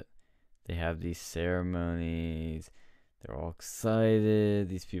shit. They have these ceremonies. They're all excited.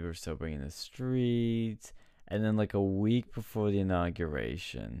 These people are celebrating the streets. And then, like, a week before the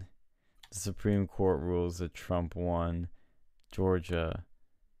inauguration, the Supreme Court rules that Trump won Georgia,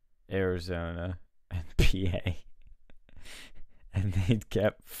 Arizona, and PA. And they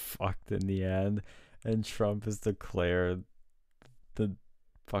get fucked in the end. And Trump is declared the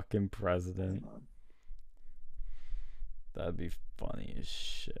fucking president. That'd be funny as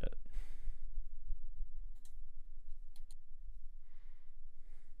shit.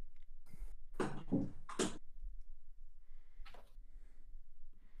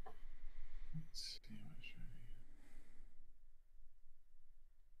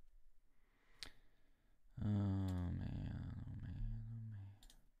 Oh man.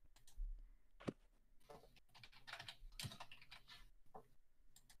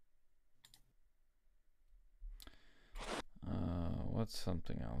 What's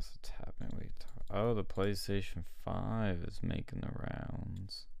something else that's happening? The PlayStation 5 is making the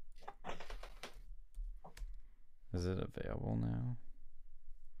rounds. Is it available now?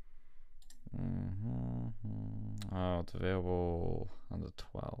 Oh, it's available on the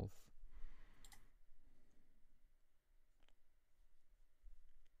 12th.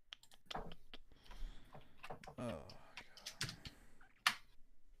 Oh, God.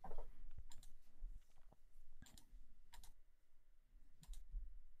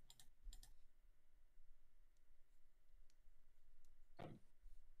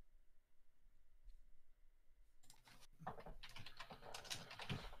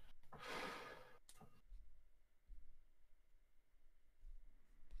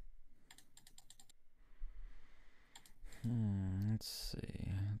 Let's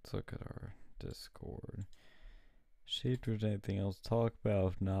see. Let's look at our Discord. See if there's anything else to talk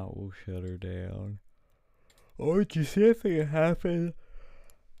about. If not, we'll shut her down. Oh, did you see anything that happened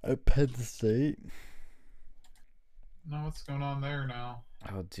at Penn State? No, what's going on there now?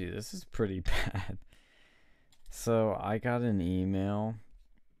 Oh, dude, this is pretty bad. So, I got an email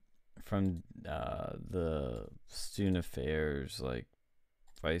from the student affairs, like,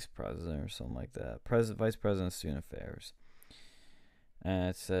 vice president or something like that. Vice president of student affairs. And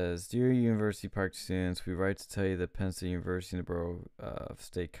it says, Dear University Park students, we write to tell you that Penn State University and the Borough of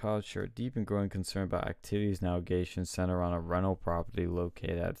State College share a deep and growing concern about activities and allegations centered around a rental property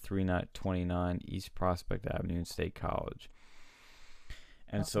located at 3929 East Prospect Avenue in State College.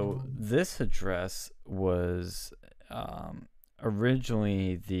 And so this address was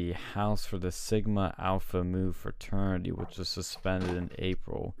originally the house for the Sigma Alpha Mu fraternity, which was suspended in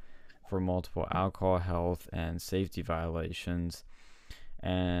April for multiple alcohol, health, and safety violations.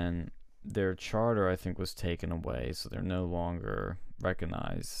 And their charter, I think, was taken away, so they're no longer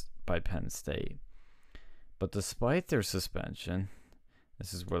recognized by Penn State. But despite their suspension,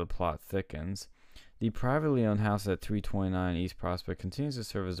 this is where the plot thickens, the privately owned house at 329 East Prospect continues to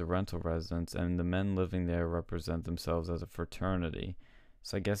serve as a rental residence, and the men living there represent themselves as a fraternity.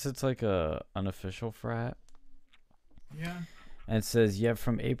 So I guess it's like a unofficial frat. Yeah. And it says, yet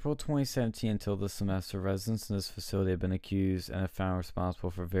from April 2017 until this semester, residents in this facility have been accused and have found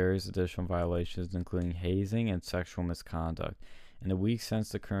responsible for various additional violations, including hazing and sexual misconduct. In the weeks since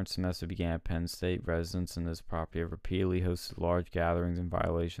the current semester began at Penn State, residents in this property have repeatedly hosted large gatherings in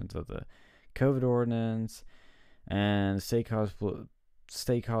violations of the COVID ordinance, and the State College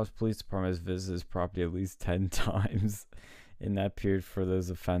Police Department has visited this property at least 10 times in that period for those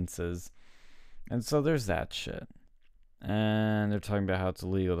offenses. And so there's that shit. And they're talking about how it's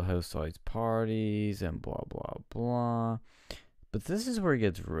illegal to host all these parties and blah, blah, blah. But this is where it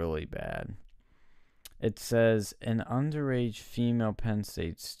gets really bad. It says an underage female Penn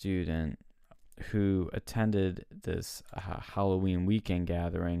State student who attended this Halloween weekend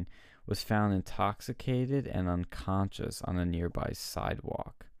gathering was found intoxicated and unconscious on a nearby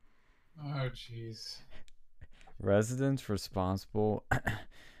sidewalk. Oh, jeez. Residents responsible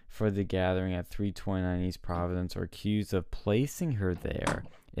for the gathering at 329 East Providence are accused of placing her there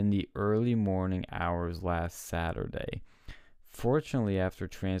in the early morning hours last Saturday. Fortunately, after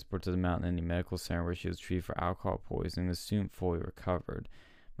transport to the Mount Indian Medical Center where she was treated for alcohol poisoning, the student fully recovered.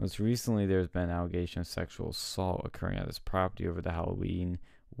 Most recently, there has been an allegation of sexual assault occurring at this property over the Halloween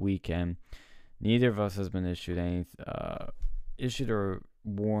weekend. Neither of us has been issued a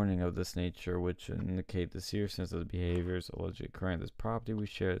warning of this nature, which indicate the seriousness of the behaviors allegedly occurring at this property. We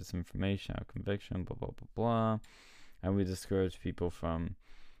share this information out of conviction, blah, blah, blah, blah, and we discourage people from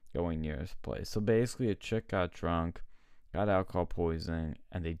going near this place. So basically, a chick got drunk, got alcohol poisoning,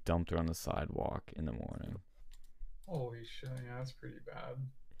 and they dumped her on the sidewalk in the morning. Holy shit, yeah, that's pretty bad.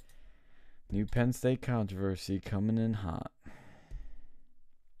 New Penn State controversy coming in hot.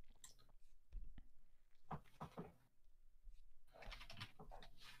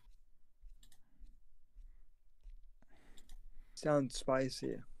 Sounds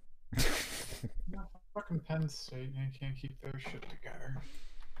spicy. Yeah, fucking Penn State, they can't keep their shit together.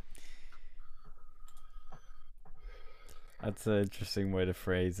 That's an interesting way to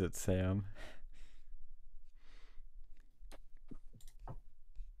phrase it, Sam.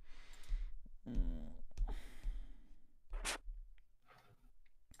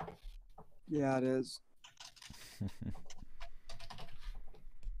 Yeah, it is.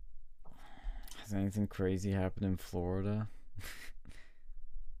 Has anything crazy happened in Florida?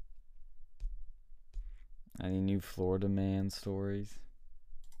 Any new Florida man stories?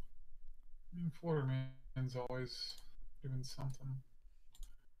 I mean, Florida man's always doing something.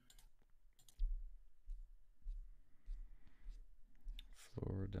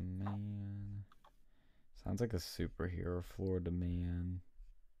 Florida man. Sounds like a superhero, Florida man.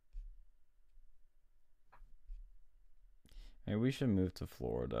 Maybe we should move to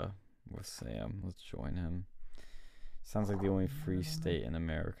Florida with Sam. Let's join him. Sounds like the only free state in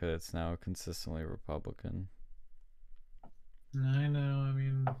America that's now consistently Republican. I know, I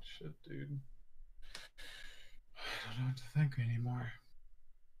mean, shit, dude. I don't know what to think anymore.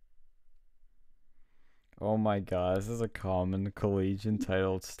 Oh my god, this is a common collegian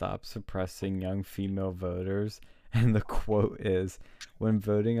titled Stop Suppressing Young Female Voters. And the quote is, when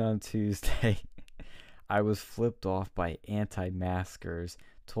voting on Tuesday, I was flipped off by anti-maskers,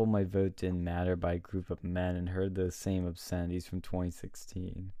 told my vote didn't matter by a group of men, and heard those same obscenities from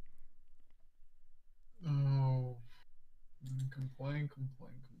 2016. Oh, complain.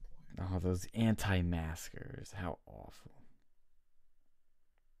 Oh, those anti-maskers. How awful.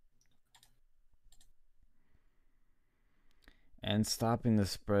 And stopping the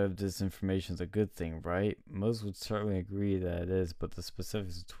spread of disinformation is a good thing, right? Most would certainly agree that it is, but the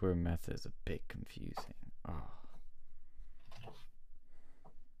specifics of Twitter method is a bit confusing. Oh.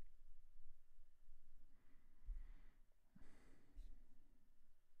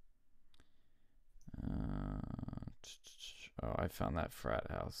 Oh, I found that frat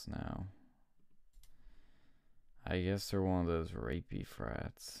house now. I guess they're one of those rapey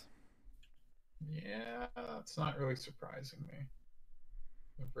frats. Yeah, that's not really surprising me.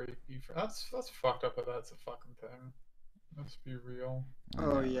 The rapey that's fucked up, but that's a fucking thing. Let's be real.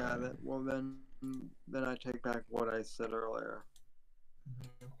 Oh yeah, then I take back what I said earlier.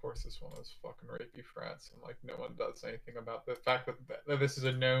 Of course, it's one of those fucking rapey frats, and like no one does anything about the fact that this is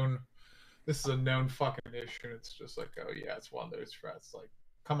a known fucking issue. And it's just like, oh yeah, it's one of those frats. Like,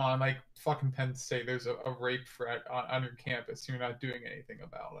 come on, like fucking Penn State, there's a rape frat on your campus. You're not doing anything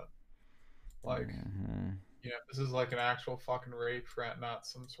about it. Like, you know, this is like an actual fucking rape frat, not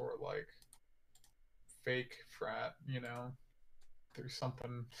some sort of like fake frat. You know, there's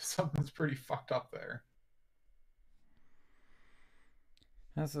something's pretty fucked up there.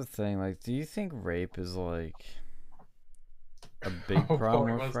 That's the thing. Like, do you think rape is like a big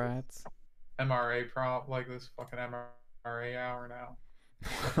problem with frats? MRA problem, like this fucking MRA NRA hour now.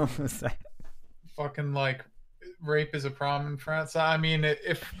 What was that? Fucking like rape is a problem in France. I mean,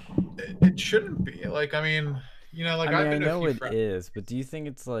 it shouldn't be. Like, I mean, like I mean, I've I been to a know few it frat. is, but do you think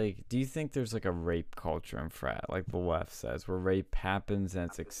it's like, do you think there's like a rape culture in frat, like the left says, where rape happens and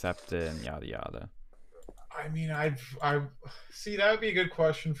it's accepted and yada yada? I mean, I see that would be a good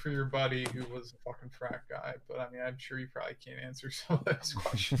question for your buddy who was a fucking frat guy, but I mean, I'm sure you probably can't answer some of those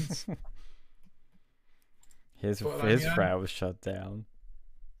questions. his But I his mean, frat was shut down.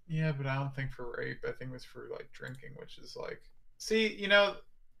 yeah, but I don't think for rape. I think it was for like drinking, which is like, see,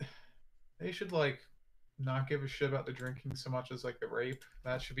 they should like not give a shit about the drinking so much as like the rape.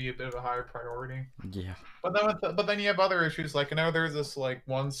 That should be a bit of a higher priority. Yeah. But then you have other issues. Like I know there's this like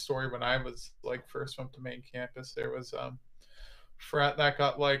one story when I was like first went to main campus. There was frat that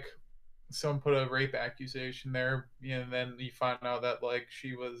got like someone put a rape accusation there, and then you find out that like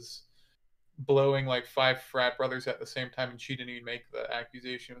she was blowing like 5 frat brothers at the same time, and she didn't even make the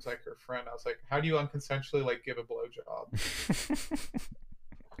accusation. It was like her friend. I was like, how do you unconsensually like give a blowjob?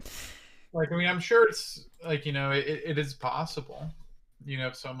 Like, I mean, I'm sure it's like it is possible.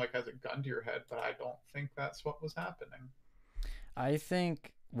 If someone like has a gun to your head, but I don't think that's what was happening. I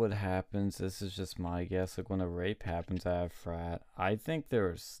think what happens, this is just my guess, like when a rape happens at a frat, I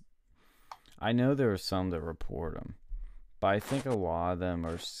know there are some that report them, but I think a lot of them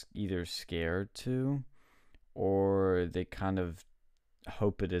are either scared to, or they kind of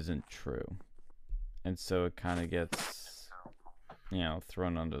hope it isn't true. And so it kind of gets,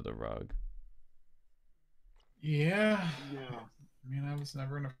 thrown under the rug. Yeah. Yeah. I mean, I was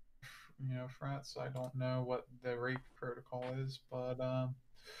never in a frat, so I don't know what the rape protocol is, but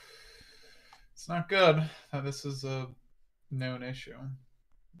it's not good that this is a known issue.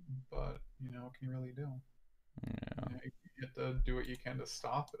 But what can you really do? Yeah. You have to do what you can to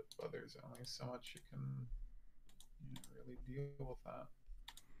stop it, but there's only so much you can really deal with that.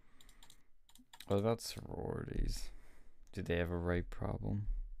 What about sororities? Do they have a rape problem?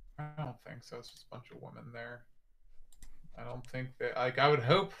 I don't think so. It's just a bunch of women there. I don't think that. Like, I would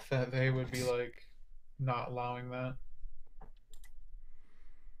hope that they would be like not allowing that.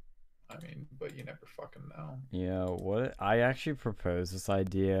 I mean, but you never fucking know. Yeah, what I actually proposed this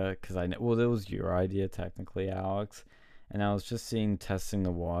idea because I know, well, it was your idea technically, Alex, and I was just seeing testing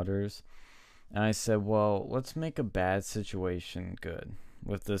the waters, and I said, well, let's make a bad situation good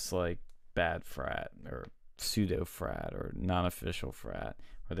with this like bad frat or pseudo frat or non-official frat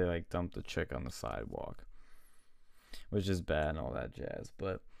where they like dump the chick on the sidewalk, which is bad and all that jazz.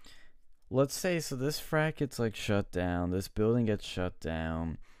 But let's say so this frat gets like shut down, this building gets shut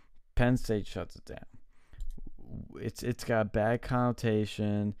down. Penn State shuts it down. It's got bad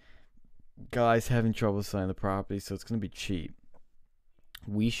connotation. Guys having trouble selling the property, so it's gonna be cheap.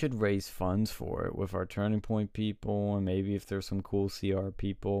 We should raise funds for it with our Turning Point people, and maybe if there's some cool CR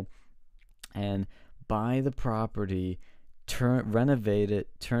people, and buy the property, renovate it,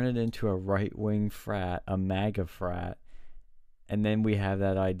 turn it into a right-wing frat, a MAGA frat, and then we have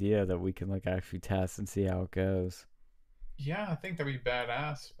that idea that we can like actually test and see how it goes. Yeah, I think that'd be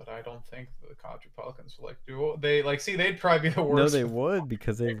badass, but I don't think the college Republicans would like do. They like see they'd probably be the worst. No, they would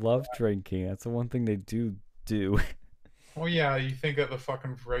because they love drinking. That's the one thing they do. Well, yeah, you think that the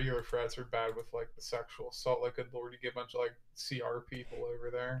fucking regular frats are bad with like the sexual assault. Like, good lord, you get a bunch of like CR people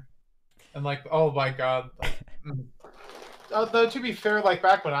over there, and like, oh my god. Though to be fair, like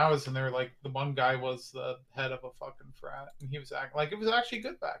back when I was in there, like the one guy was the head of a fucking frat, and he was acting like it was actually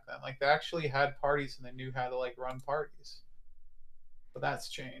good back then. Like they actually had parties and they knew how to like run parties. But that's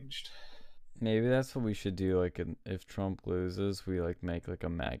changed. Maybe that's what we should do. Like, if Trump loses, we like make like a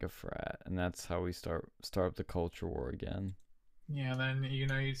MAGA frat, and that's how we start up the culture war again. Yeah, and then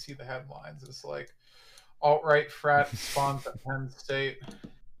you see the headlines. It's like alt-right frat spawns at Penn State.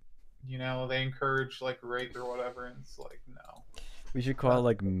 They encourage like rape or whatever, and it's like no. We should call it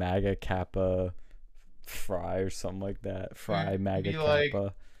like MAGA Kappa Fry or something like that. Fry MAGA Kappa.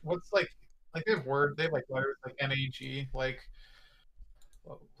 Like, what's like they have like letters like NAG, like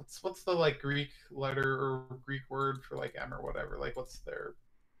what's the like Greek letter or Greek word for like M or whatever? Like what's their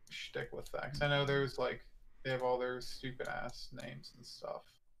shtick with that? 'Cause I know there's like they have all their stupid ass names and stuff.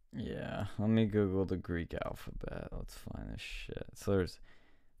 Yeah, let me Google the Greek alphabet. Let's find this shit. So there's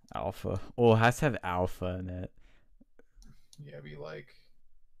alpha. Oh, it has to have alpha in it. Yeah, be like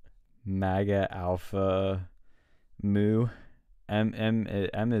MAGA alpha mu. M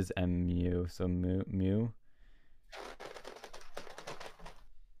is mu, so mu.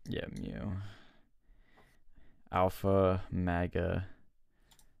 Yeah, mu. Alpha MAGA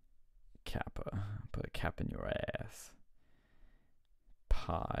Kappa. Put a cap in your ass.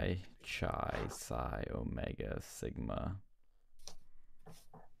 pi, chi, psi, omega, sigma,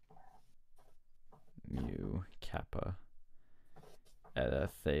 mu, kappa, eta,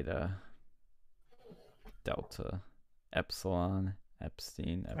 theta, delta, epsilon,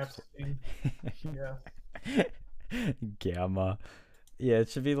 Epstein, Epstein. Yeah. gamma. Yeah, it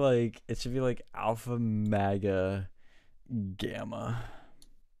should be like alpha, mega, gamma,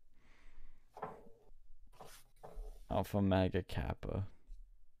 alpha, mega, kappa,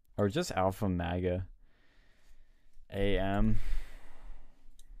 or just alpha, mega, am.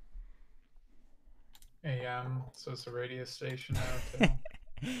 AM. So it's a radio station now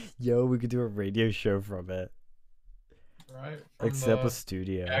too. Yo, we could do a radio show from it. Right? Like set up a the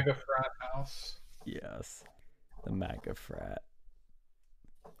studio. Mega Frat House. Yes. The MAGA frat.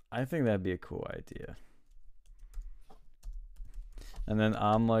 I think that'd be a cool idea. And then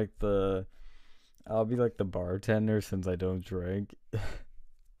I'll be like the bartender since I don't drink.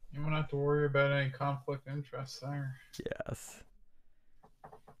 You won't have to worry about any conflict of interest there. Yes.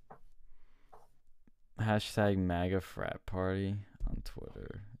 Hashtag MAGA frat party on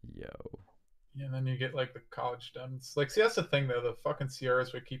Twitter. Yo. Yeah, and then you get like the college duds. Like, see, that's the thing though. The fucking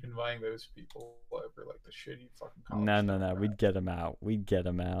Sierras would keep inviting those people over, like the shitty fucking college. No. We'd get them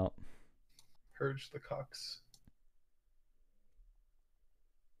out. Purge the cucks.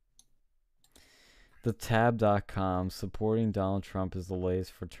 TheTab.com, supporting Donald Trump is the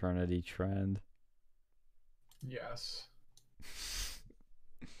latest fraternity trend. Yes.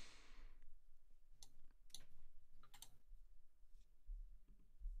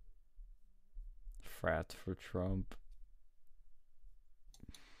 Frat for Trump.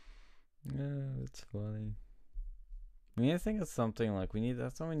 Yeah, it's funny. I think it's something like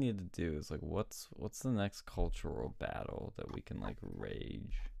that's what we need to do is like what's the next cultural battle that we can like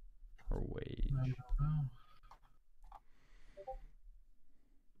rage or wage? I don't know.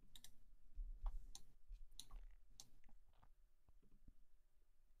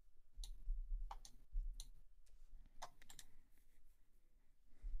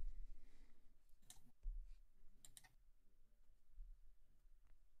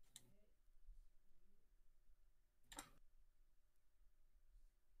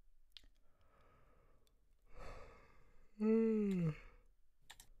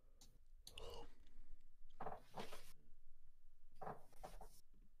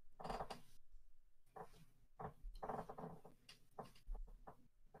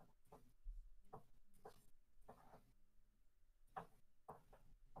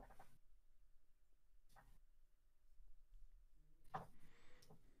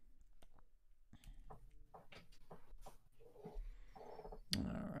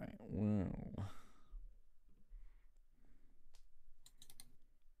 Alright, well.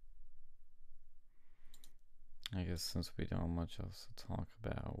 I guess since we don't have much else to talk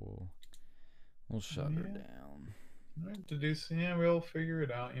about, we'll shut her down. Alright, deducing, yeah, we'll figure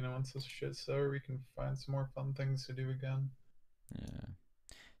it out. You know, once this shit's over, we can find some more fun things to do again. Yeah.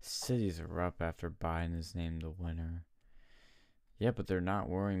 Cities erupt after Biden is named the winner. Yeah, but they're not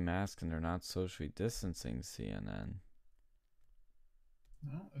wearing masks and they're not socially distancing, CNN.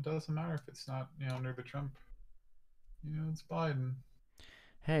 No, it doesn't matter if it's not, you know, under the Trump. You know, it's Biden.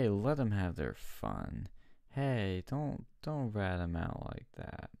 Hey, let them have their fun. Hey, don't rat them out like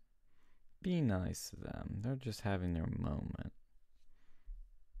that. Be nice to them. They're just having their moment.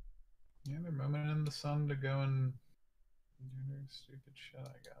 Yeah, their moment in the sun to go and do their stupid shit,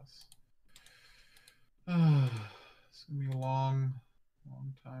 I guess. It's gonna be a long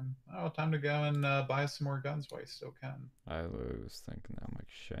time. Oh, time to go and buy some more guns while you still can. I was thinking that Mike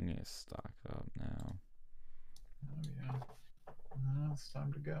Shenny is stocked up now. Oh yeah. No, it's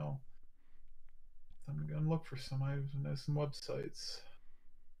time to go. Time to go and look for some items and some websites.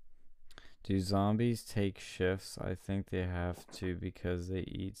 Do zombies take shifts? I think they have to because they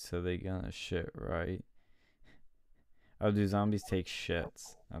eat, so they gonna shit, right? Oh, do zombies take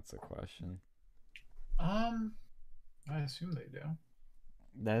shits? That's the question. I assume they do.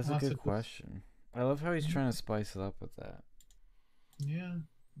 That is a Unless good it's- question. I love how he's trying to spice it up with that. Yeah.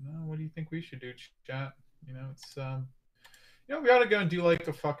 No, what do you think we should do, chat? You know, it's you know, we ought to go and do like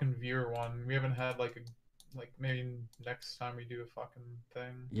a fucking viewer one. We haven't had like maybe next time we do a fucking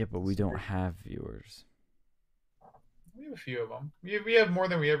thing. Yeah, but we don't have viewers. We have a few of them. We have more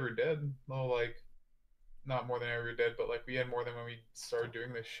than we ever did. Well, like, not more than I ever did, but like we had more than when we started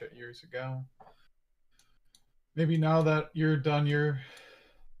doing this shit years ago. Maybe now that you're done your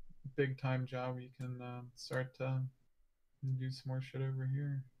big time job, you can start to do some more shit over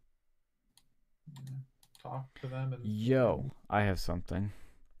here. You know, talk to them and Yo, I have something.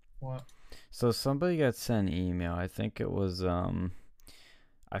 what? So somebody got sent an email. I think it was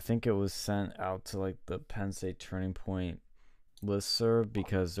I think it was sent out to like the Penn State Turning Point listserv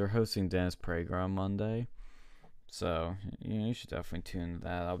because they're hosting Dennis Prager on Monday. So you should definitely tune into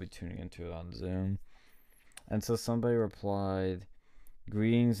that. I'll be tuning into it on Zoom. And so somebody replied,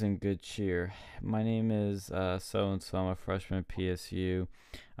 "Greetings and good cheer. My name is so-and-so. I'm a freshman at PSU.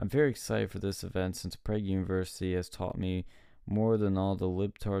 I'm very excited for this event since Prague University has taught me more than all the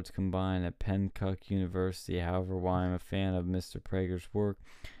libtards combined at Pencuck University. However, while I'm a fan of Mr. Prager's work,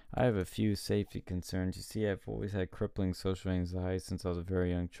 I have a few safety concerns. You see, I've always had crippling social anxiety since I was a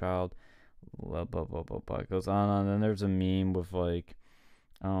very young child." Blah, blah, blah, blah, blah. It goes on. And then there's a meme with like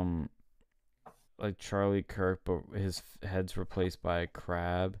Charlie Kirk, but his head's replaced by a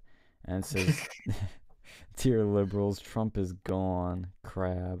crab, and it says, "Dear liberals, Trump is gone,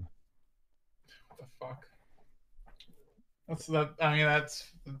 crab." What the fuck? That's that. I mean,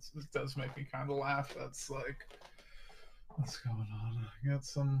 it does make me kind of laugh. That's like, what's going on? I got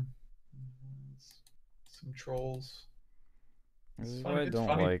some trolls. This It's is funny. what I It's don't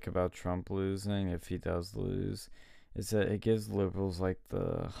funny. like about Trump losing, if he does lose, is that it gives liberals like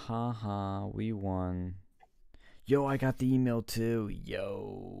the haha, we won. Yo, I got the email too.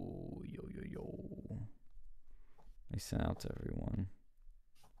 Yo. They sent out to everyone.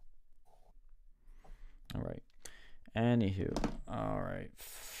 Alright. Anywho. Alright.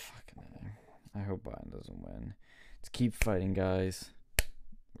 Fucking A. I hope Biden doesn't win. Let's keep fighting, guys.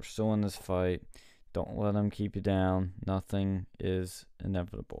 We're still in this fight. Don't let them keep you down. Nothing is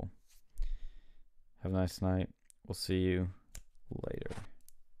inevitable. Have a nice night. We'll see you later.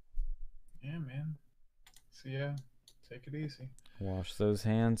 Yeah, man. See ya. Take it easy. Wash those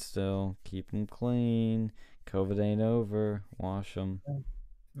hands still. Keep them clean. COVID ain't over. Wash them.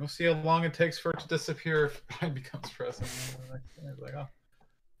 We'll see how long it takes for it to disappear if Biden becomes president. Like, oh,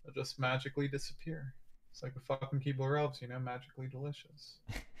 they'll just magically disappear. It's like the fucking Keebler Elves, magically delicious.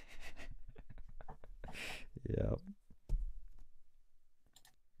 Yep.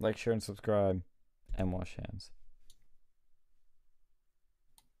 Like, share, and subscribe. And wash hands.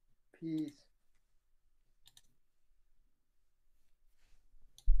 Peace.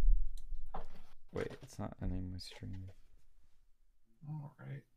 Wait, it's not ending my stream. All right.